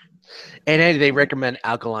 Yeah. And Eddie, they recommend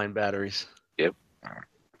alkaline batteries. Yep.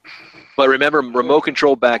 But remember, remote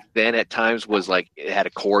control back then at times was like it had a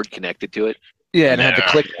cord connected to it. Yeah, and had to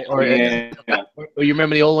click. Or Yeah. you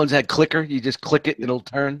remember the old ones had clicker? You just click it, it'll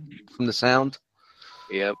turn from the sound.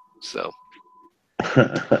 Yep. So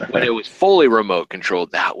when it was fully remote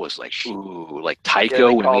controlled, that was like ooh, like Yeah, they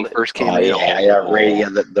Tycho when called they it- first came Oh, in. yeah, radio,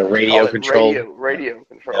 the radio Call it control. Radio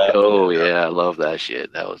control. Oh yeah, I love that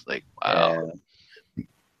shit. That was like wow,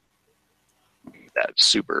 that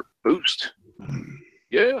super boost.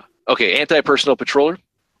 Yeah. Okay, anti-personnel patroller.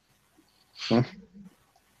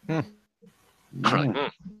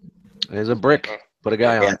 There's a brick. Put a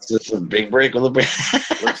guy on. Yeah, it's just a big break with a brick.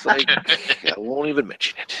 Looks like I won't even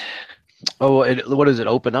mention it. Oh, what does it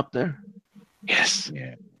open up there? Yes.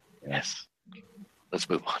 Yeah. Yes. Let's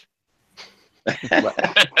move on.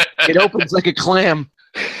 It opens like a clam.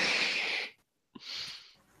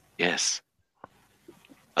 Yes.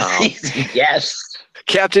 Yes.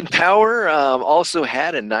 Captain Power also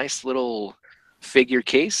had a nice little figure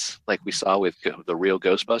case, like we saw with the real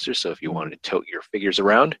Ghostbusters. So if you wanted to tote your figures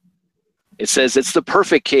around, it says it's the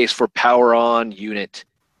perfect case for Power On unit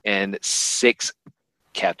and 6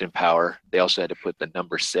 Captain Power. They also had to put the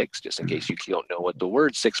number 6, just in case you don't know what the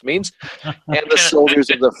word 6 means. And the Soldiers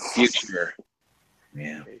of the Future.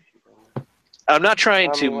 Yeah. I'm not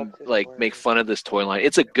trying to make fun of this toy line.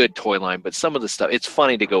 It's a good toy line, but some of the stuff, it's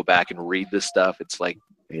funny to go back and read this stuff. It's like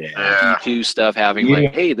D2 stuff having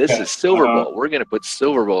like, hey, this is Silverbolt. We're gonna put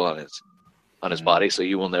Silverbolt on his body, so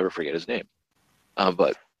you will never forget his name.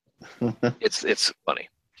 But it's funny.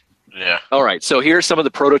 Yeah. All right, so here's some of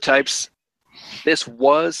the prototypes. This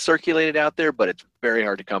was circulated out there, but it's very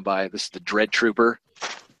hard to come by. This is the Dread Trooper.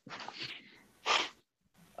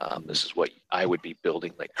 This is what I would be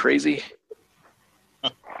building like crazy.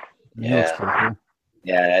 Yeah,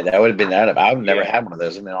 that would have been that. I would never had one of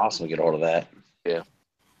those. It'd been awesome to get hold of that. Yeah,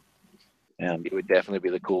 it would definitely be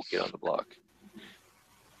the cool kid on the block.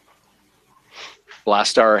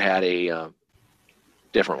 Blastar had a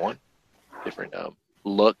different one, different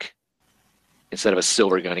look. Instead of a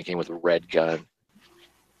silver gun, he came with a red gun.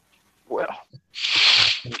 Well,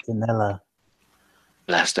 Vanilla.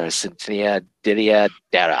 Blastar Cynthia Didia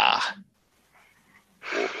Dara.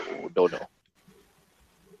 Oh, no.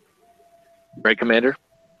 Right, Commander?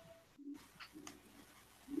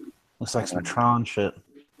 Looks like some Tron shit.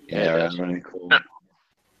 Yeah, that's really cool.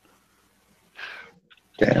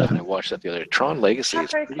 Damn. I watched that the other day. Tron Legacy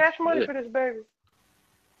is I paid cash money good. for this baby.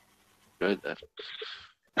 Good.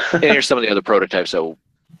 And here's some of the other prototypes.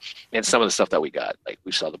 And some of the stuff that we got. Like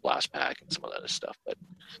we saw the Blast Pack and some of the other stuff. But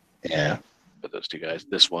yeah, with those two guys,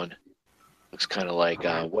 this one looks kind of like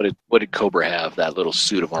what did Cobra have? That little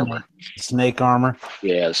suit of armor. Snake armor.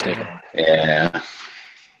 Yeah, the snake armor. Yeah.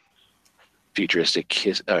 Futuristic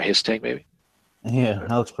his tank maybe. Yeah,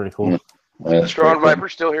 that looks pretty cool. Strong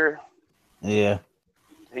Viper's still here. Yeah.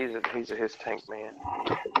 He's a his tank man.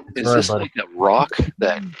 Is this like a rock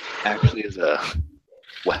that actually is a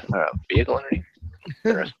vehicle underneath?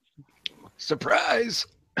 Surprise!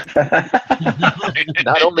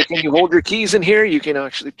 Not only can you hold your keys in here, you can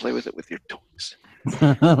actually play with it with your toys.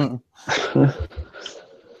 I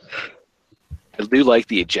do like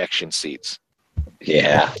the ejection seats.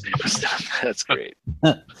 Yeah. That's great.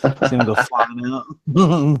 See him go flying out.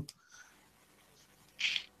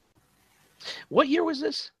 What year was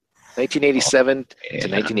this? 1987 to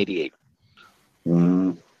 1988.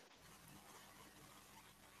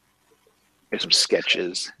 There's some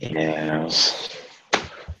sketches. Yeah.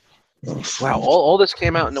 Wow, all this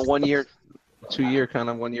came out in a 1 year, 2 year kind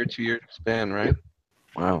of 1 year, 2 year span, right?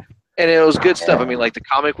 Wow. And it was good stuff. I mean, like the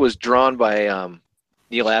comic was drawn by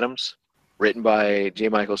Neil Adams, written by J.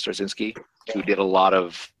 Michael Straczynski, who did a lot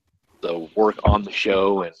of the work on the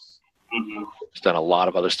show and has done a lot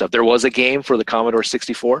of other stuff. There was a game for the Commodore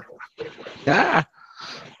 64. Yeah.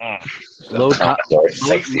 Load Star,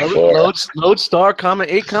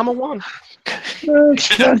 8,1.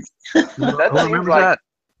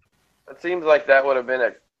 That seems like that would have been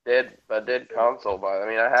a dead console. But I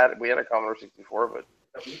mean, we had a Commodore 64, but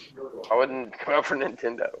I wouldn't come out for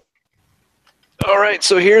Nintendo. All right,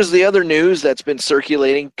 so here's the other news that's been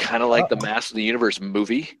circulating, kind of like the Master of the Universe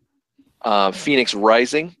movie, Phoenix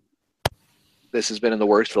Rising. This has been in the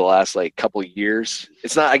works for the last couple of years.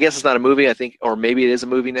 It's not. I guess it's not a movie. I think, or maybe it is a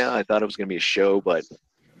movie now. I thought it was going to be a show, but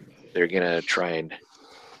they're going to try and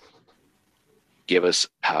give us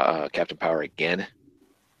Captain Power again.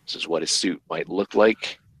 This is what his suit might look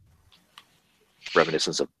like.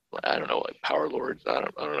 Reminiscence of, I don't know, like Power Lords. I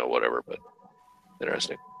don't know, whatever, but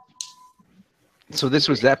interesting. So this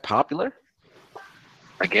was that popular?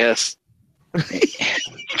 I guess.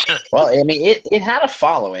 Well, I mean, it had a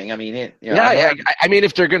following. I mean, it. You know, I mean,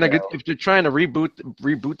 if they're trying to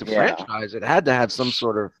reboot the franchise, it had to have some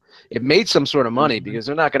sort of. It made some sort of money because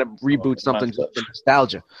they're not going to reboot something just for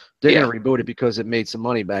nostalgia. They're going to reboot it because it made some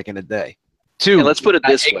money back in the day. And let's put it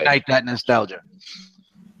this way: ignite that nostalgia.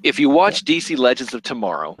 If you watch DC Legends of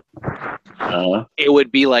Tomorrow, it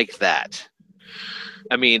would be like that.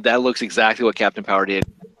 I mean, that looks exactly what Captain Power did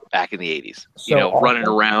back in the 80s. So running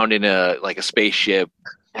around in a spaceship,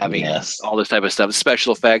 having all this type of stuff,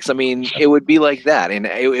 special effects. I mean, it would be like that, and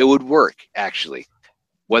it would work, actually.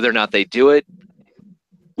 Whether or not they do it,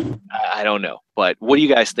 I don't know. But what do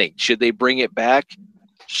you guys think? Should they bring it back?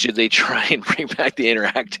 Should they try and bring back the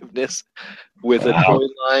interactiveness with a toy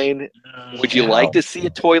line? Would you like to see a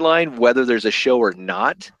toy line, whether there's a show or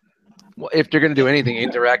not? Well, if they're going to do anything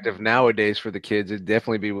interactive nowadays for the kids, it'd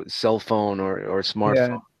definitely be with cell phone or smartphone.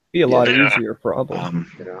 Yeah, be a lot easier, probably.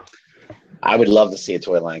 I would love to see a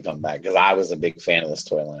toy line come back because I was a big fan of this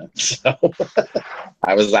toy line. So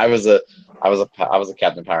I was a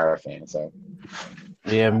Captain Power fan. So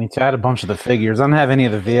Yeah, me too. I had a bunch of the figures. I don't have any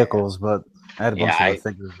of the vehicles, but I had a bunch of the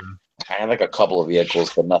figures. I had like a couple of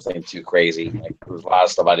vehicles, but nothing too crazy. Like there was a lot of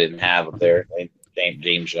stuff I didn't have up there. Like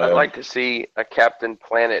James Show. I'd like to see a Captain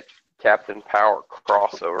Planet, Captain Power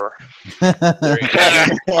crossover. I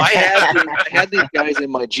had these guys in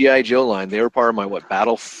my G.I. Joe line. They were part of my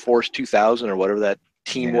Battle Force 2000 or whatever that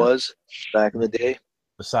team was back in the day.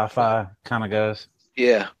 The sci-fi kind of guys.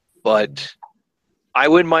 Yeah, but I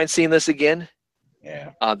wouldn't mind seeing this again.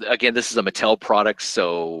 Yeah. Again, this is a Mattel product,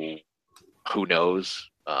 so who knows?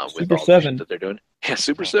 With Super all the 7 shit that they're doing. Yeah,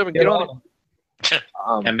 Super 7, get on it.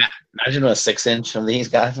 Imagine a 6-inch of these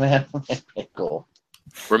guys, man. Cool.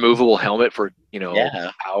 Removable helmet for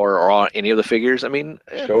power or any of the figures. I mean,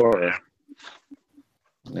 sure.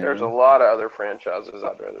 There's a lot of other franchises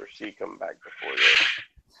I'd rather see come back before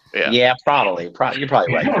this. Yeah, probably. You're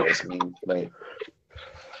probably right, Chris.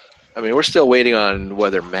 I mean, we're still waiting on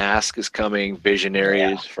whether Mask is coming,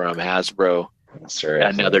 Visionaries from Hasbro,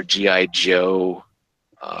 another G.I. Joe.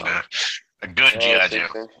 A good G.I. Joe.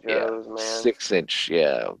 6-inch,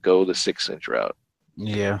 go the 6-inch route.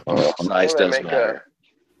 Yeah. Size does matter.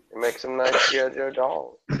 Make some nice G.I. Joe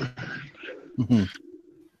dolls.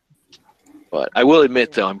 But I will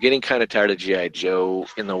admit, though, I'm getting kind of tired of G.I. Joe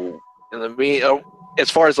as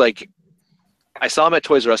far as like, I saw him at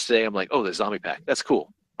Toys R Us today. I'm like, oh, the zombie pack. That's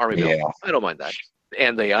cool. Army Bill. I don't mind that.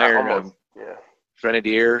 And the Iron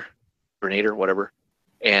Grenadier, whatever.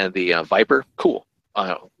 And the Viper. Cool.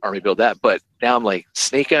 Army build that. But now I'm like,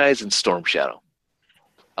 Snake Eyes and Storm Shadow.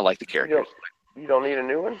 I like the characters. You don't need a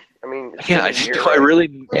new one? I mean, I really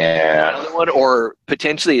need another one, or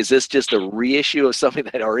potentially is this just a reissue of something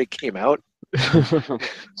that already came out?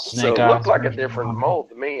 So it looked like a different mold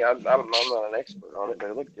to me. I'm not an expert on it, but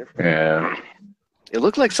it looked different. Yeah. It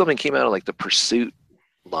looked like something came out of like the Pursuit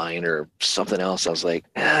line or something else. I was like,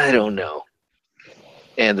 I don't know.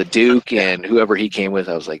 And the Duke and whoever he came with,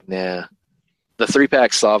 I was like, nah. The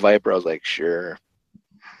 3-pack Saw Viper, I was like, sure.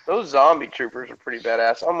 Those zombie troopers are pretty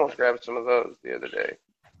badass. I almost grabbed some of those the other day.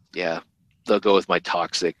 Yeah, they'll go with my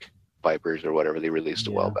Toxic Vipers or whatever they released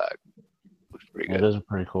a while back. Looks pretty good. Those are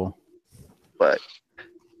pretty cool. But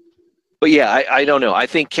yeah, I don't know. I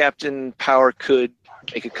think Captain Power could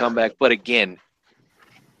make a comeback, but again,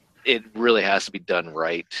 it really has to be done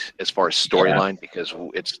right as far as storyline because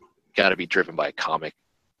it's got to be driven by a comic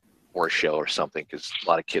or a show or something because a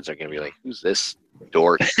lot of kids are going to be like, who's this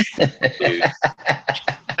dork? Dude.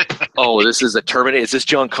 Oh, this is a Terminator. Is this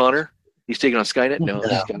John Connor? He's taking on Skynet? No,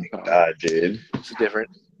 this is John Connor. God, dude. It's different.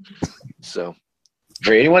 So,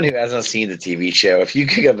 for anyone who hasn't seen the TV show, if you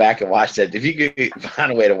could go back and watch that, if you could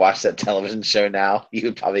find a way to watch that television show now, you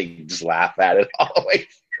would probably just laugh at it all the way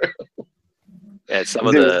through. Yeah, some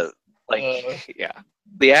of the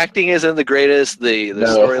the acting isn't the greatest. The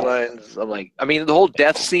storylines, I'm like, I mean, the whole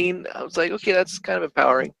death scene, I was like, okay, that's kind of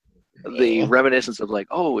empowering. The reminiscence of like,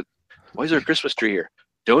 oh, why is there a Christmas tree here?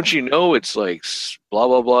 Don't you know it's like blah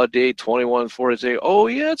blah blah day 21/4 Oh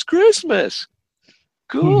yeah, it's Christmas.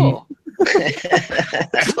 Cool.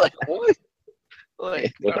 It's like what?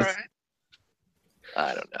 Like all right.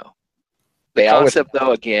 I don't know. The concept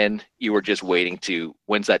though, again, you were just waiting to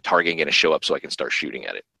when's that target going to show up so I can start shooting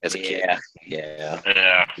at it as a kid. Yeah,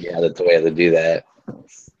 that's the way to do that.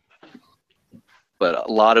 But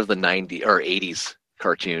a lot of the 90s or 80s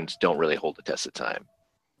cartoons don't really hold the test of time.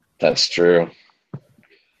 That's true.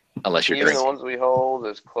 Unless you're even the ones we hold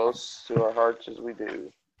as close to our hearts as we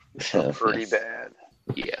do, are pretty bad.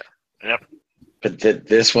 Yeah. Yep. But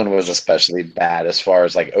this one was especially bad as far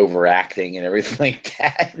as like overacting and everything like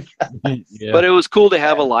that. But it was cool to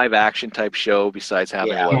have a live action type show besides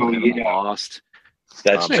having Lost.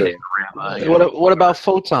 That's true. What about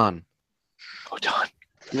Photon? Photon.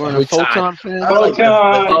 You want a Photon fan?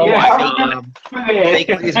 Fake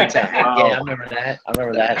laser tag. Yeah, I remember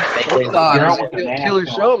that. Fake laser tag. Killer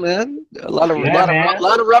show, man. A lot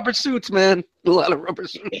of rubber suits, man. A lot of rubber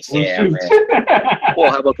suits. Yeah, man. Well,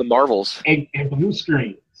 how about the Marvels? And blue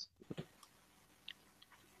screens.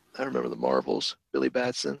 I remember the Marvels. Billy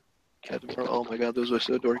Batson, Captain Marvel. Oh my God, those were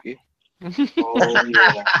so dorky. Oh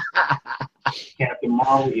yeah. Captain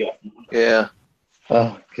Marvel. Yeah. Yeah.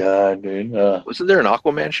 Oh God, dude. Wasn't there an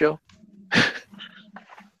Aquaman show?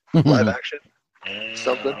 live action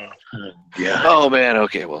something. Yeah. Oh man,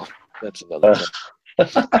 okay, well that's another thing.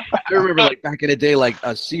 I remember like back in the day, like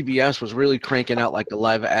CBS was really cranking out like the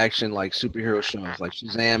live action like superhero shows, like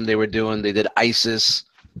Shazam. They did ISIS.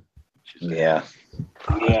 Yeah.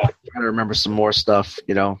 Yeah. I'm trying to remember some more stuff,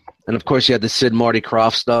 you know. And of course, you had the Sid Marty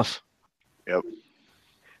Krofft stuff. Yep.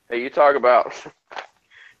 Hey, you talk about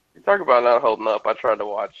not holding up. I tried to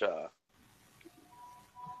watch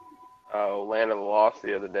Land of the Lost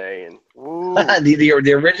the other day, and woo,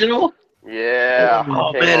 the original? yeah,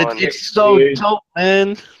 Oh came man, on. it's so dope,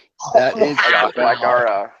 man. That is like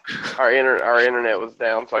our internet was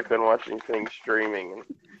down, so I couldn't watch anything streaming, and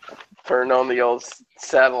turned on the old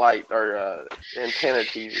satellite or antenna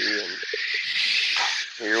TV, and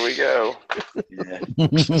here we go. Yeah.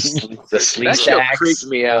 The sleep That show stacks. creeped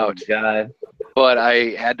me out. Oh, God. But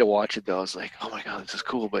I had to watch it though. I was like, oh my god, this is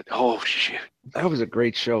cool. But oh shoot, That was a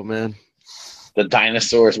great show, man. The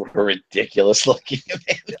dinosaurs were ridiculous looking.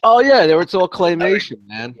 Oh yeah, it's all claymation,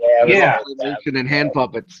 man. Yeah. Yeah. Claymation and hand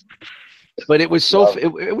puppets. But it was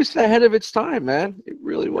it was ahead of its time, man. It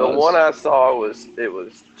really was. The one I saw was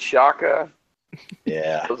Chaka.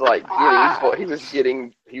 Yeah. It was like he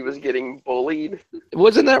was getting bullied.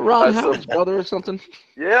 Wasn't that Ron That's Howard's brother or something?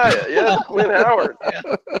 Yeah, Clint Howard,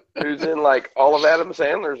 who's in like all of Adam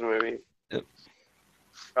Sandler's movies. Yep.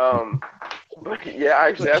 But yeah,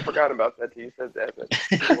 actually, I forgot about that. You said that.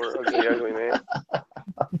 Poor ugly man.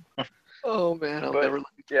 oh man, I'll never.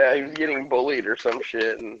 Yeah, he was getting bullied or some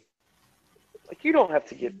shit, and like you don't have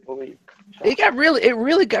to get bullied. It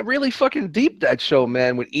really got really fucking deep, that show,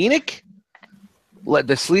 man. With Enoch, the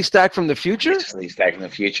Sleestack from the future, Sleestack from the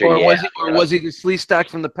future, or yeah. was he the Sleestack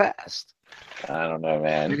from the past? I don't know,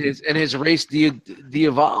 man. And his race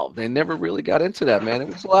de-evolved. They never really got into that, man. It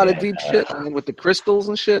was a lot of deep shit, man, with the crystals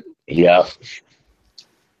and shit. Yeah. It's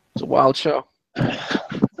a wild show. A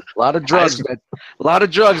lot of drugs. That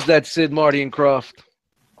Sid, Marty, and Krofft.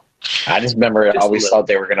 I just remember I always thought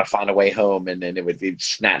they were going to find a way home, and then it would be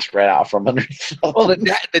snatched right out from underneath. Oh,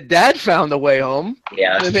 the dad found a way home.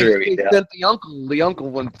 Yeah, that's and true. They sent the uncle. The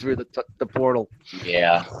uncle went through the portal.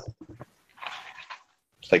 Yeah.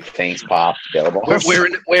 It's like things popped.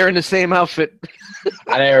 Wearing the same outfit.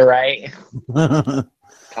 I know, right?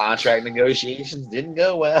 Contract negotiations didn't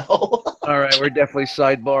go well. All right, we're definitely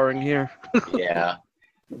sidebarring here. Yeah.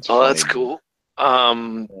 That's cool.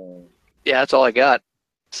 Yeah, that's all I got.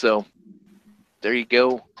 So there you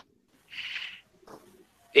go.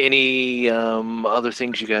 Any other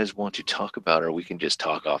things you guys want to talk about, or we can just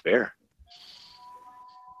talk off air?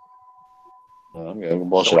 Well, I'm going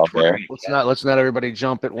bullshit off there. Let's not everybody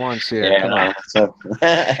jump at once here. Yeah, Come on. so.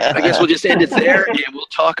 I guess we'll just end it there, and we'll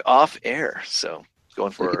talk off air. So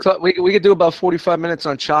going for we could do about 45 minutes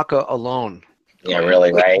on Chaka alone. Yeah,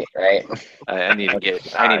 really, right. I need to get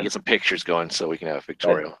some pictures going so we can have a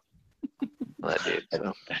pictorial. That dude.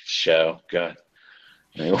 So. Show good.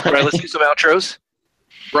 All right, let's do some outros.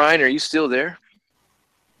 Brian, are you still there?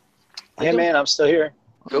 Yeah, man, I'm still here.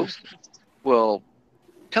 Go. Well,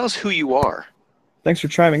 tell us who you are. Thanks for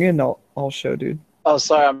chiming in, all show, dude. Oh,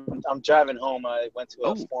 sorry, I'm driving home. I went to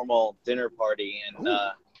a formal dinner party, and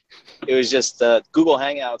it was just Google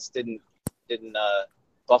Hangouts didn't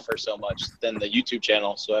buffer so much than the YouTube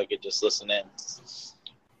channel, so I could just listen in.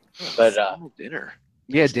 But dinner.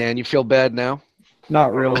 Yeah, Dan, you feel bad now?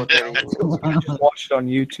 Not really. Just watch it on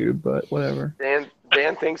YouTube, but whatever. Dan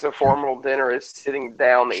thinks a formal dinner is sitting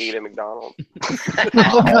down to eat at McDonald's.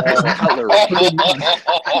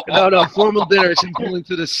 No, formal dinner is him pulling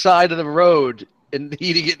to the side of the road and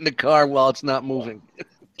eating it in the car while it's not moving.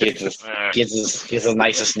 Gets his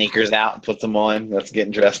nicest sneakers out and puts them on. That's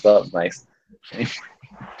getting dressed up. Nice.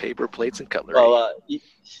 Paper plates and cutlery. Well,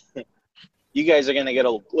 you guys are going to get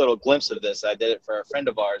a little glimpse of this. I did it for a friend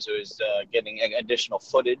of ours who is getting additional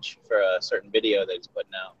footage for a certain video that he's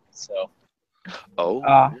putting out. So.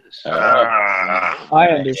 I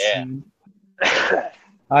understand.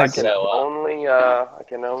 I can only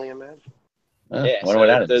imagine. Yeah,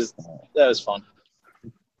 that was fun.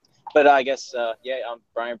 But I guess, I'm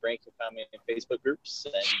Brian Brink. You found me in Facebook groups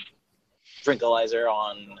and Drinkalizer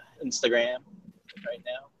on Instagram right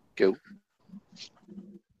now. Go.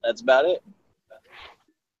 That's about it.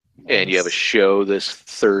 And you have a show this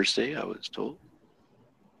Thursday, I was told.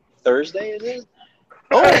 Thursday, is it?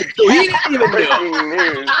 Oh, so he didn't even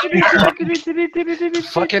know.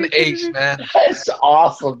 Fucking ace, man. That's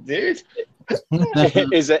awesome, dude.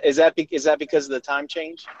 Is that because of the time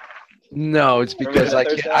change? No, it's because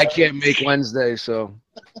Remember I can't make Wednesday. So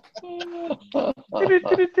All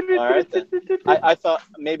right then. I thought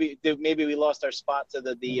maybe we lost our spot to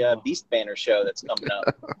the Beast Banner show that's coming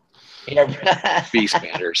up. Beast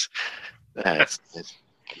Banners. That's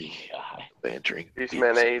bantering.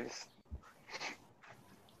 Beastman AIDS.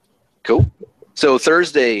 Cool. So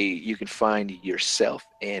Thursday, you can find yourself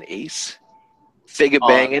and Ace figure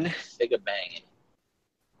banging. Figure banging.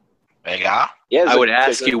 Mega. Yeah, I would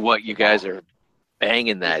ask you what you guys are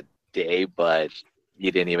banging that day, but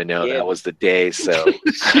you didn't even know that was the day, so you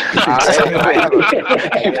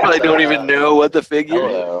probably don't even know what the figure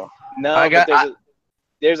is. No,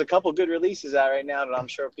 there's a couple good releases out right now that I'm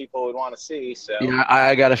sure people would want to see. So yeah,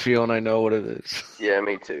 I got a feeling I know what it is. Yeah,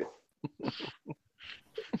 me too. It's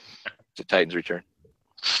a Titans Return.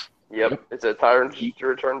 Yep, it's a Titans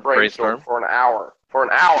Return brainstorm for an hour. For an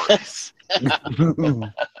hour. It's a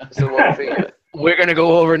little figure. We're gonna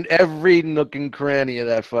go over in every nook and cranny of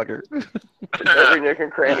that fucker. Every nook and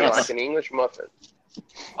cranny like an English muffin.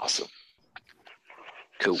 Awesome.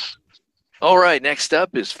 Cool. All right, next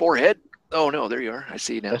up is Forehead. Oh no, there you are. I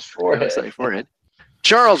see you now. Forehead.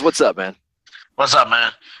 Charles, what's up, man? What's up,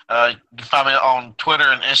 man? You can find me on Twitter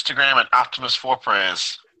and Instagram at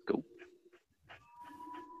Optimus4Prez. Cool.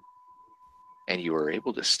 And you were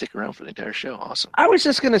able to stick around for the entire show. Awesome. I was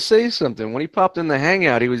just gonna say something. When he popped in the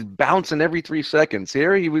hangout, he was bouncing every 3 seconds.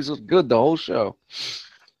 Here, he was good the whole show.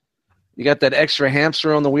 You got that extra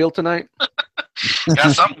hamster on the wheel tonight?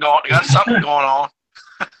 Got something going on.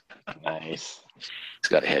 Nice. He's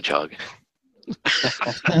got a hedgehog.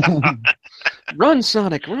 Run,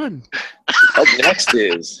 Sonic, run. Up next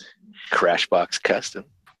is Crashbox Custom.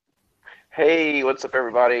 Hey, what's up,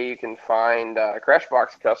 everybody? You can find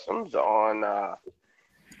Crashbox Customs on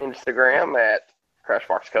Instagram at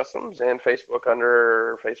Crashbox Customs and Facebook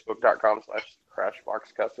under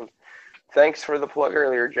facebook.com/CrashboxCustoms. Thanks for the plug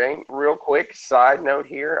earlier, Jane. Real quick side note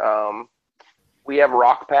here. We have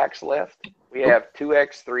rock packs left. We have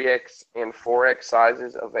 2X, 3X, and 4X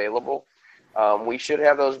sizes available. We should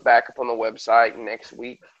have those back up on the website next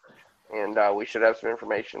week, and we should have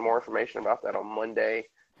more information about that on Monday.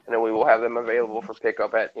 And then we will have them available for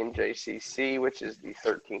pickup at NJCC, which is the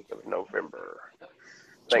 13th of November.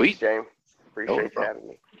 Thanks, Sweet. James. Appreciate you having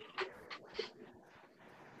me.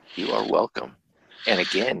 You are welcome. And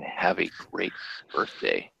again, have a great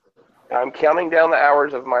birthday. I'm counting down the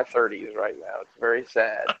hours of my 30s right now. It's very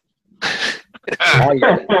sad. Oh,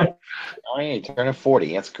 you're turning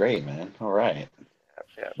 40. That's great, man. All right.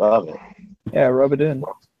 Yeah. Love it. Yeah, rub it in.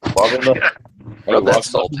 Welcome to, Rub that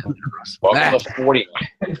salt in. welcome to 40.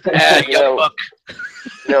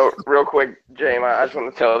 Real quick, James, I just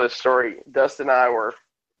want to tell this story. Dustin and I were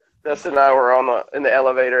in the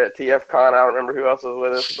elevator at TFCon. I don't remember who else was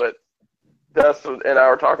with us, but Dustin and I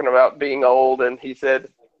were talking about being old, and he said,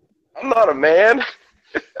 "I'm not a man."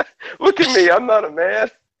 Look at me, I'm not a man.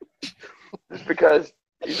 Just because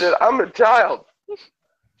he said, "I'm a child,"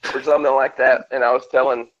 or something like that. And I was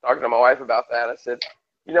talking to my wife about that. I said,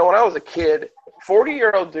 when I was a kid,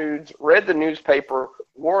 40-year-old dudes read the newspaper,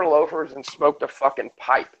 wore loafers, and smoked a fucking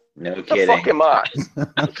pipe. No What kidding. the fuck am I?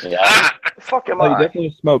 Yeah. The fuck am Oh, you I?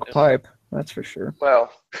 definitely smoke pipe. That's for sure.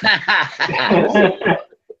 Well,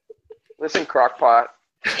 listen, Crockpot.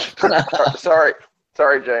 Sorry,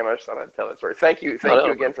 James. I just thought I'd tell that story. Thank you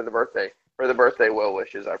again for the birthday well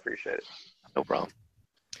wishes. I appreciate it. No problem.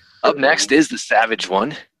 Up next is the Savage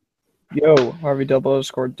One. Yo,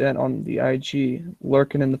 Harvey_Dent on the IG,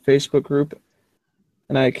 lurking in the Facebook group,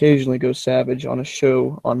 and I occasionally go savage on a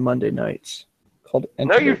show on Monday nights called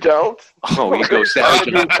No, you don't. Oh, you go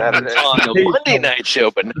Savage on the Monday night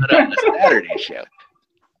show, but not on the Saturday show.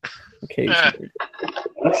 Occasionally.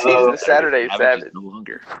 He's the Saturday Savage. No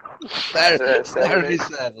longer. Saturday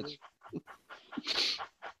Savage.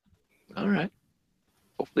 All right.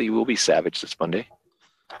 Hopefully you will be savage this Monday.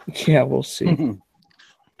 Yeah, we'll see.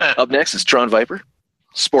 Up next is Tron Viper,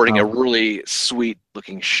 sporting a really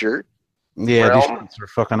sweet-looking shirt. Yeah, these Realm? shirts are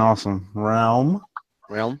fucking awesome. Realm.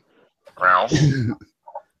 Realm. You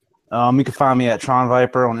can find me at Tron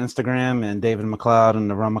Viper on Instagram and David McLeod in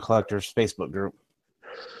the Rama Collectors Facebook group.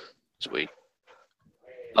 Sweet.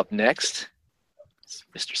 Up next is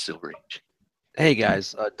Mr. Silverage. Hey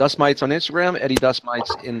guys, Dust Mites on Instagram, Eddie Dust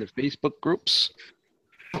Mites in the Facebook groups.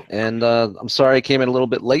 And I'm sorry I came in a little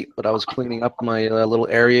bit late, but I was cleaning up my little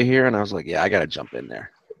area here, and I was like, yeah, I got to jump in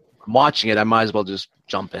there. I'm watching it. I might as well just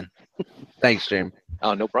jump in. Thanks, James.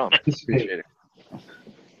 Oh, no problem. Appreciate it.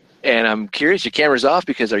 And I'm curious, your camera's off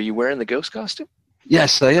because are you wearing the ghost costume?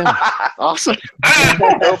 Yes, I am. Awesome. He's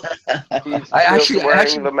I just actually-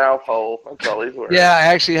 wearing the mouth hole. That's all he's wearing. Yeah, I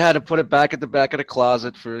actually had to put it back at the back of the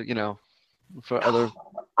closet for for other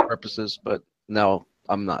purposes, but no,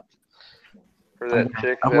 I'm not. For that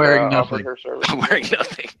chick I'm that wearing offered nothing. her service. I'm wearing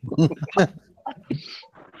nothing.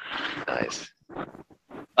 Nice.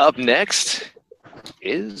 Up next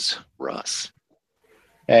is Russ.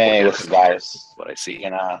 Hey, what's up, guys? What I see. You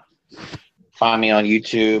can find me on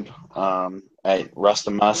YouTube at Russ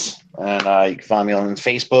the Muss, and you can find me on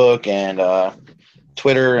Facebook and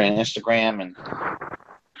Twitter and Instagram, and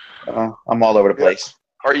I'm all over the place.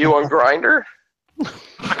 Are you on Grindr?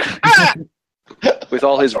 With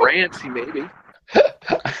all his rants, he may be.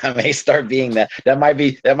 I may start being that. That might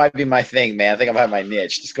be my thing, man. I think I'm having my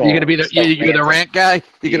niche. Just You're gonna be the rant guy.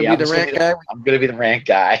 You're gonna be the rant guy. I'm gonna be the rant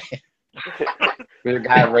guy. Be the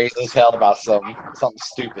guy that raised his hell about something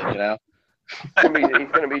stupid, you know.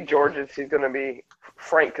 He's gonna be George's. He's gonna be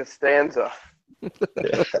Frank Costanza.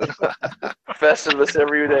 Festivus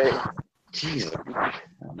every day. Jesus,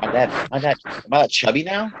 my dad. Am I that chubby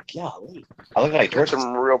now? Golly, I look like There's George.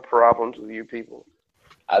 some real problems with you people.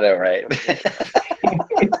 I know, right?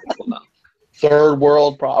 First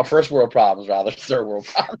world problems, rather. Third world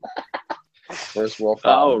problems. First world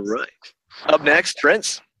All problems. right. Up next,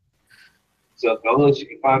 Trent's. So, fellas, you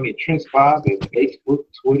can find me at Trent Bob at Facebook,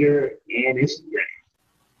 Twitter, and Instagram.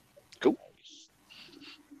 Cool.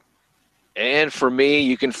 And for me,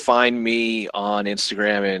 you can find me on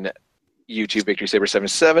Instagram and YouTube, Victory Saber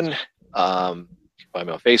 77. You can find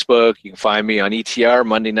me on Facebook. You can find me on ETR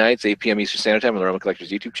Monday nights, 8 p.m. Eastern Standard Time on the Roman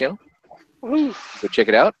Collectors YouTube channel. Go check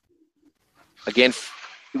it out. Again,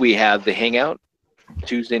 we have the Hangout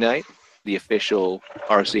Tuesday night, the official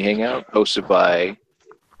RC Hangout, hosted by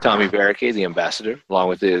Tommy Barricade, the ambassador, along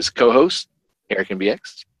with his co-host, Eric and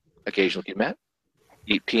BX, occasional Kid Matt,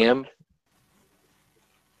 8 p.m.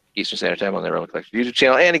 Eastern Standard Time on the Roman Collectors YouTube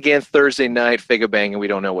channel. And again, Thursday night, Figure Bang, and we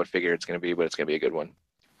don't know what figure it's going to be, but it's going to be a good one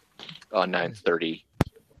on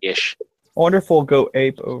 9:30-ish. I wonder if we'll go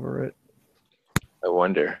ape over it. I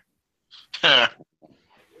wonder.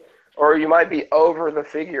 Or you might be over the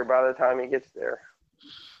figure by the time he gets there.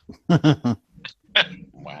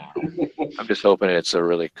 Wow. I'm just hoping it's a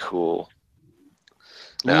really cool.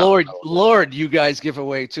 Lord, you guys give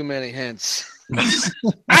away too many hints.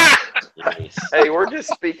 Hey, we're just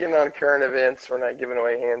speaking on current events. We're not giving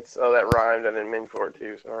away hints. Oh, that rhymed. I didn't mean for it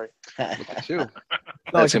to. Sorry. Too.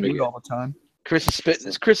 That's gonna be all the time. Chris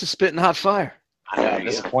is spitting hot fire. I'm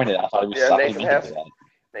disappointed. I thought he was Yeah, stopping Nathan me.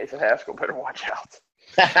 Nathan Haskell better watch out.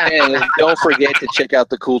 And don't forget to check out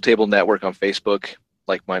the Cool Table Network on Facebook,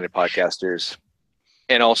 like-minded podcasters.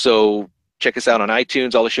 And also check us out on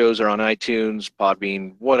iTunes. All the shows are on iTunes,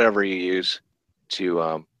 Podbean, whatever you use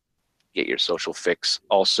to get your social fix.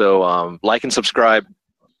 Also, like and subscribe,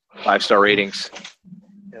 5-star ratings,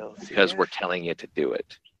 because we're telling you to do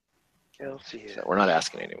it. So we're not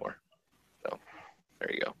asking anymore. So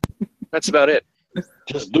there you go. That's about it.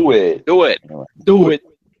 Just do it. Do it. Do it. Do it.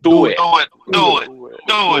 Do it. Do it. Do it.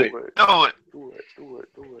 Do it. Do it. Do it. Do it.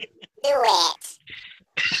 Do it.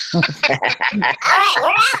 All right, we're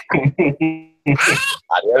out.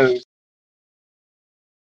 Adios.